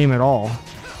that game at all.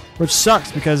 Which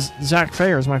sucks because Zack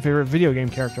Fair is my favorite video game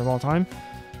character of all time.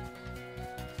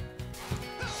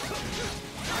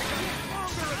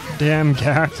 Damn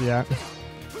GAC, yeah.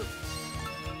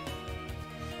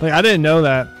 Like, I didn't know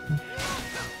that.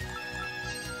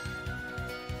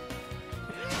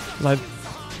 Like,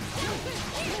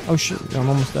 oh shit, I'm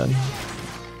almost dead.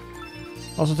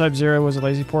 Also, Type 0 was a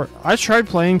lazy port. I tried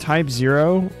playing Type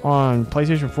 0 on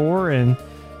PlayStation 4 and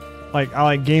like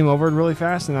I game overed really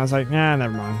fast and I was like, nah,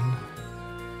 never mind.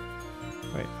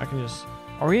 Wait, I can just.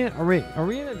 Are we in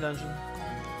a dungeon?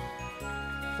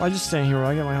 Well, I just stand here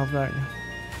while I get my health back.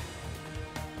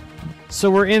 So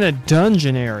we're in a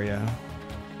dungeon area.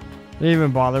 Didn't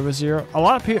even bother with 0. A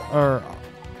lot of people, or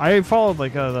I followed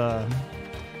like the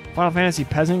Final Fantasy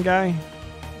peasant guy,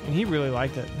 and he really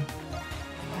liked it.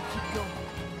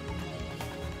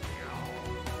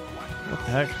 What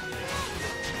the heck?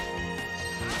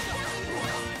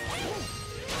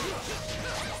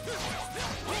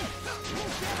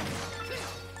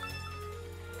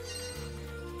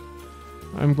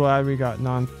 I'm glad we got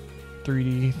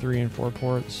non-3D 3 and 4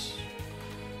 ports.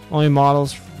 Only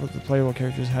models for the playable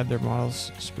characters had their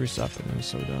models spruced up, and it was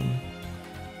so dumb.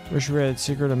 Wish we had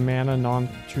Secret of Mana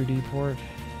non-2D port.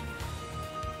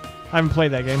 I haven't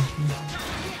played that game.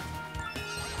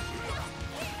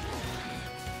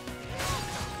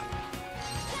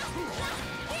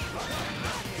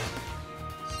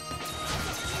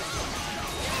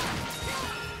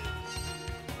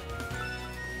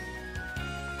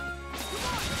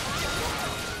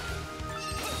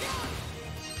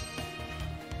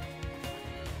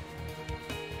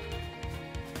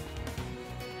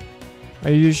 Are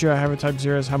you usually sure I have a Type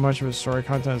 0 as how much of its story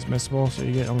content is missable, so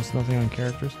you get almost nothing on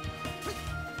characters?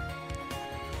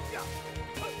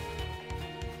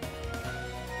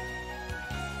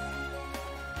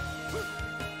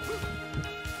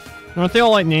 Aren't they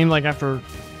all like named like after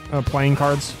playing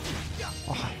cards?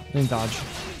 Oh, I didn't dodge.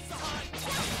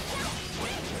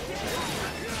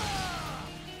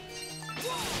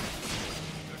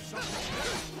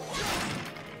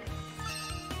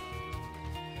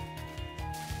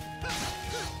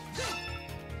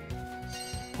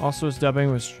 Also, its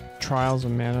dubbing was Trials of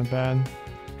Mana bad.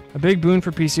 A big boon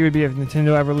for PC would be if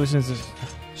Nintendo ever loosens its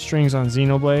strings on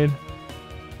Xenoblade.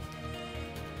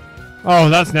 Oh,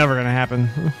 that's never gonna happen.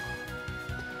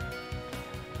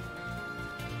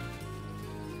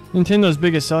 Nintendo's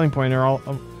biggest selling point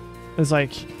is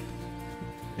like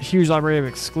a huge library of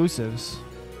exclusives.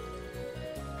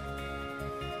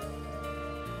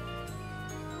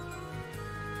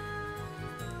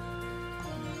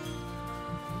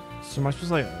 So am I supposed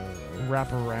to like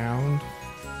wrap around?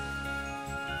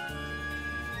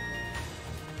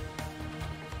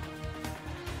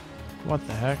 What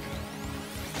the heck?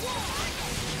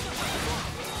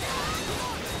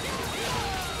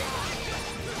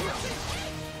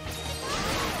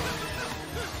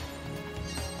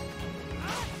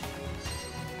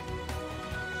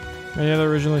 Many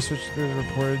other originally switched through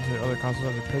reported to other consoles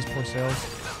after piss poor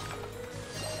sales.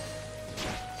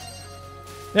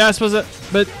 Yeah, I suppose that,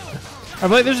 but I feel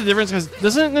like there's a difference because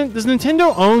does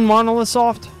Nintendo own Monolith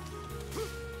Soft?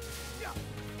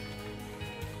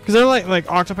 Because they're like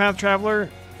Octopath Traveler,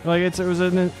 like it was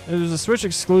a Switch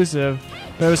exclusive,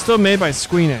 but it was still made by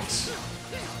Squeenix.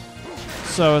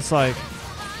 So it's like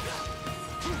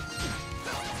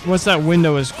once that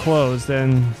window is closed,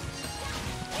 then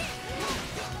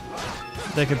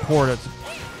they could port it,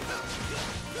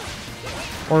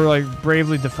 or like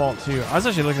Bravely Default 2. I was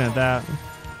actually looking at that.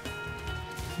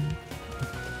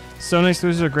 Sony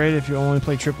exclusives are great if you only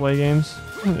play AAA games.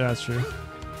 Yeah, that's true.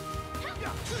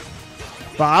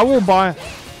 But I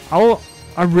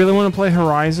really want to play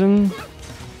Horizon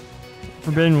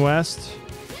Forbidden West.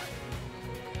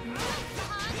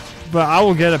 But I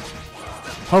will get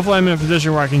hopefully I'm in a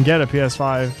position where I can get a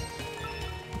PS5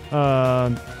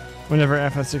 whenever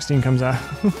FF16 comes out.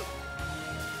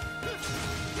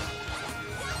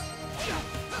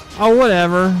 Oh,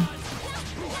 whatever.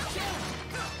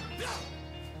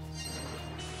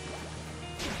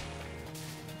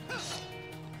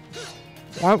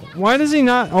 Why does he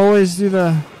not always do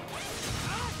the...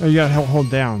 Oh, you gotta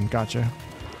hold down. Gotcha.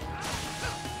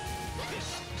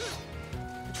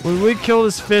 Would we kill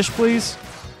this fish, please?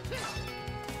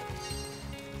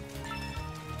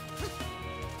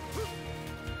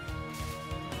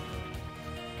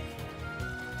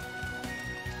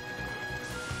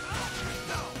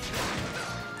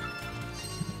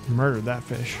 Murdered that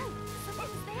fish.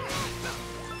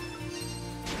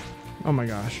 Oh my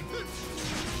gosh.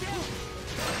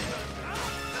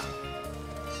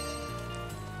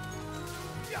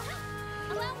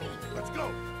 Let's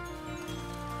go.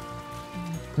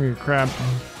 Here, crab.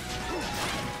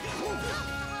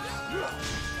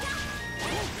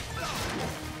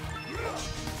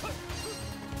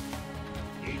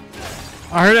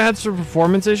 I heard it had some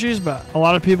performance issues, but a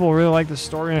lot of people really like the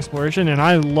story and exploration, and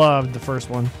I loved the first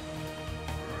one.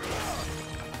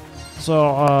 So,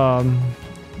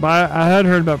 but I had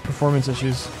heard about performance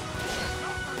issues.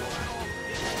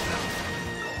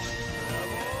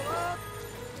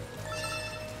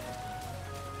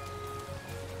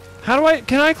 How do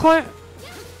can I climb?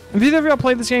 Have either of y'all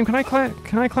played this game? Can I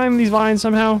climb these vines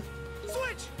somehow?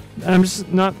 And I'm just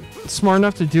not smart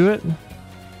enough to do it.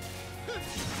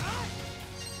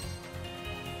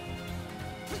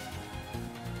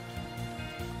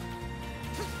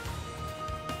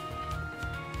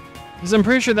 Because I'm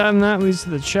pretty sure that leads to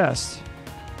the chest.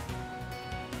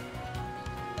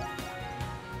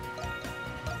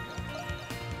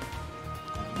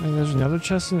 And there's another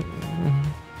chest.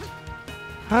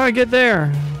 How do I get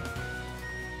there?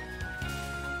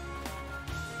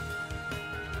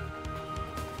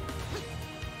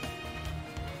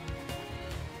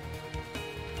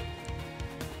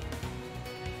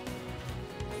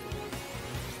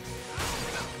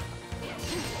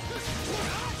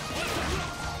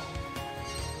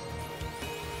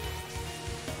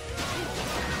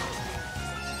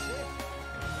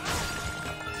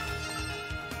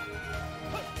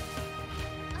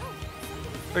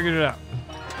 Figured it out.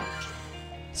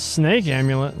 Snake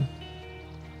amulet.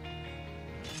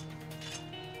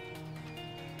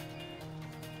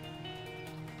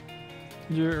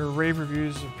 Your rave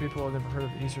reviews of people who have never heard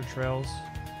of Easter Trails.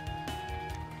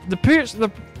 The person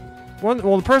I'm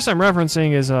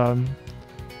referencing is a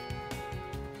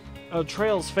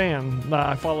Trails fan that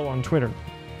I follow on Twitter.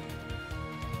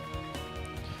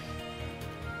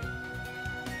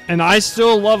 And I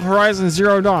still love Horizon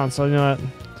Zero Dawn, so you know that.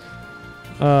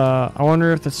 I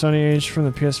wonder if the Sony age from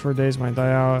the PS4 days might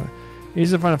die out.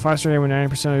 Easy to find a 5-star game when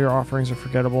 90% of your offerings are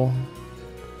forgettable.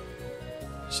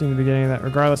 Seen the beginning of that.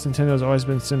 Regardless, Nintendo has always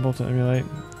been simple to emulate.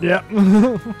 Yep.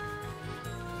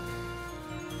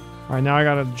 Alright, now I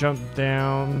gotta jump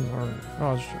down.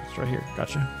 Oh, it's right here.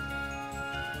 Gotcha.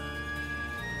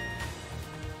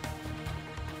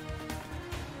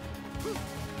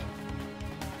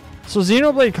 So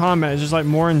Xenoblade Combat is just like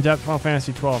more in-depth Final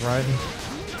Fantasy 12, right?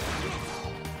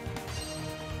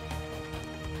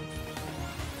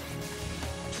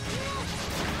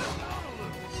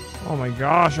 Oh my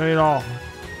gosh, I ate all.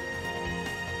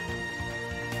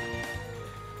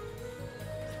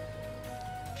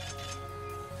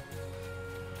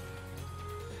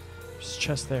 There's a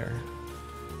chest there.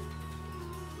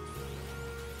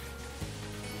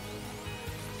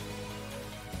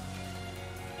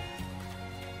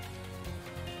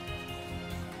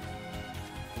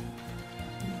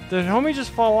 Did homie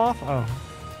just fall off? Oh.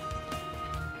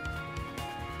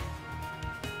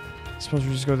 Suppose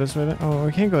we just go this way then? Oh,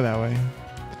 we can't go that way.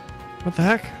 What the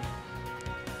heck?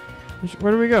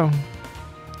 Where do we go?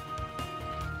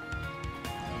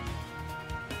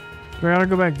 Do I gotta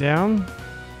go back down?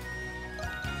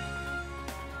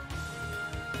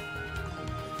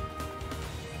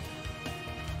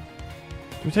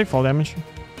 Do we take fall damage?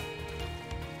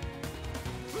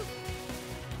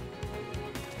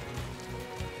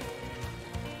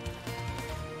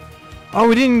 Oh,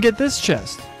 we didn't get this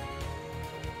chest.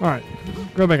 Alright,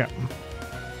 go back up.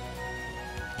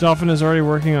 Dolphin is already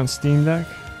working on Steam Deck.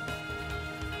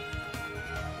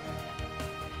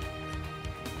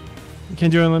 You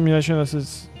can't do an emulation unless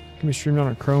it can be streamed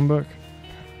on a Chromebook.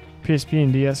 PSP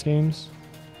and DS games.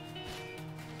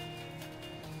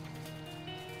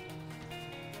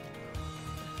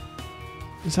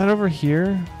 Is that over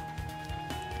here?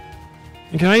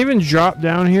 And can I even drop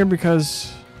down here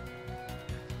because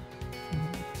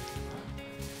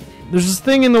there's this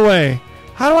thing in the way.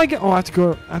 How do I get? Oh, I have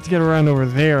to get around over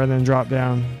there and then drop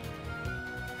down.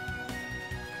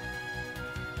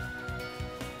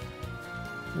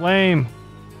 Lame.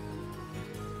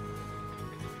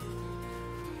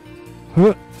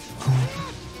 Huh.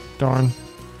 Darn.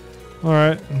 All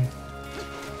right.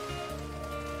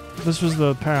 This was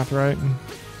the path, right?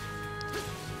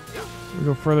 We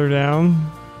go further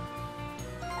down.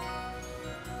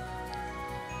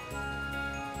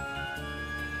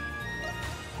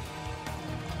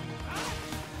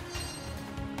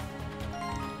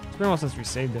 It's been a while since we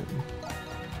saved it.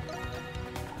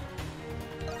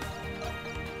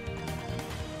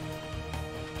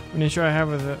 An issue I have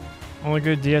with it, only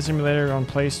good DS emulator on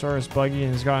Play Store is buggy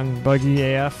and has gotten buggy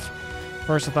AF.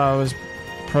 First I thought it was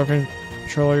Pro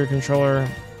Controller, your controller,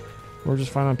 or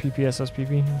just fine on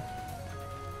PPSSPP.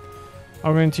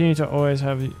 I'll continue to always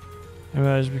have the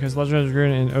emulators because Legend of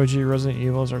Dragoon and OG Resident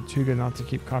Evils are too good not to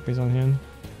keep copies on hand.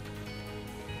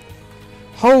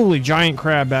 Holy giant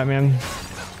crab, Batman.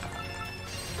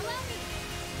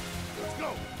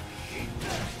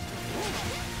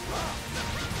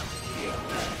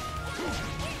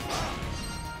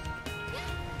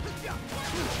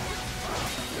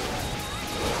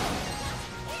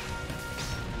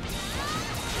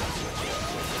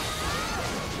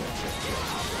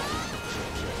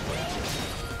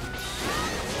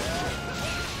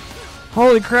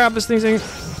 Holy crap, this thing's ain't...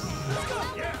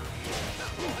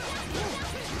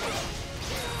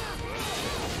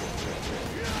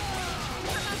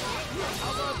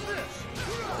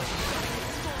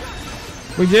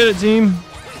 We did it, team.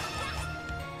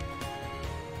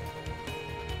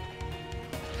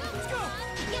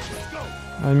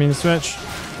 I didn't mean to switch.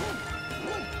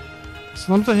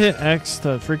 So I'm to hit X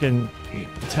to freaking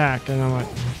attack, and I'm like...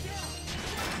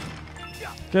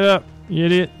 Get up, you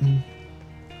idiot.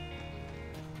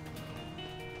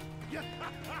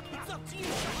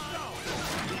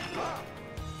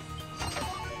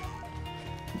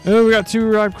 Oh, we got 2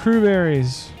 ripe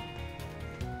crewberries.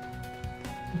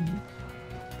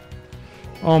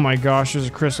 Oh my gosh, there's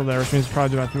a crystal there, which means we're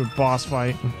probably about to do a boss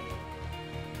fight.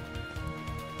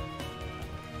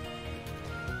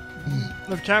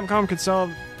 If Capcom could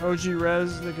sell OG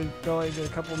Res, they could probably get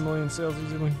a couple million sales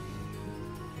easily.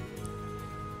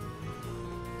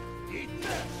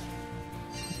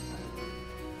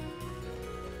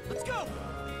 Let's go.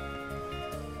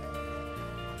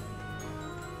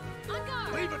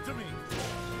 Leave it to me.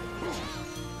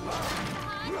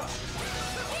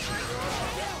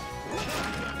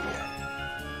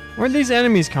 Where'd these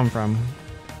enemies come from?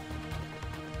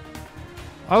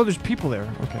 Oh, there's people there.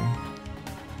 Okay.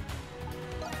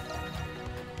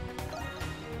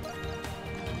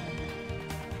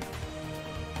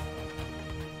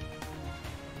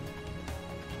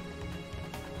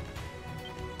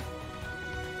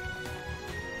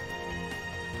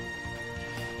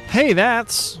 Hey,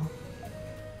 that's...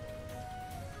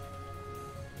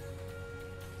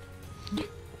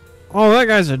 Oh, that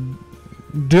guy's a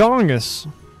dongus.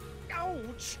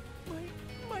 Ouch!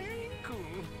 My ankle.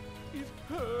 It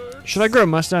hurts. Should I grow a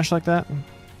mustache like that?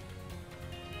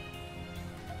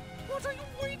 What are you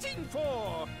waiting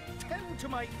for? Tend to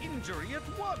my injury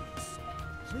at once.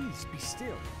 Please be still.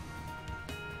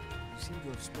 You seem to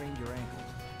have sprained your ankle.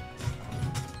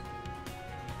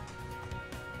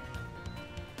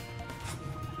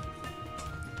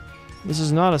 This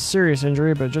is not a serious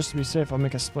injury, but just to be safe, I'll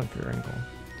make a splint for your ankle.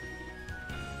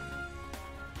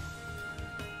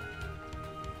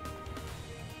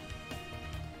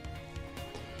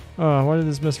 Why did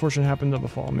this misfortune happen to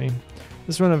befall me?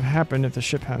 This wouldn't have happened if the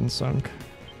ship hadn't sunk.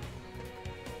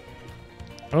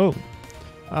 Oh.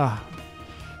 Ah.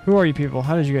 Who are you people?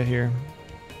 How did you get here?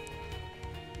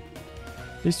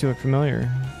 These two look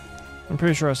familiar. I'm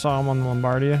pretty sure I saw them on the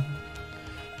Lombardia.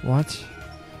 What?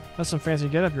 That's some fancy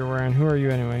getup you're wearing. Who are you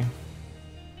anyway?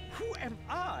 Who am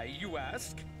I, you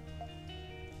ask?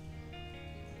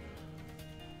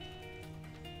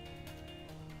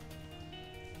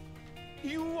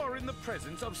 You are in the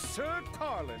presence of Sir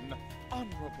Carlin,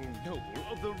 honorable noble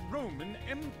of the Roman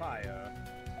Empire.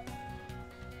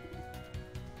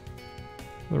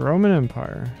 The Roman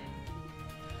Empire.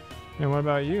 And what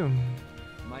about you?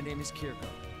 My name is Kirko.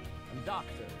 I'm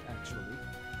doctor, actually.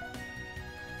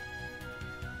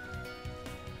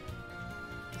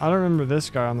 I don't remember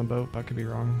this guy on the boat, but I could be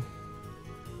wrong.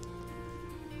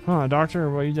 Huh,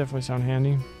 doctor? Well, you definitely sound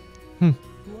handy. Who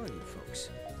are you folks?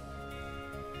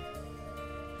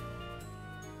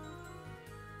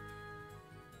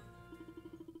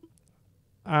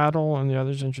 Adel and the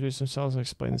others introduce themselves and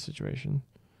explain the situation.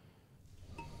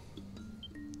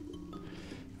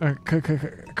 A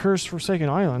cursed forsaken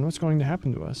island. What's going to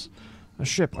happen to us? A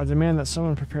ship. I demand that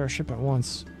someone prepare a ship at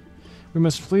once. We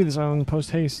must flee this island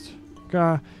post haste.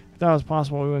 God, if that was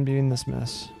possible, we wouldn't be in this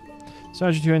mess. So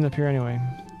how'd you two end up here anyway?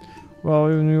 Well,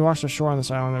 when we washed ashore on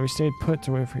this island, we stayed put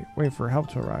to wait for help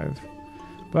to arrive.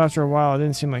 But after a while, it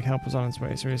didn't seem like help was on its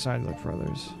way, so we decided to look for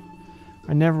others.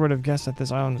 I never would have guessed that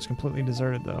this island was completely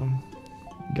deserted, though.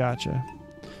 Gotcha.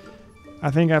 I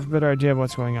think I have a better idea of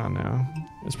what's going on now.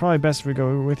 It's probably best if we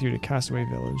go with you to Castaway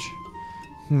Village.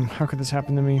 How could this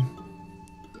happen to me?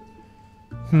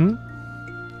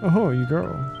 Oh, you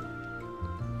girl.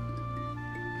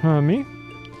 Me?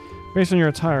 Based on your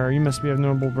attire, you must be of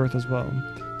noble birth as well.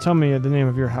 Tell me the name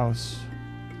of your house.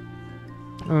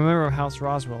 I'm a member of House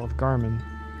Roswell of Garmin.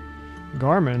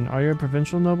 Garmin? Are you a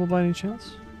provincial noble by any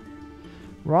chance?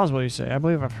 Roswell, you say? I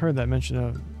believe I've heard that mention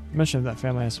of that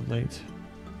family as of late.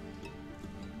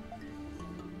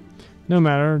 No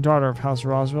matter, daughter of House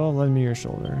Roswell, lend me your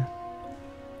shoulder.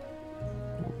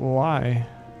 Why?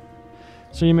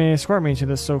 So you may escort me to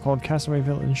this so-called Castaway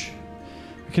Village.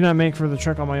 I cannot make for the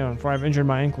trek on my own, for I've injured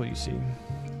my ankle, you see.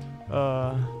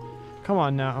 Come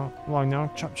on now, along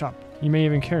now, chop chop. You may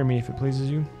even carry me if it pleases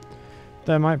you.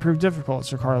 That might prove difficult,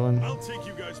 Sir Carlin. I'll take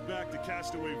you guys back to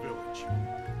Castaway Village.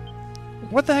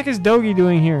 What the heck is Dogi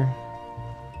doing here?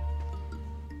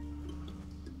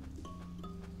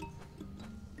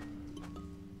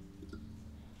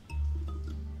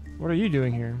 What are you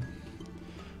doing here?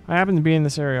 I happen to be in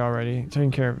this area already,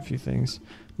 taking care of a few things.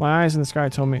 My eyes in the sky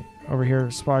told me over here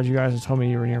spotted you guys and told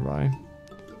me you were nearby.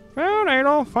 Found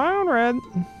Adel, found Red.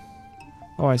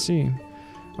 Oh, I see.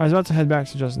 I was about to head back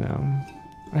to just now.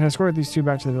 I can escort these two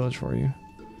back to the village for you.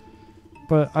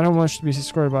 But I don't wish to be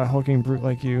escorted by a hulking brute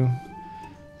like you.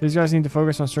 These guys need to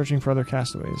focus on searching for other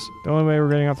castaways. The only way we're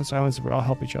getting off this island is if we all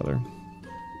help each other.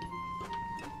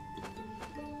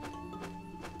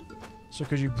 So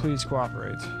could you please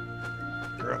cooperate?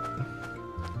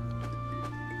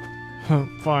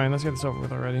 Fine, let's get this over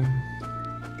with already.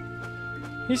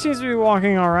 He seems to be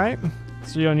walking alright.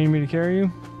 So you don't need me to carry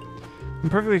you? I'm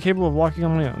perfectly capable of walking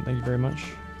on my own, thank you very much.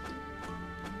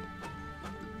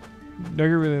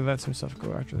 Duggar really lets himself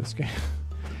go after this game.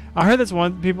 I heard that's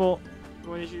one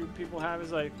issue people have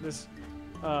is like this,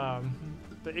 the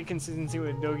inconsistency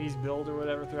with Dogi's build or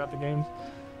whatever throughout the games.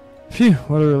 Phew,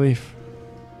 what a relief.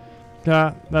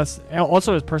 Yeah, that's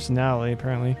also his personality,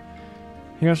 apparently.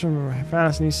 He goes from a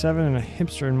fat in E7 and a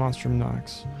hipster in Monstrum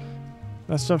Nox.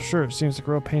 That stuff sure seems like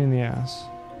a real pain in the ass.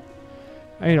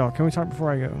 Adel, can we talk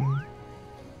before I go?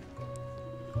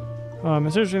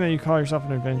 It's interesting that you call yourself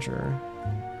an adventurer.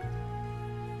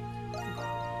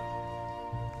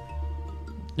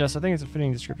 Yes, I think it's a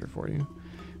fitting descriptor for you.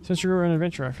 Since you're an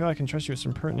adventurer, I feel I can trust you with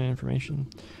some pertinent information.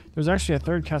 There was actually a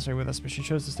third castaway with us, but she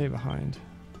chose to stay behind.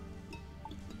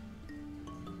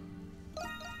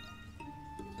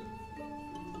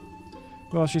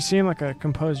 Well, she seemed like a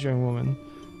composed young woman.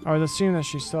 I would assume that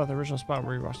she's still at the original spot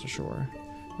where we washed ashore.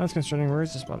 That's concerning. Where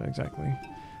is the spot exactly?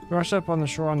 We washed up on the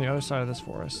shore on the other side of this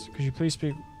forest. Could you please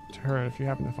speak to her if you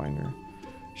happen to find her?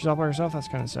 She's all by herself? That's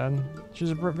kind of sad. She's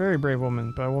a very brave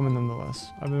woman, but a woman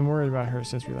nonetheless. I've been worried about her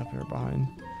since we left her behind.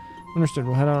 Understood.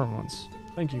 We'll head out at once.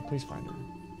 Thank you. Please find her.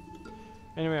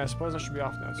 Anyway, I suppose I should be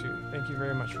off now, too. Thank you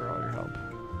very much for all your help.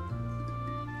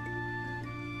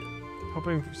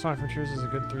 Hoping Sonic Frontiers is a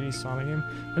good 3D Sonic game.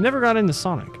 I never got into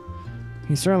Sonic.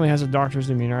 He certainly has a doctor's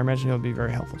demeanor. I imagine he'll be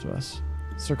very helpful to us.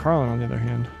 Sir Carlin, on the other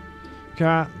hand.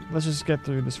 Okay, let's just get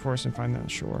through this forest and find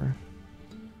that shore.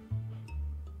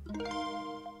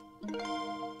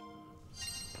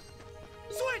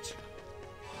 Switch!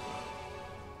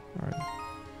 Alright.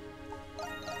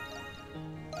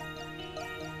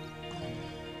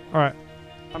 Alright.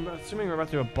 I'm assuming we're about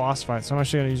to do a boss fight, so I'm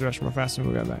actually going to use the restroom real fast and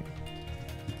we'll get back.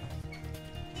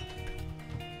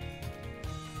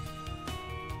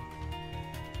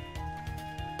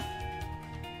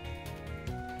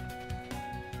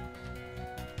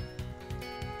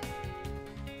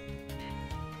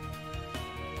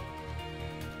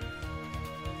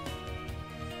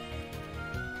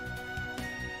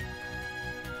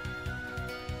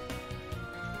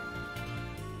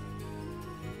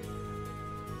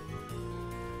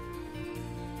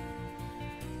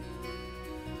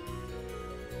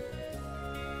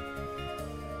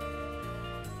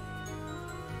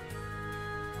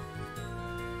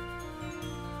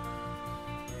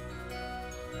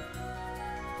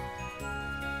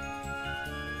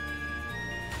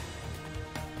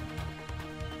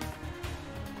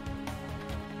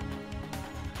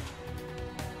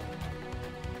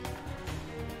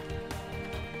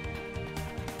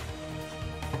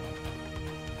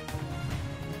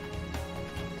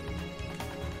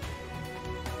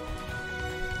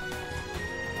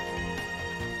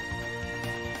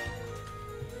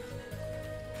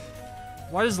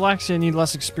 Why does Laxia need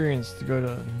less experience to go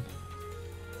to...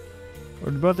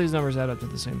 Or do both these numbers add up to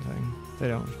the same thing? They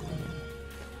don't.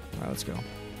 Alright, let's go.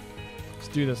 Let's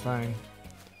do this thing.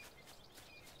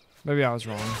 Maybe I was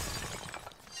wrong.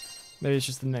 Maybe it's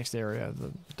just the next area of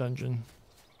the dungeon.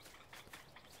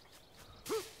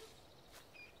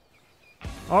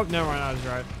 Oh, never mind, I was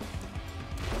right.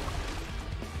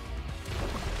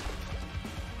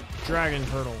 Dragon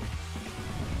turtle.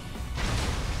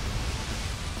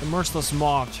 The merciless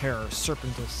maw of terror,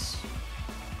 Serpentis.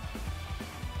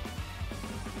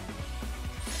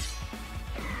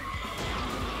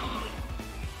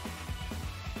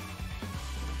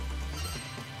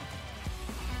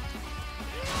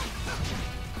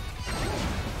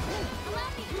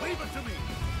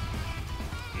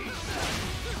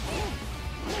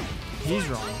 He's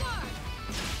wrong.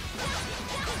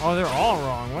 Oh, they're all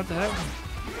wrong. What the heck?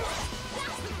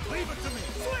 Leave it to me.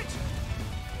 Switch.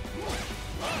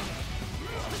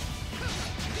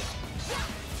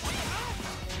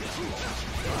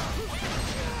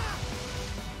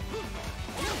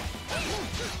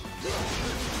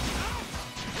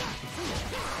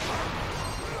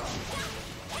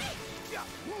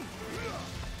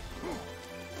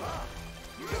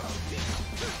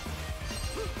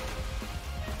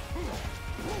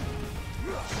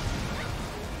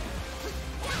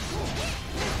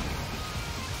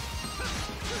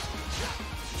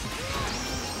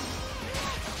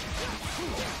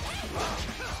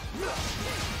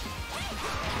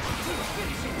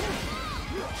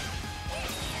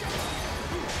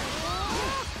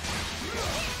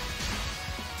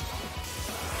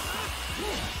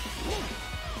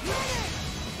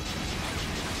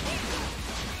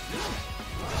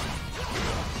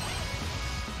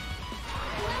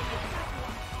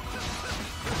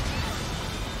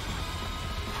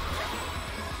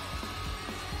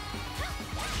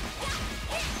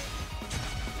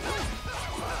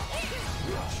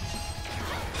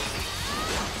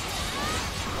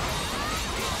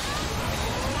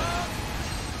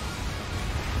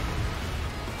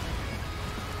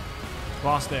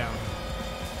 Boss down.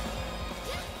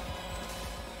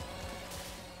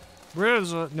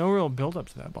 There's no real build up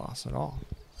to that boss at all.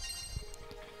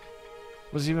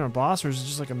 Was it even a boss, or is it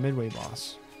just like a midway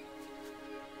boss?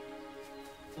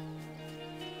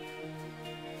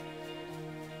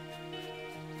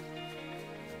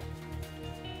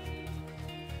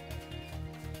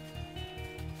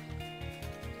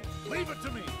 Leave it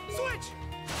to me. Switch.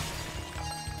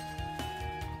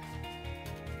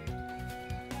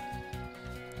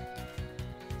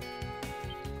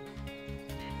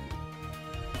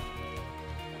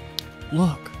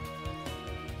 Look.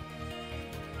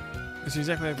 It's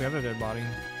exactly like the other dead body.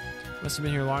 Must have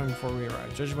been here long before we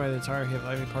arrived. Judging by the attire, he had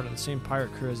likely part of the same pirate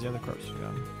crew as the other corpses we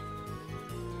got.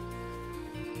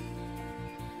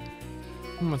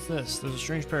 What's this? There's a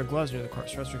strange pair of gloves near the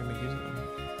corpse. Perhaps we can make use of them.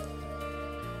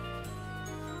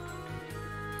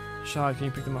 Shad, can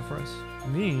you pick them up for us?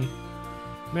 Me?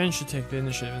 Men should take the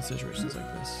initiative in situations like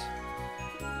this.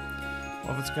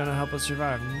 Well, if it's gonna help us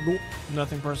survive. Nope.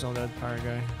 Nothing personal, dead pirate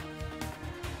guy.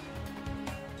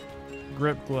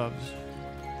 Grip gloves.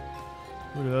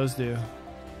 What do those do?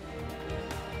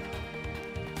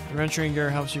 Adventuring gear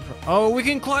helps you. Oh, we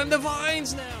can climb the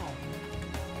vines now!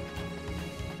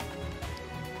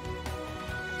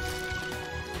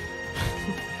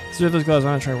 So with those gloves,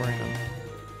 I'm gonna try wearing them.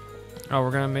 Oh,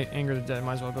 we're gonna anger the dead.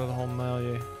 Might as well go to the whole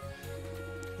Melier.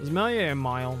 Is Melier a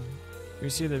mile? You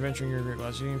see the adventuring gear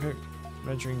gloves. You can pick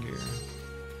adventuring gear.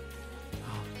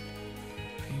 Oh,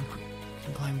 you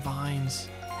can climb vines.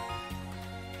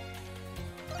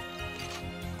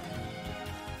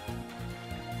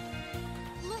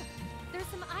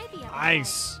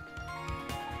 Nice.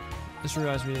 Just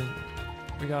realized we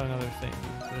got another thing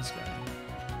for this guy. I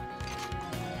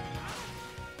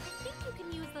think you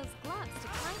can use those gloves to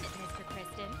climb it, Mr.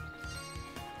 Kristen.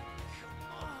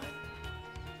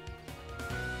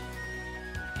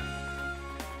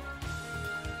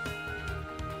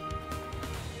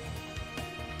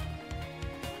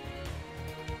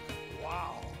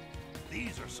 Wow,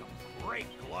 these are some great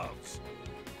gloves.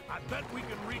 I bet we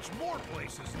can reach more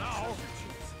places now.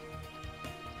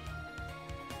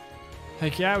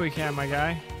 Heck yeah, we can, my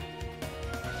guy.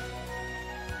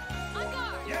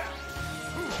 Yeah.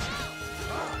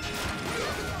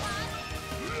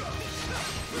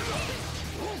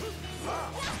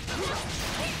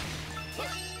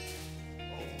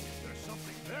 Oh, there's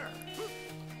something there.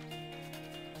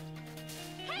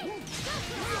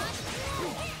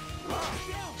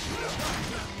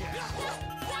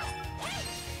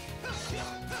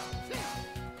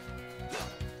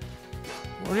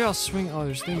 Where do y'all swing? Oh,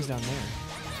 there's things down there.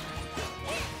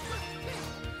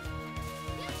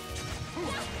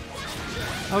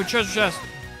 Oh, treasure chest.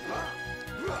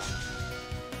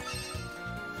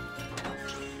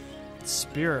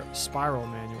 Spirit spiral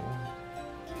manual.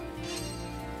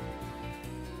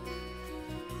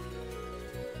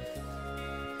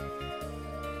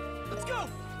 Let's go!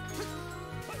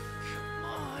 Come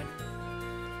on.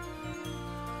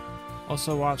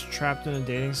 Also watch Trapped in a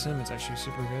Dating Sim. It's actually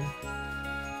super good.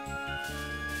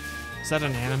 Is that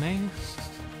an anime?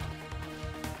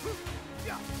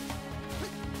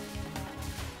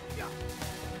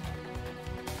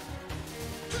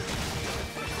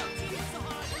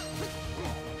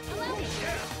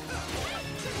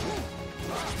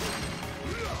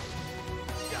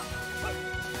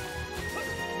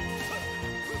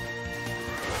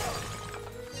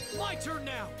 My turn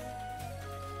now.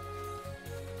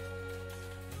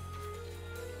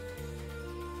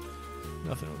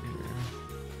 Nothing over here.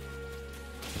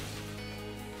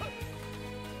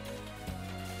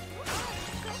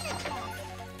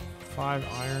 Five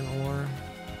iron ore.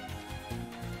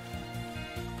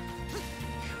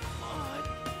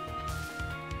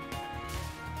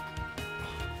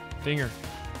 Finger.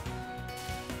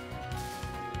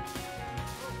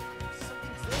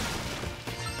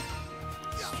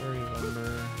 Sturdy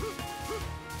lumber.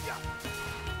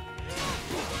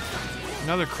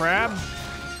 Another crab?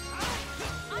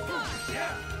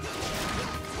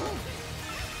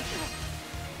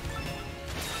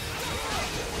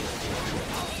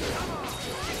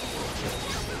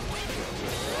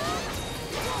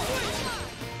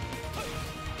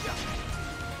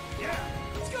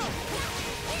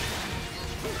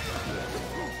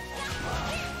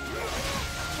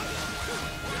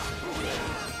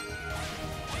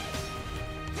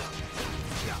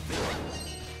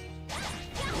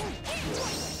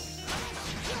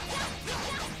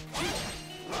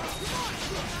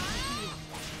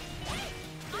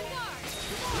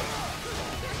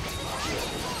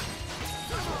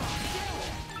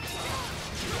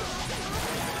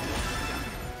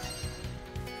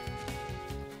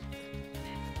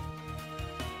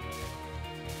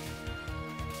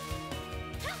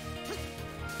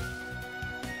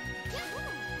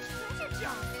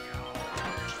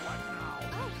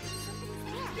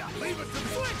 Leave it to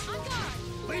me!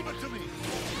 Leave it to me!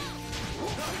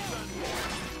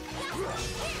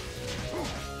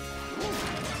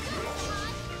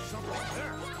 There's something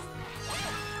there.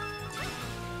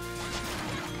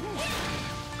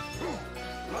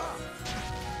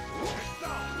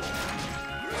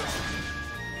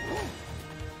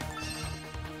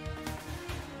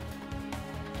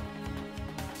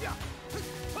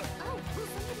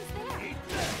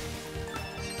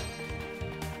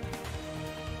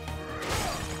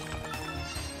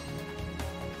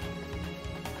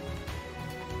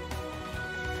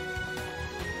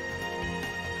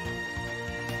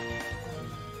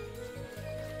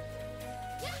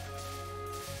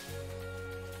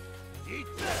 Eat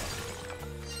this!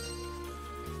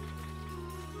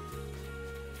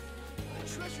 The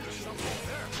treasure's something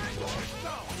there.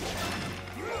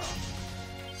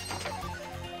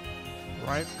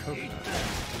 Ripe coconut.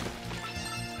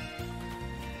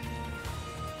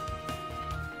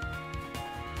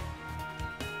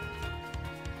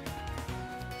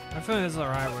 I feel like this is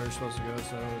alright where we're supposed to go,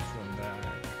 so let's run back.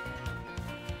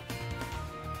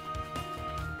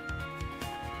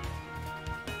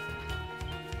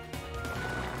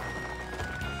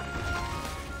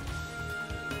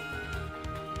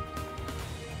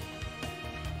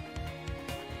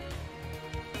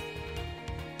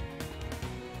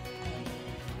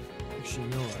 Actually, you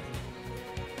know what?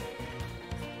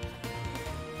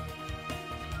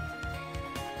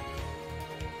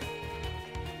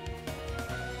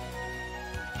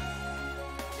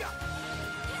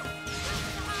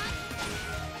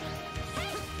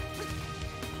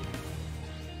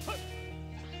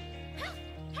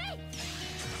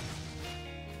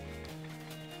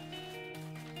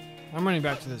 I'm running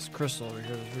back to this crystal over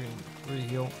here to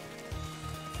re-heal.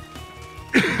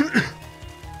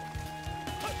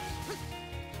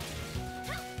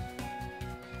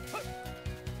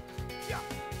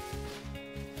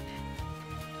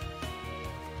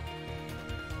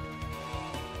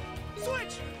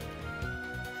 Switch!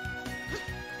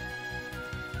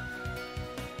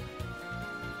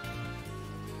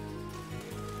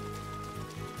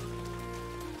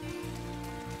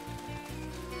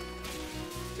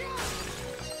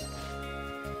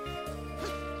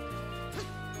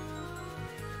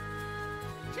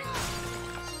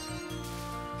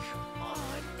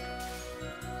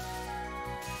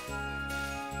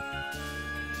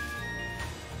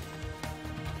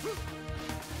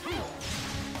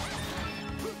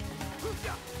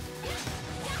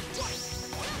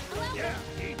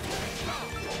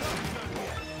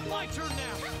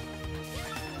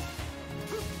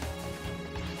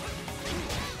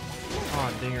 Aw,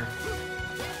 dinger.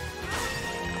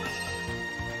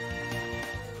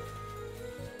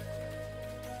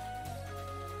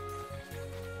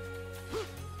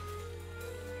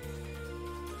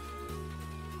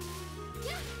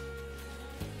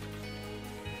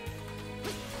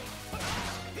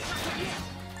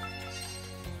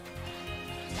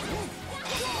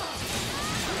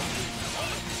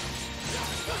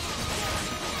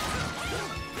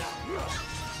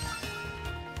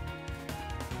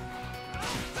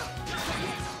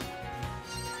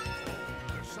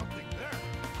 There's something there.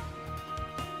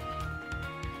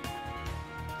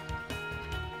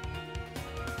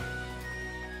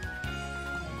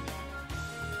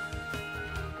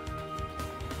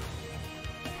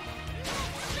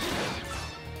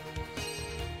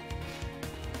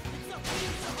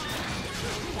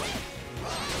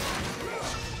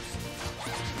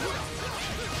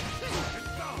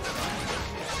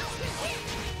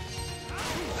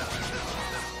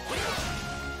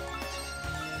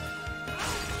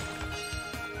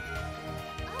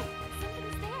 Oh,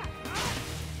 something's there.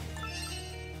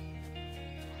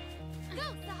 Go,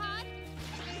 Sahad!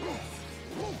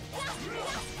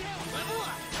 Level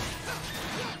up!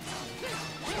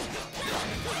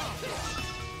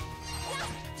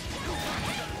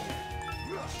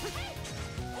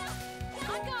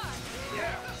 On guard!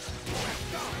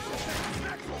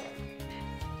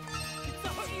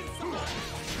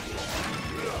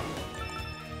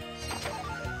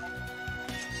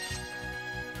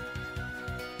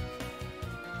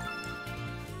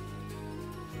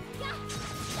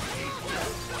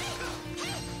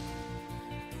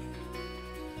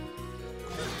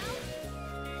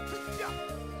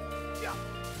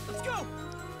 Let's go!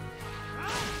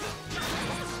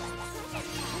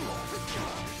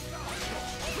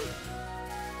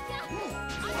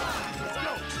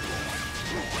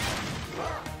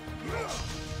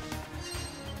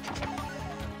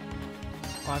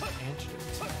 Five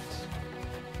antidotes. Nice.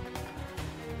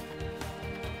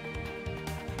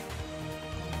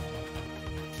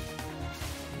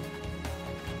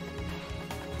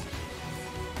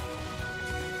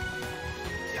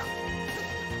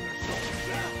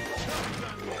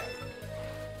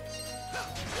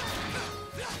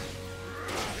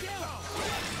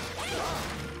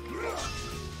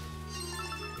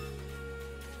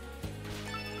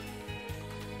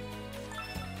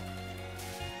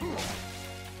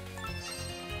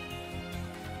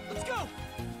 Let's go!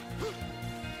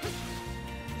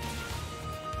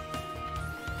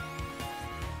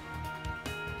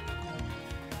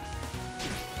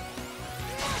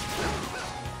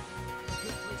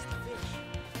 Good place to fish.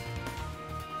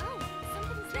 Oh,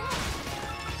 something's there.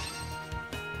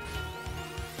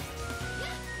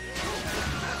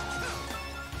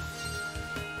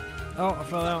 Oh, I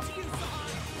fell out.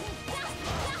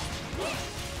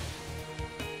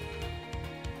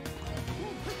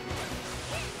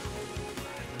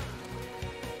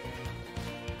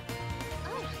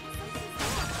 Oh,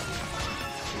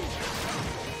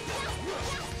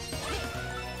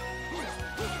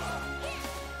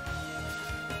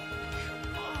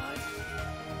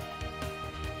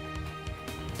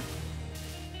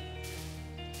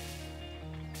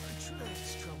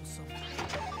 Tracks troublesome.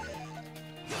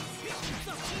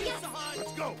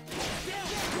 Let's go.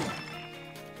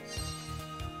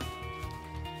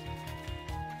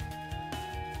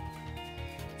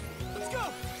 Let's go!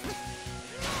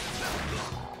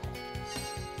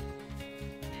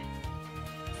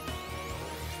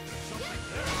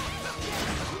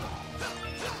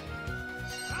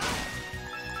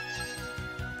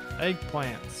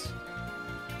 Eggplants.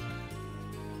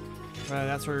 Right,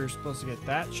 that's where you're supposed to get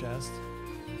that chest.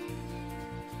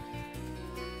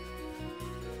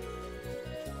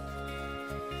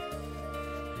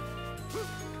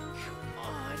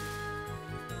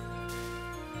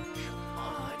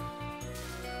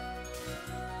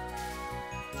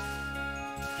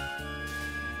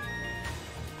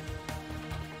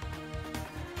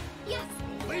 yes!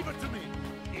 Leave it to me.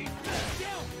 Eat that.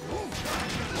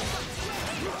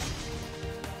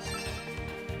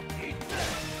 Eat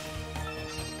that.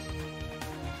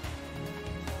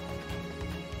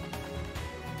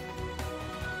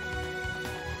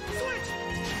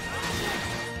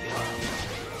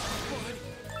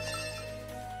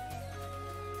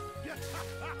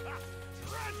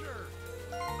 Treasure.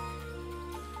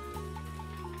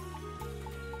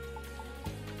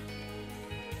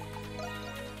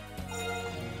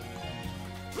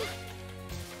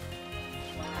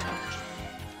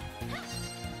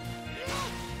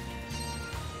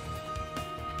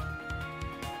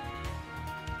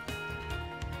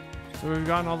 So we've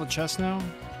gotten all the chests now?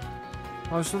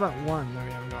 Oh, there's still that one that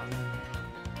we haven't gotten in.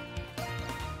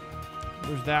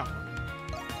 There's that one.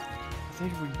 I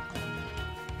think if we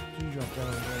do drop that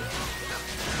over there.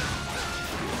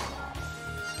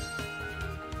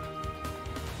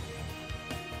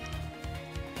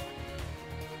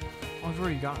 Oh, we've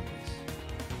already gotten this.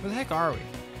 Where the heck are we?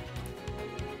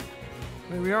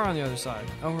 Wait, we are on the other side.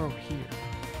 Oh, we're over here.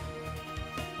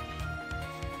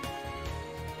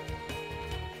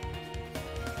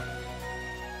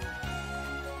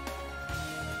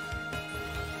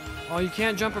 Oh, you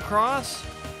can't jump across?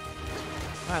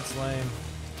 That's lame.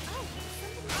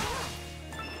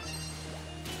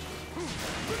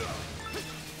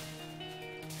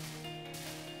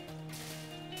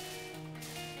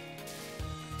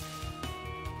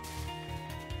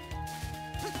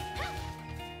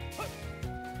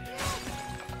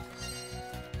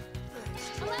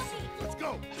 Let's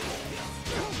go!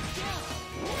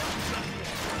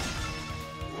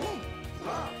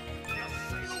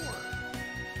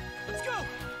 Let's go!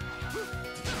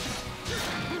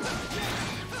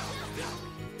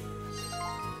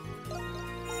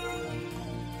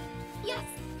 Yes!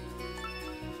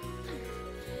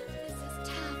 This is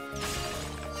tough.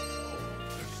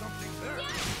 There's something there.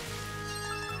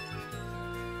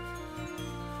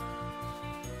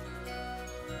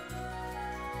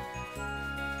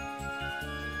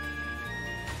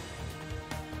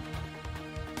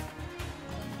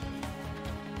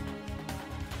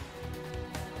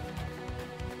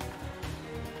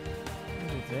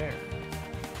 Right there.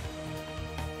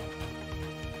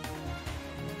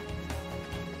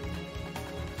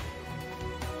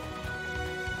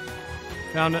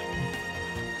 Found it.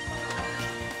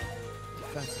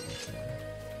 Defensive.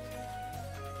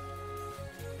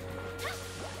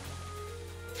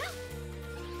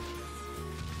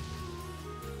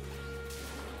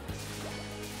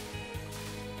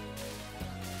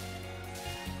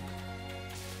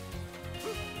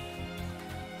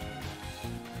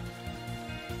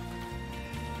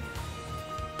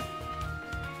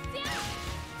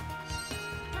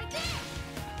 Right there!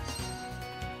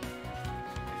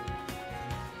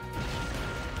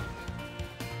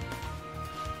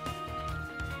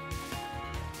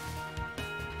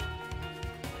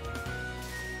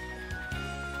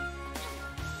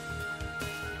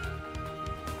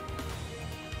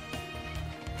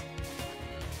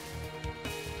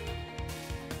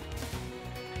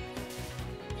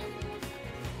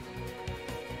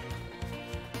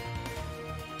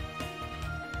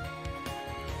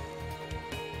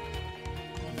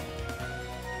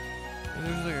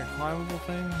 There's like a climbable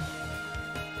thing.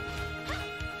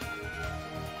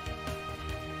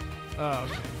 Oh,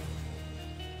 okay.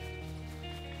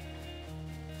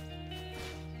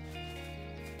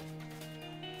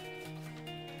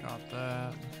 Got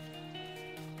that.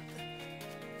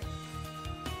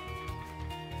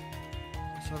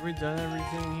 So have we done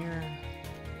everything here?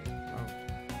 Oh.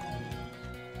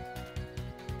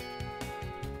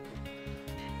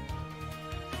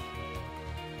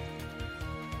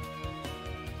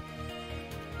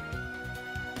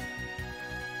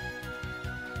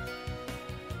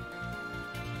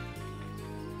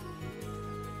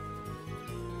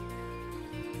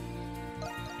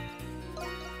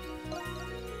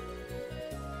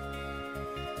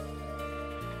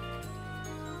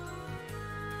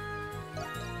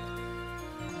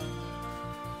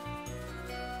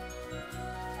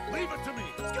 Leave it to me.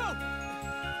 Let's go!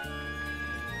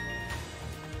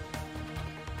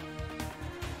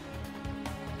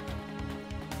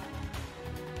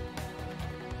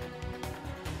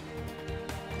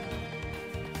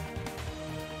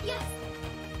 Yes!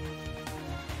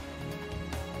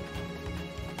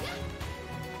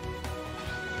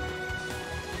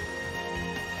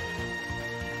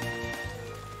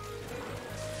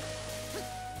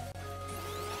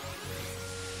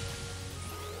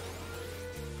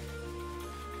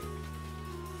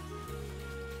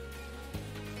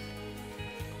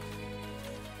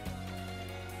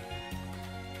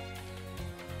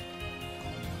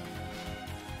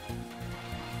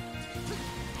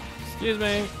 Excuse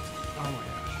me. Oh my gosh.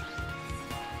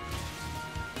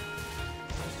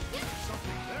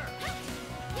 Something there.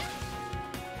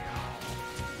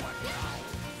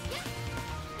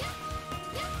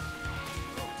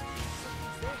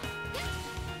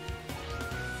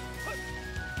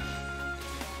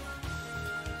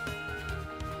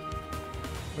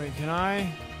 Wait, can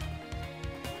I?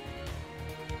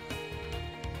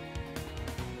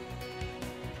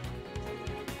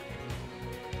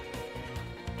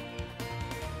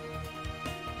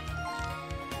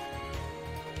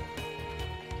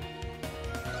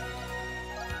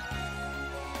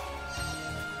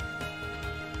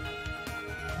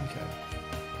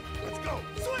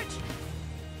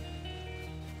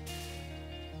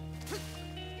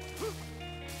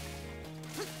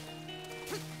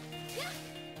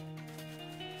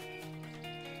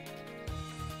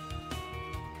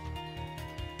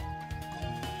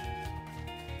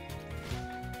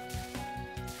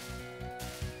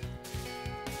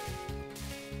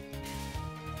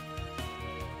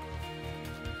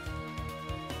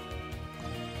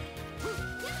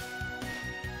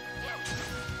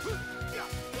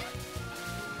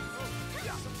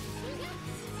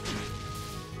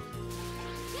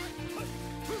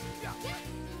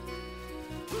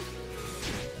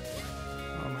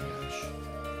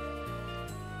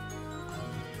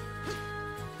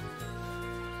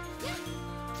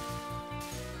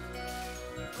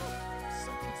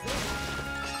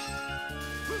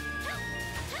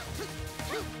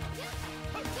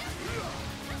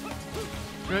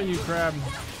 Forget you, crab.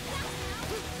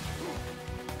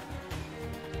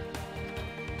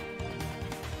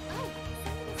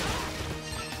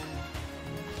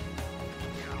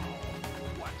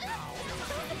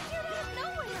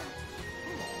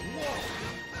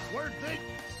 Where'd they...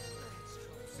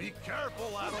 Be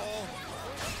careful, Adol.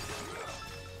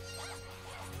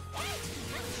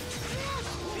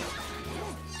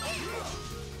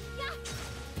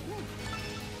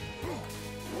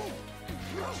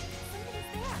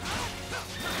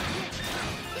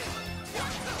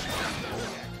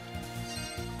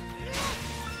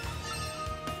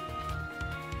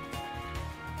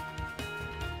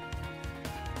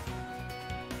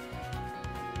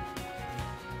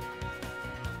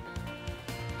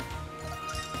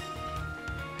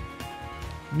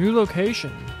 New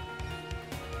location.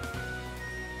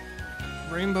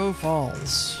 Rainbow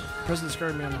Falls. President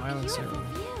discovered me on the island soon.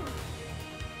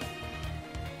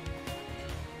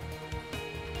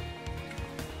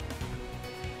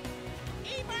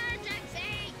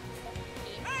 Emergency!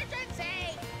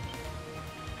 Emergency!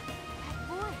 That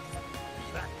voice.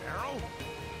 Is that Arrow?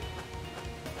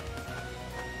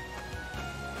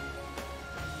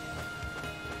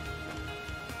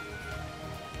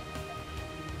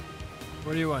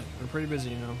 What do you want? We're pretty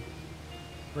busy, you know.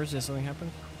 Where's this? Something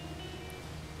happened?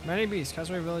 Many beasts.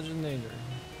 Castaway village in danger.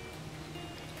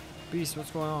 Beast, what's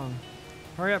going on?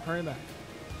 Hurry up, hurry back.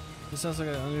 This sounds like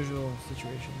an unusual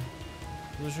situation.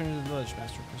 Let's return to the village,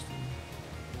 Master Kristen.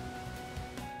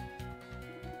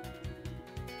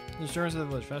 Return to the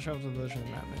village. Fast travel to the village from the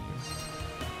map menu.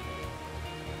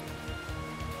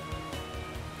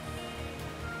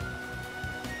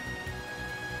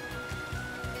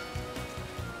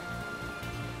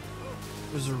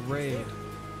 There's a raid.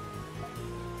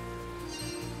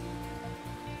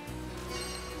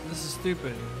 This is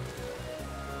stupid.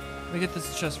 Let me get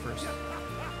this chest first.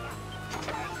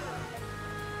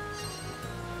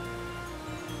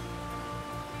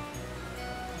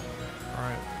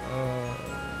 Alright, Adol!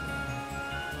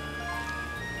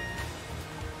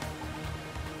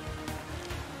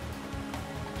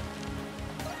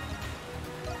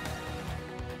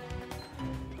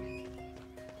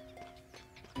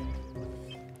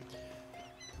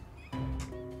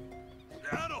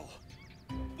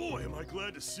 Boy, am I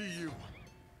glad to see you.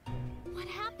 What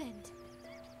happened?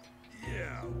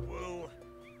 Yeah, well,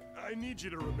 I need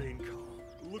you to remain calm.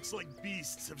 It looks like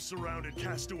beasts have surrounded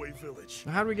Castaway Village.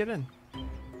 how do we get in?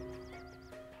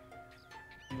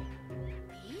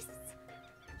 Beasts?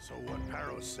 So what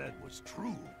Paros said was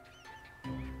true. The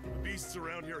beasts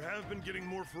around here have been getting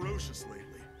more ferocious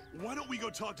lately. Why don't we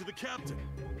go talk to the captain?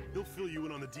 He'll fill you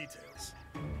in on the details.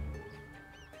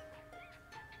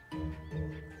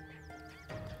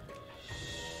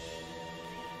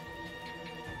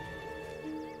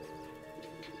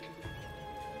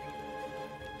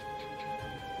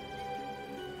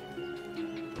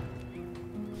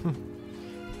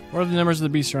 What are the numbers of the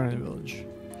beasts surrounding the village?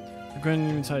 I couldn't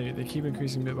even tell you. They keep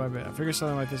increasing bit by bit. I figured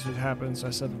something like this would happen, so I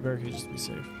set up the barricade just to be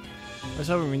safe. I was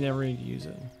hoping we never need to use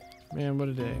it. Man, what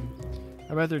a day.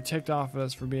 I bet they're ticked off at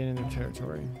us for being in their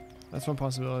territory. That's one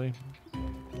possibility.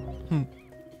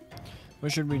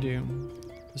 What should we do?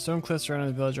 The stone cliffs surrounding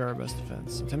the village are our best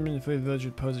defense. Attempting to flee the village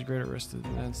would pose a greater risk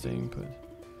than staying put.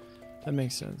 That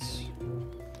makes sense.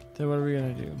 Then what are we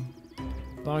gonna do?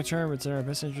 Long term, it's in our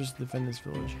best interest to defend this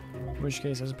village. In which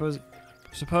case,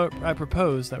 I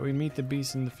propose that we meet the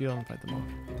beasts in the field and fight them off.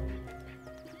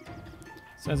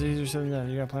 Sounds easier said than done.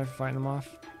 You got a plan for fighting them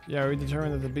off? Yeah, we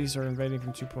determined that the beasts are invading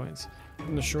from 2 points.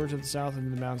 From the shore to the south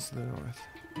and the mountains to the north.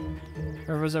 I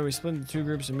propose that we split into 2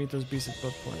 groups and meet those beasts at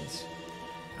both points.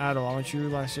 Adol, I want you,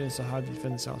 Laxi, and Sahad to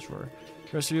defend the south shore.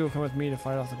 The rest of you will come with me to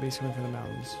fight off the beasts coming from the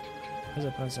mountains. How's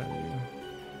that plan sound to you?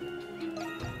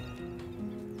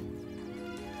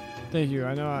 Thank you.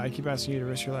 I know I keep asking you to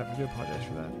risk your life. I do apologize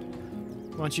for that.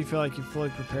 Once you feel like you've fully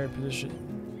prepared, position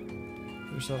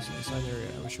yourselves in the assigned area.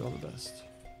 I wish you all the best.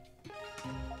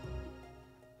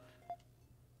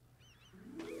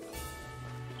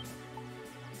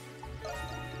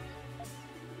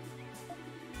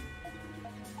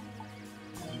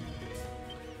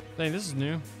 Dang, this is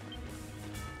new.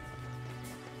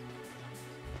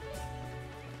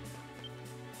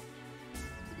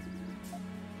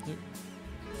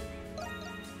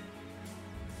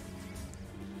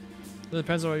 It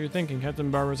depends on what you're thinking.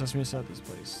 Captain Barber's asked me to set up this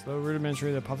place. Though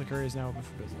rudimentary, the apothecary is now open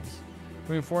for business.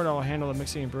 Moving forward, I'll handle the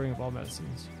mixing and brewing of all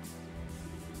medicines.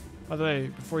 By the way,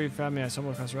 before you found me, I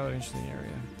stumbled across a rather interesting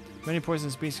area. Many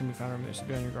poisonous beasts can be found around there, so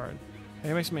be on your guard. I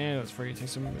can make some antidotes for you. Take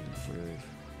some with you before you leave.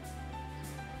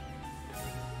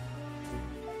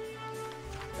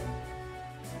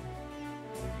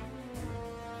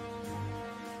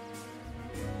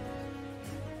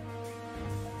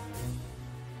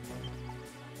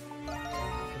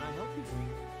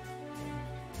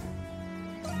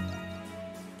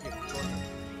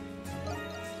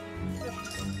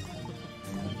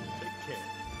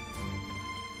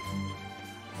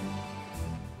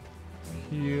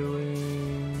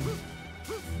 Healing.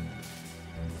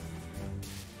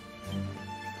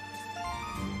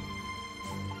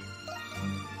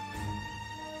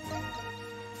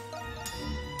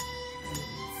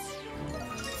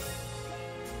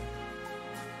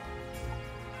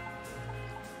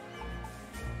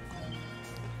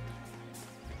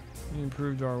 We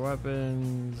improved our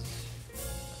weapons.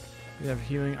 We have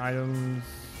healing items.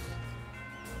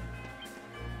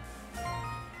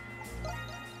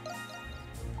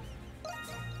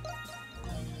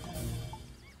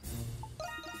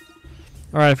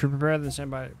 Alright, if you're prepared, then stand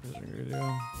by.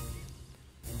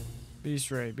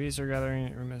 Beast raid. Beasts are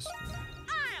gathering. Remiss.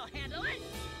 I'll handle it.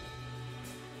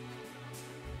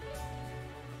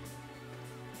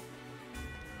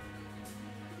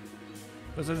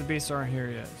 Looks like the beasts aren't here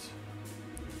yet.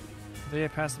 They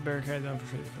get past the barricade, don't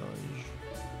infiltrate the village.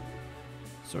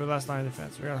 So we're last line of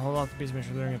defense. We gotta hold off the beasts, make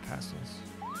sure they don't get past us.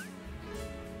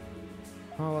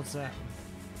 Oh, what's that?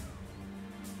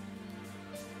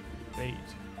 Bait.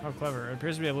 How clever. It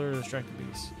appears to be a lure to distract the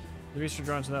beasts. The beasts are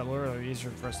drawn to that lure, it'll be easier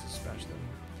for us to dispatch them.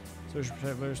 So we should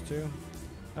protect lures too?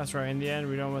 That's right, in the end,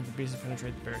 we don't want the beasts to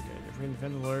penetrate the barricade. If we can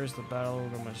defend the lures, the battle will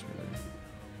go much smoother.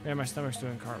 Man, my stomach's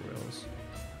doing cartwheels.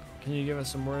 Can you give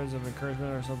us some words of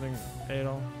encouragement or something,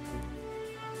 Adol?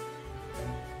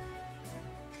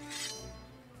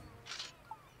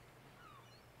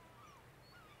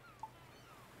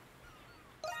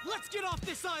 Let's get off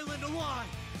this island alive!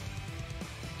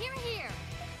 Here, here.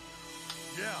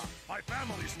 Yeah, my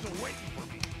family's still waiting for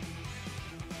me.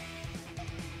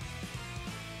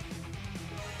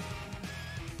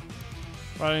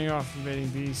 Fighting off invading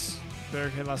beasts.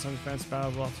 Barricade last on defense.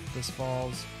 Battle blocked this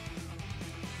falls.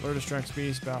 Lure distracts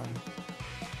beast. Battle.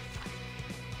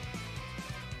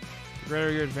 The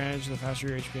greater your advantage, the faster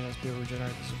your HP and SP will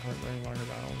regenerate to support winning longer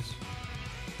battles.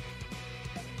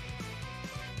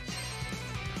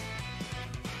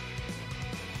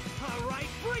 Alright,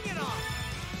 bring it on!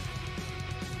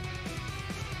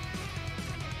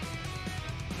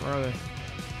 Where are they?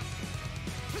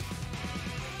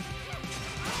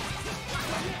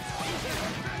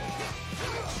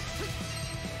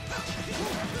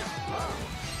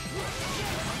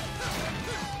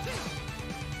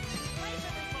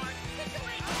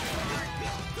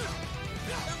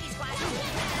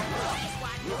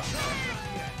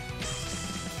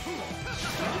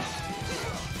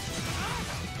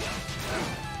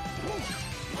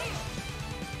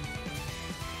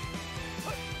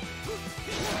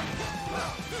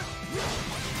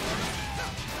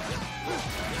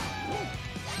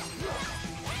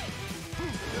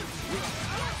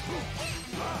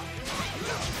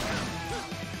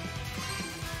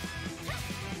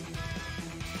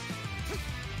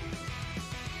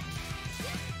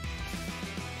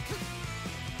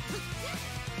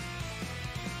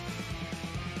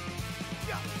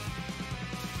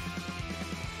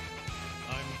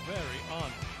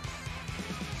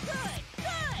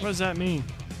 What does that mean?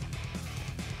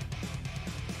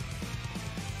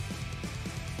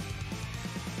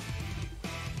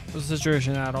 What's the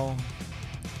situation at all?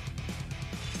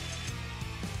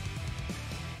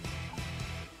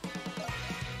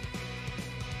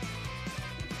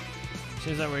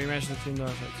 Seems that way you mentioned the team knows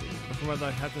that too. But from what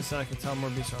I have to say, I can tell more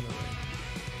beasts are on the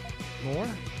way. More?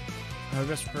 I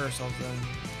guess prepare ourselves then.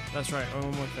 That's right. Oh,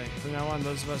 one more thing. From now on,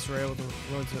 those of us who are able to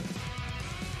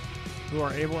who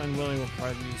are able and willing will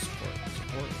provide you support.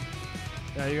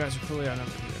 Yeah, you guys are clearly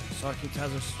outnumbered here, so I'll keep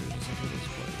tabs of students and keep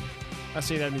supporting. I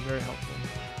see that'd be very helpful.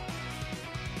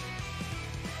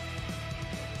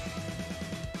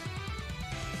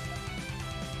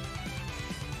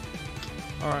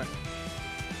 Alright.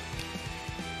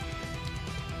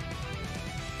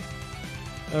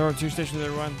 There are 2 stations,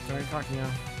 everyone. Don't get cocky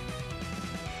now.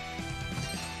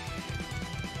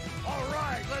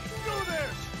 Alright, let's do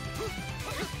this!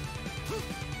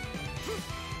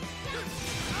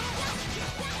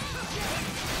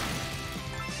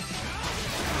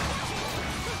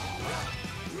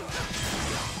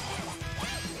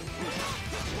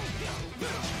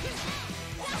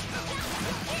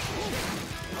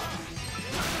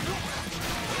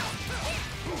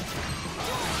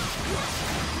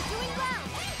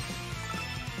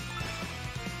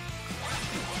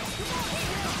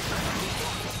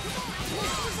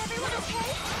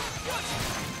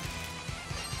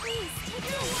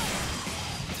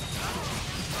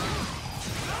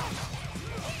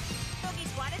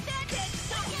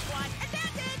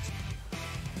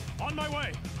 On my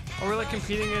way! Are we like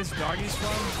competing against Doggy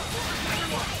Squad?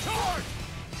 Charge!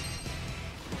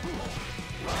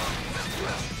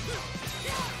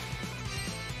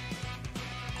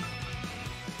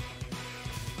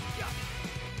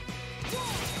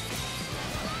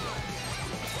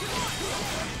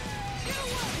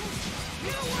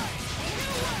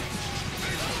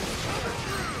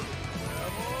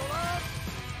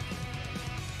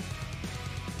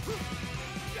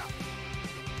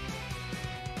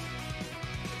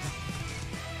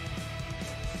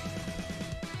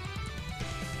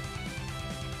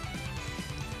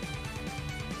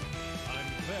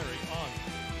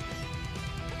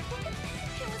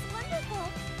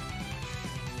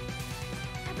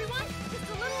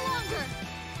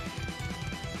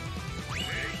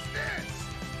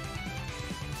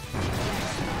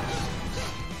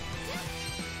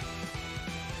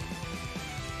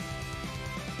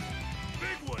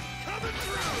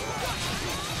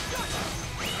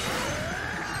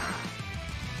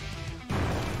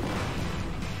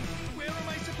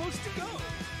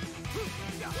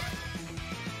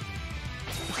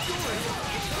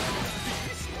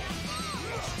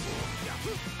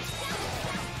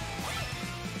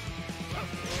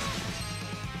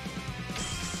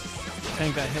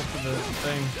 tank that hit for the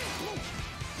thing.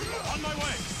 On my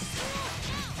way!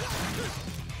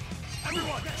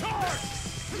 Everyone, charge!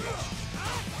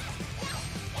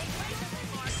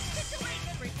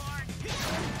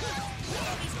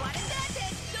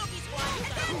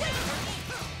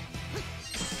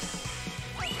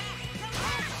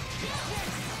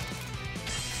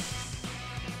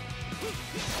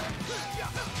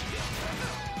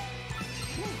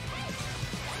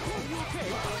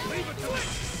 Leave it to me!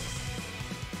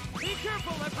 Be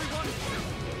careful, everyone!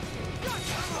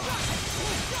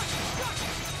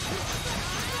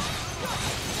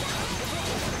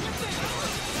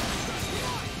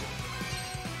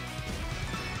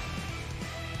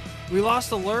 We lost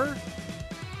the lure?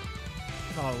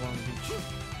 Oh, Long Beach.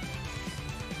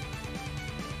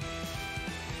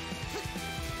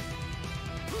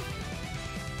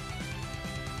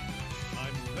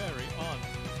 I'm very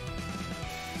honored.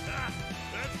 Ah,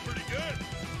 that's pretty good.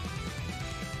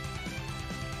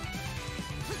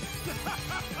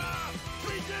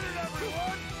 We did it,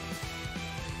 everyone!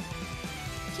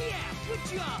 Yeah, good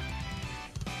job.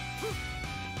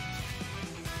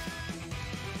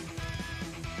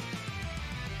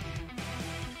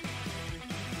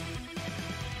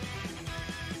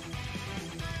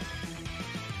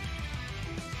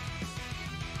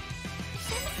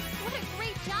 What a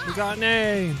great job! We got an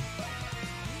A!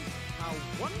 How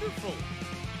wonderful!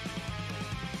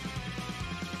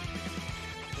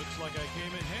 Looks like I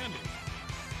came in handy.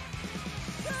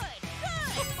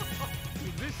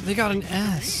 They got an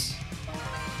S.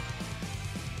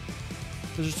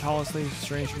 There's just tallest leaf,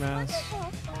 strange mass,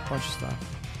 bunch of stuff.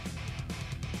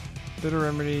 Bitter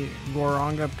remedy,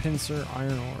 Goranga pincer,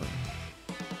 iron ore.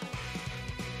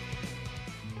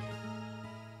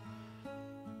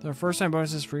 There are first time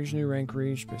bonuses for each new rank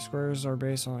reached, but scores are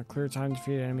based on a clear time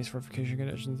defeated enemies, fortification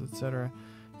conditions, etc.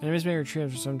 Enemies may retreat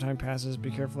after some time passes. Be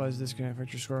careful as this can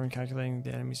affect your score when calculating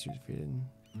the enemies you defeated.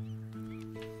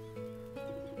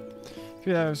 I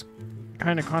feel that was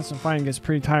kind of constant fighting gets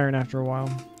pretty tiring after a while.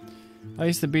 At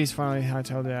least the beast finally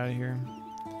hightailed it out of here.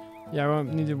 Yeah, I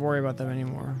won't need to worry about them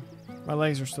anymore. My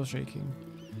legs are still shaking.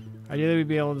 Ideally, we'd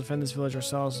be able to defend this village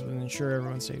ourselves and ensure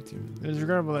everyone's safety. It is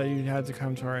regrettable that you had to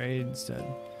come to our aid instead.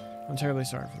 I'm terribly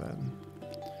sorry for that.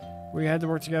 We had to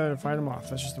work together to fight them off.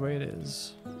 That's just the way it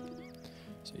is.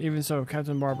 So even so,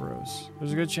 Captain Barbaros,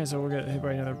 there's a good chance that we'll get hit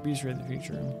by another beast raid in the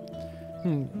future.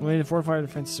 We need to fortify our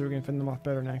defenses so we can fend them off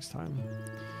better next time.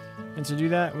 And to do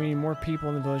that, we need more people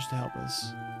in the village to help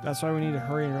us. That's why we need to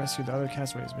hurry and rescue the other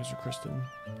castaways, Mr. Kristen.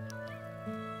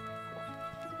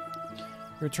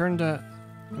 Return to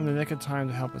in the nick of time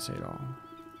to help us aid all.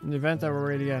 In the event that we're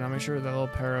ready again, I'll make sure that little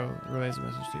Pero relays a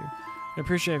message to you. I'd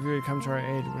appreciate if you would come to our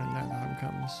aid when that time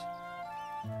comes.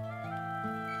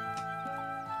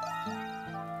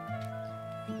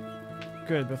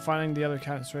 Good, but finding the other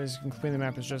castaways and completing the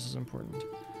map is just as important.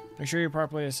 Make sure you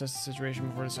properly assess the situation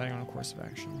before deciding on a course of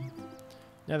action.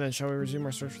 Now then, shall we resume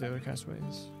our search for the other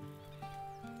castaways?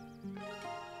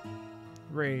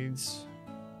 Raids.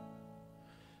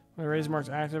 When the raid is marked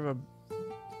active, a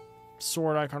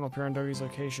sword icon will appear on Dougie's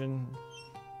location.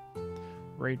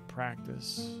 Raid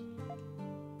practice.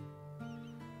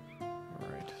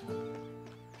 Alright.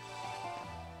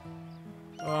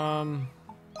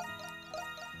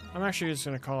 I'm actually just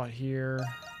gonna call it here.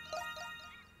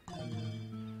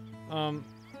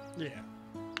 Yeah.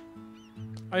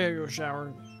 I gotta go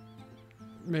shower.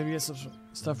 Maybe get some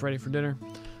stuff ready for dinner.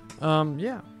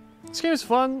 Yeah. This game is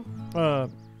fun.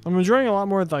 I'm enjoying a lot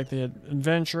more like the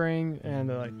adventuring and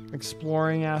the like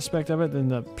exploring aspect of it than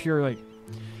the pure like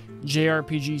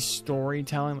JRPG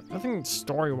storytelling. Nothing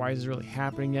story-wise is really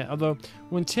happening yet. Although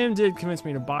when Tim did convince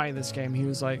me to buy this game, he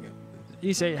was like,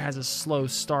 Ys 8 has a slow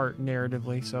start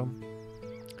narratively, so.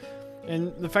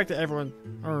 And the fact that everyone,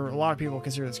 or a lot of people,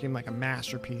 consider this game like a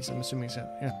masterpiece, I'm assuming it's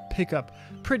gonna pick up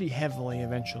pretty heavily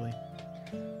eventually.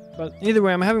 But either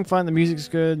way, I'm having fun. The music's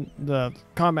good. The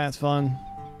combat's fun.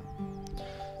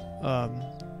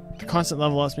 The constant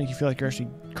level ups make you feel like you're actually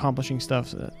accomplishing stuff,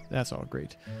 so that's all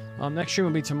great. Next stream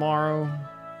will be tomorrow,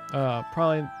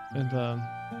 probably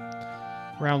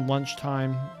around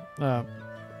lunchtime. We'll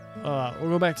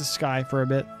go back to Sky for a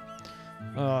bit.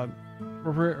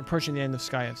 We're approaching the end of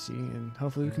Sky FC, and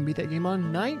hopefully we can beat that game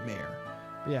on Nightmare.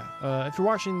 But yeah, if you're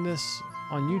watching this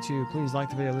on YouTube, please like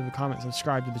the video, leave a comment,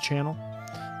 subscribe to the channel.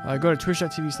 Go to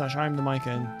twitch.tv/IamTheMicah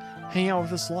and hang out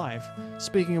with us live.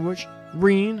 Speaking of which,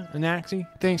 Reen and Axie,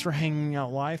 thanks for hanging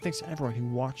out live. Thanks to everyone who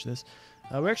watched this.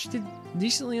 We actually did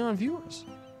decently on viewers,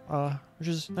 which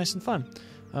is nice and fun.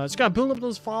 Just gotta build up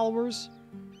those followers,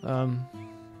 and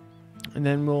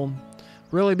then we'll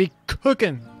really be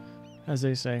cooking, as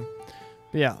they say.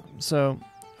 But yeah, so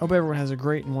hope everyone has a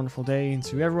great and wonderful day. And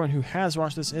to everyone who has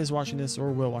watched this, is watching this,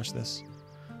 or will watch this,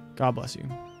 God bless you.